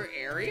 1 per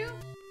area?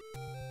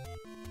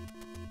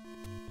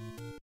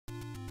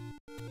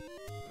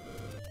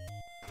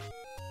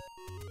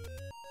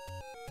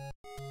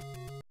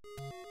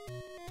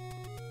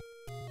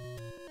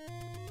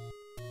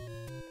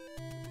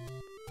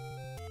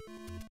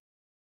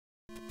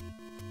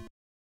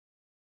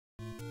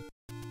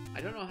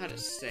 I don't know how to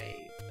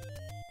save.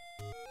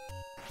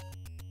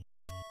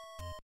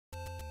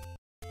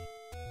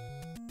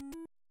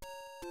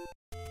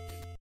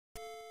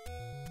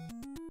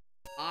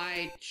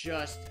 I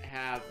just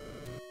have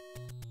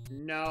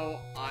no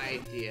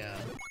idea.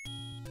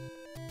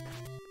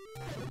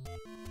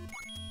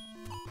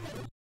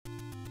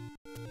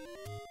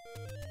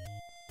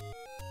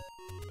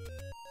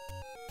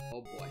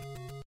 Oh boy.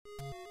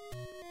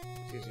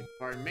 Excuse me,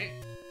 pardon me.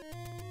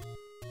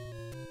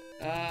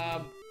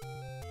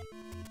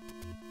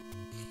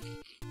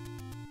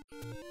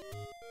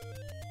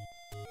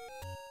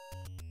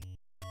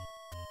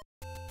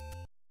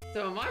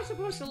 So am I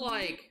supposed to,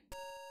 like,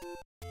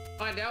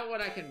 find out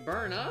what I can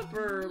burn up,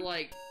 or,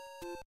 like,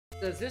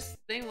 does this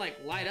thing, like,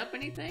 light up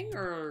anything,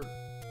 or,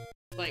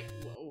 like,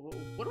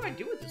 what do I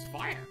do with this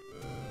fire?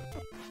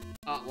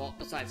 Well,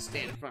 besides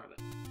stand in front of it.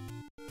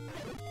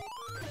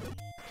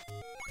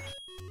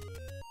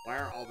 Why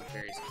are all the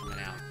fairies coming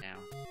out now?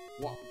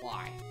 What?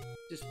 Why?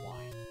 Just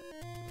why?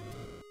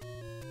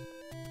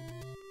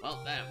 Well,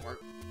 that didn't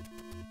work.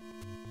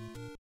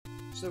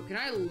 So can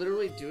I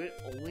literally do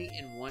it only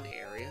in one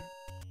area?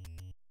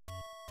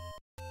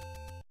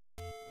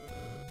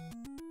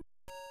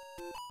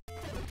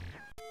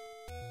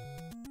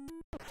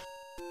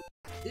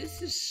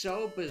 This is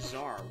so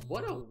bizarre.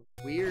 What a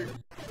weird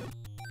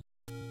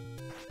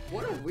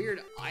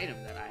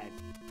item that I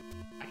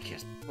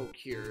just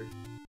procured.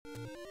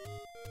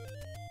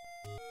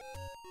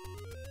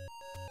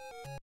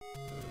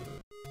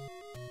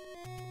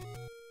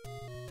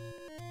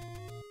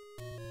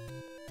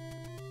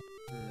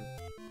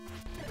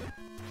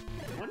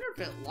 I wonder if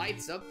it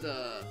lights up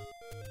the...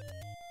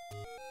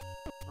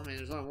 I mean,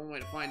 there's only one way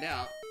to find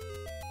out.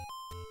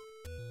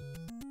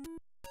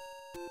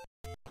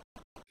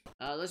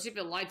 Let's see if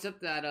it lights up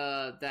that,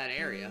 that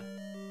area.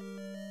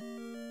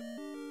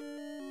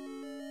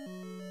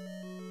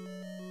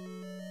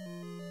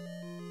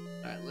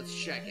 Alright, let's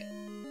check it.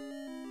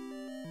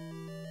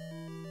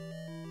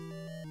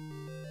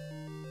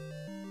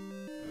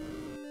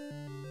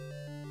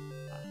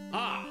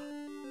 Aha!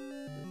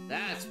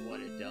 That's what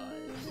it does.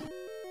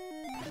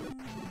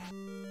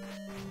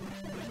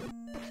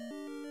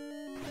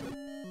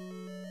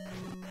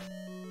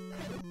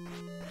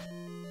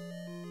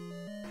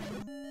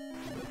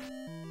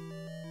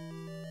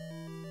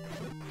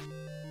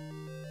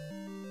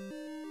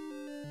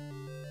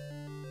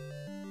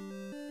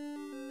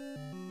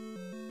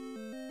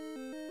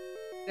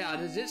 Now,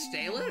 does it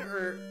stay lit,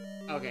 or...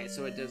 Okay,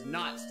 so it does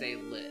not stay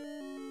lit.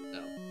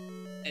 So,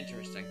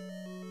 interesting.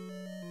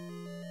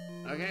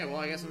 Okay, well,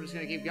 I guess I'm just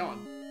gonna keep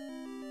going.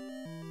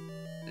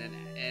 And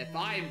if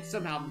I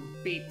somehow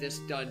beat this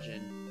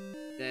dungeon,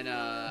 then,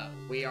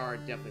 we are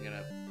definitely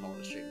gonna call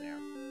it a stream there.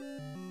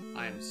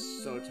 I'm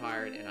so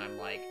tired, and I'm,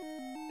 like,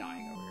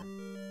 dying over here.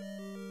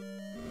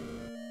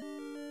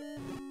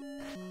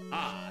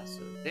 Ah,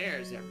 so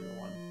there's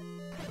everyone.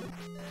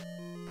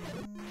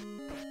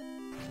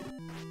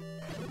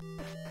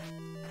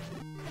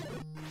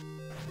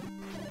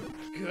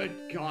 Good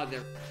God,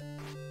 they're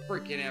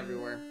freaking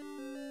everywhere.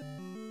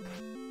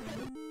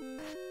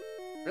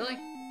 Really?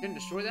 Couldn't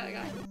destroy that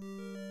guy?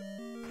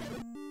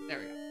 There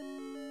we go.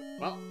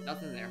 Well,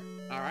 nothing there.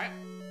 Alright.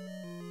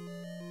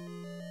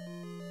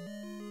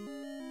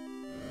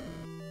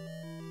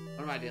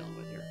 What am I dealing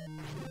with here?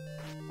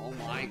 Oh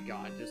my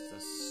God, just a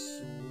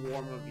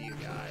swarm of you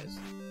guys.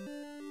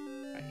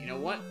 Alright, you know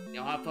what?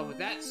 Y'all have fun with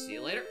that. See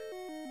you later.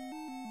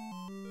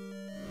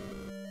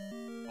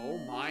 Oh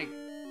my God.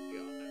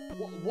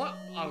 What?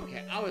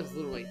 Okay, I was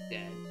literally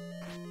dead.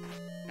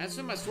 Can I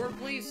swing my sword,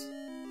 please?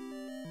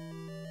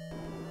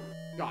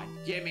 God,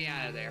 get me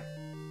out of there.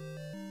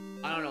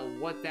 I don't know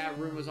what that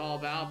room was all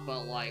about,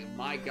 but, like,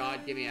 my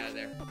God, get me out of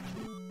there.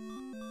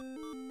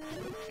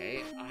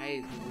 Okay,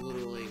 I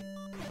literally...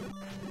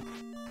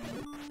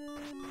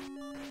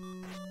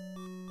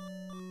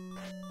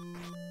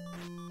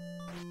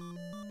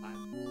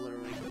 I'm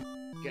literally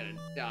gonna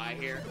die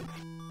here.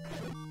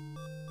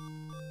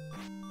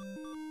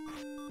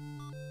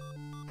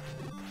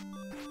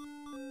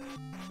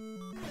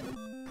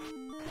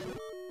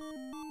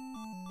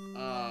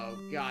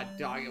 God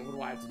dog it, what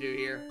do I have to do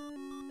here?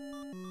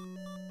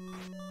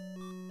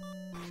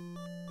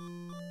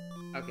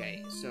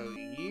 Okay, so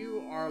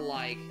you are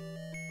like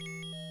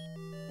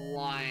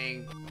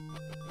flying.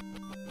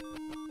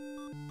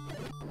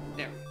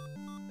 There we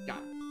go.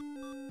 Got it.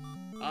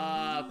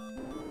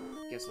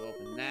 Guess I'll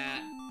open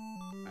that.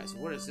 Alright, so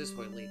what does this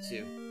way lead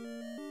to?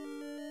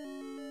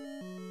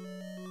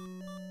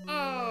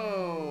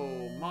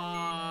 Oh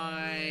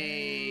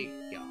my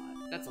God.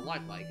 That's a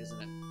lifelike,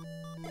 isn't it?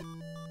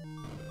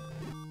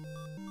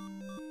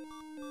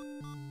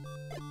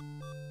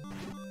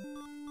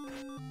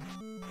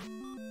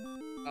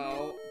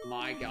 Oh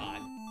my God.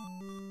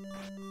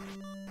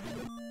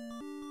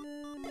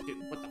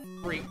 Dude, what the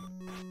freak?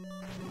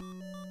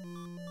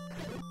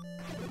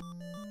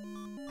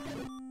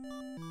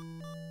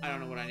 I don't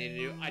know what I need to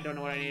do. I don't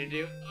know what I need to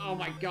do. Oh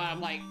my God, I'm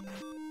like...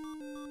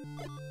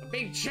 I'm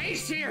being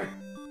chased here!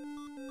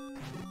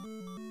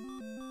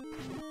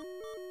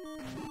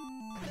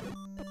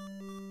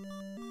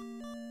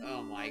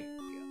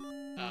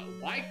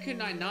 Why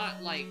couldn't I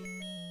not, like,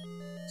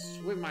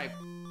 swing my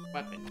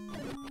weapon?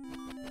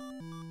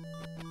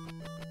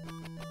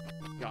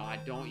 God,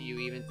 don't you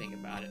even think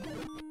about it.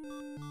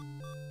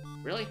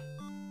 Really?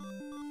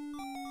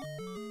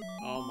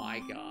 Oh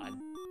my god.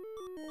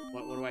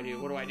 What do I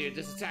do? What do I do?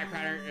 This attack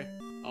pattern.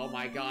 Oh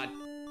my god.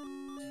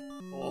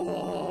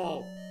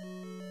 Oh.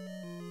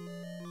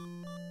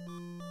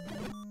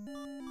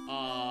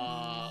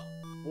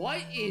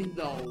 What in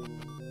the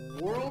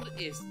world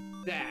is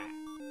that?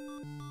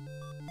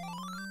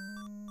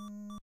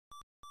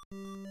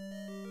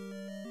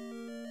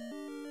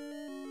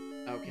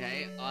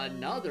 Okay,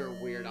 another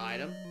weird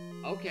item.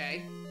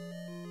 Okay.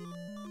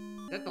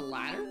 Is that the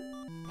ladder?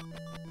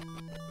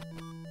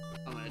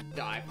 I'm gonna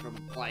die from,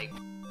 like,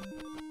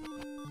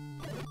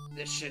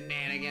 the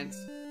shenanigans.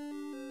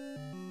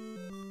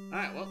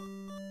 Alright, well.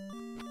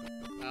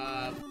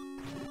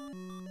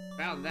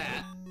 Found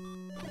that.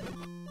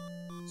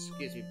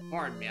 Excuse me,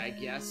 pardon me, I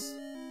guess.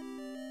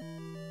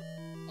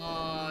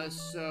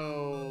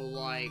 So,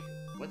 like,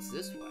 what's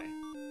this way?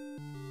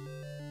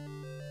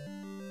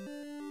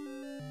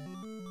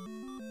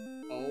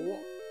 Oh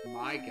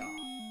my god.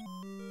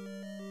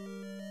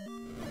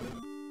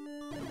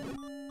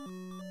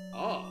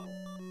 Oh.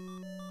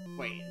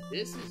 Wait,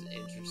 this is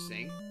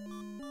interesting.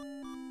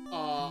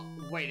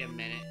 Wait a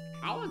minute.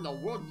 How in the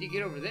world did you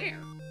get over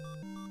there?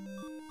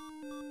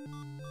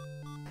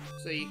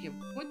 So you can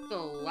put the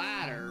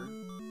ladder...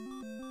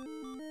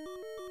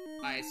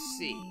 I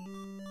see.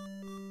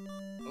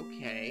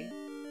 Okay.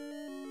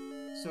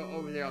 So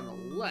over there on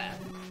the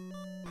left...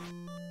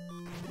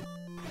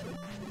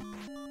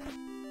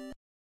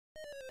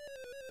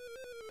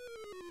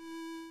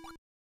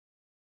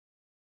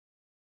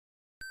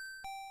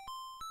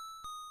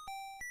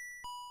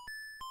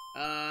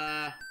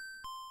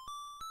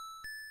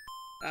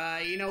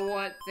 you know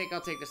what? Think I'll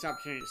take this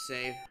opportunity to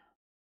save.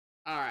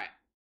 Alright.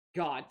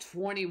 God,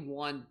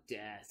 21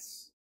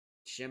 deaths.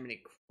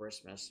 Jiminy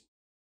Christmas.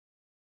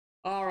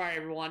 Alright,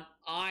 everyone.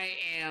 I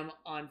am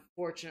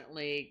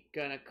unfortunately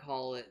gonna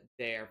call it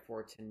there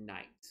for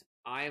tonight.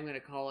 I am gonna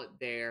call it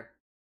there.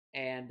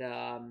 And,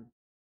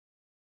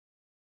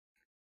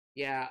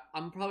 yeah,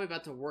 I'm probably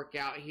about to work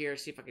out here,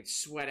 see if I can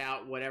sweat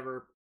out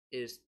whatever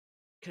is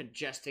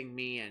congesting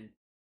me and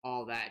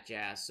all that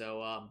jazz.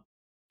 So,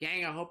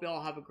 gang, I hope you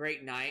all have a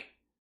great night.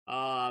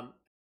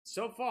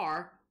 So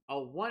far, a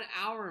 1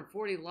 hour and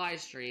 40 live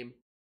stream.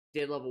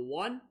 Did level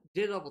 1,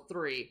 did level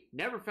 3,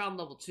 never found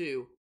level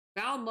 2,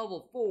 found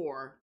level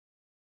 4.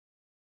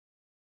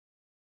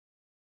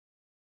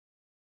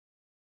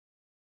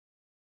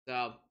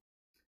 So,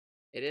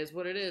 it is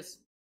what it is.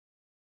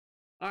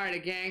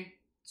 Alright, gang.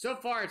 So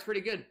far, it's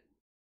pretty good.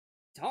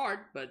 It's hard,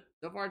 but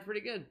so far, it's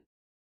pretty good.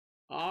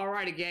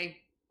 Alrighty, gang.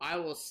 I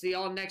will see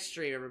y'all next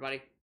stream,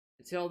 everybody.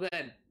 Until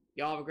then,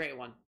 y'all have a great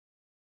one.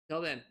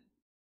 Until then,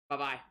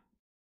 bye-bye.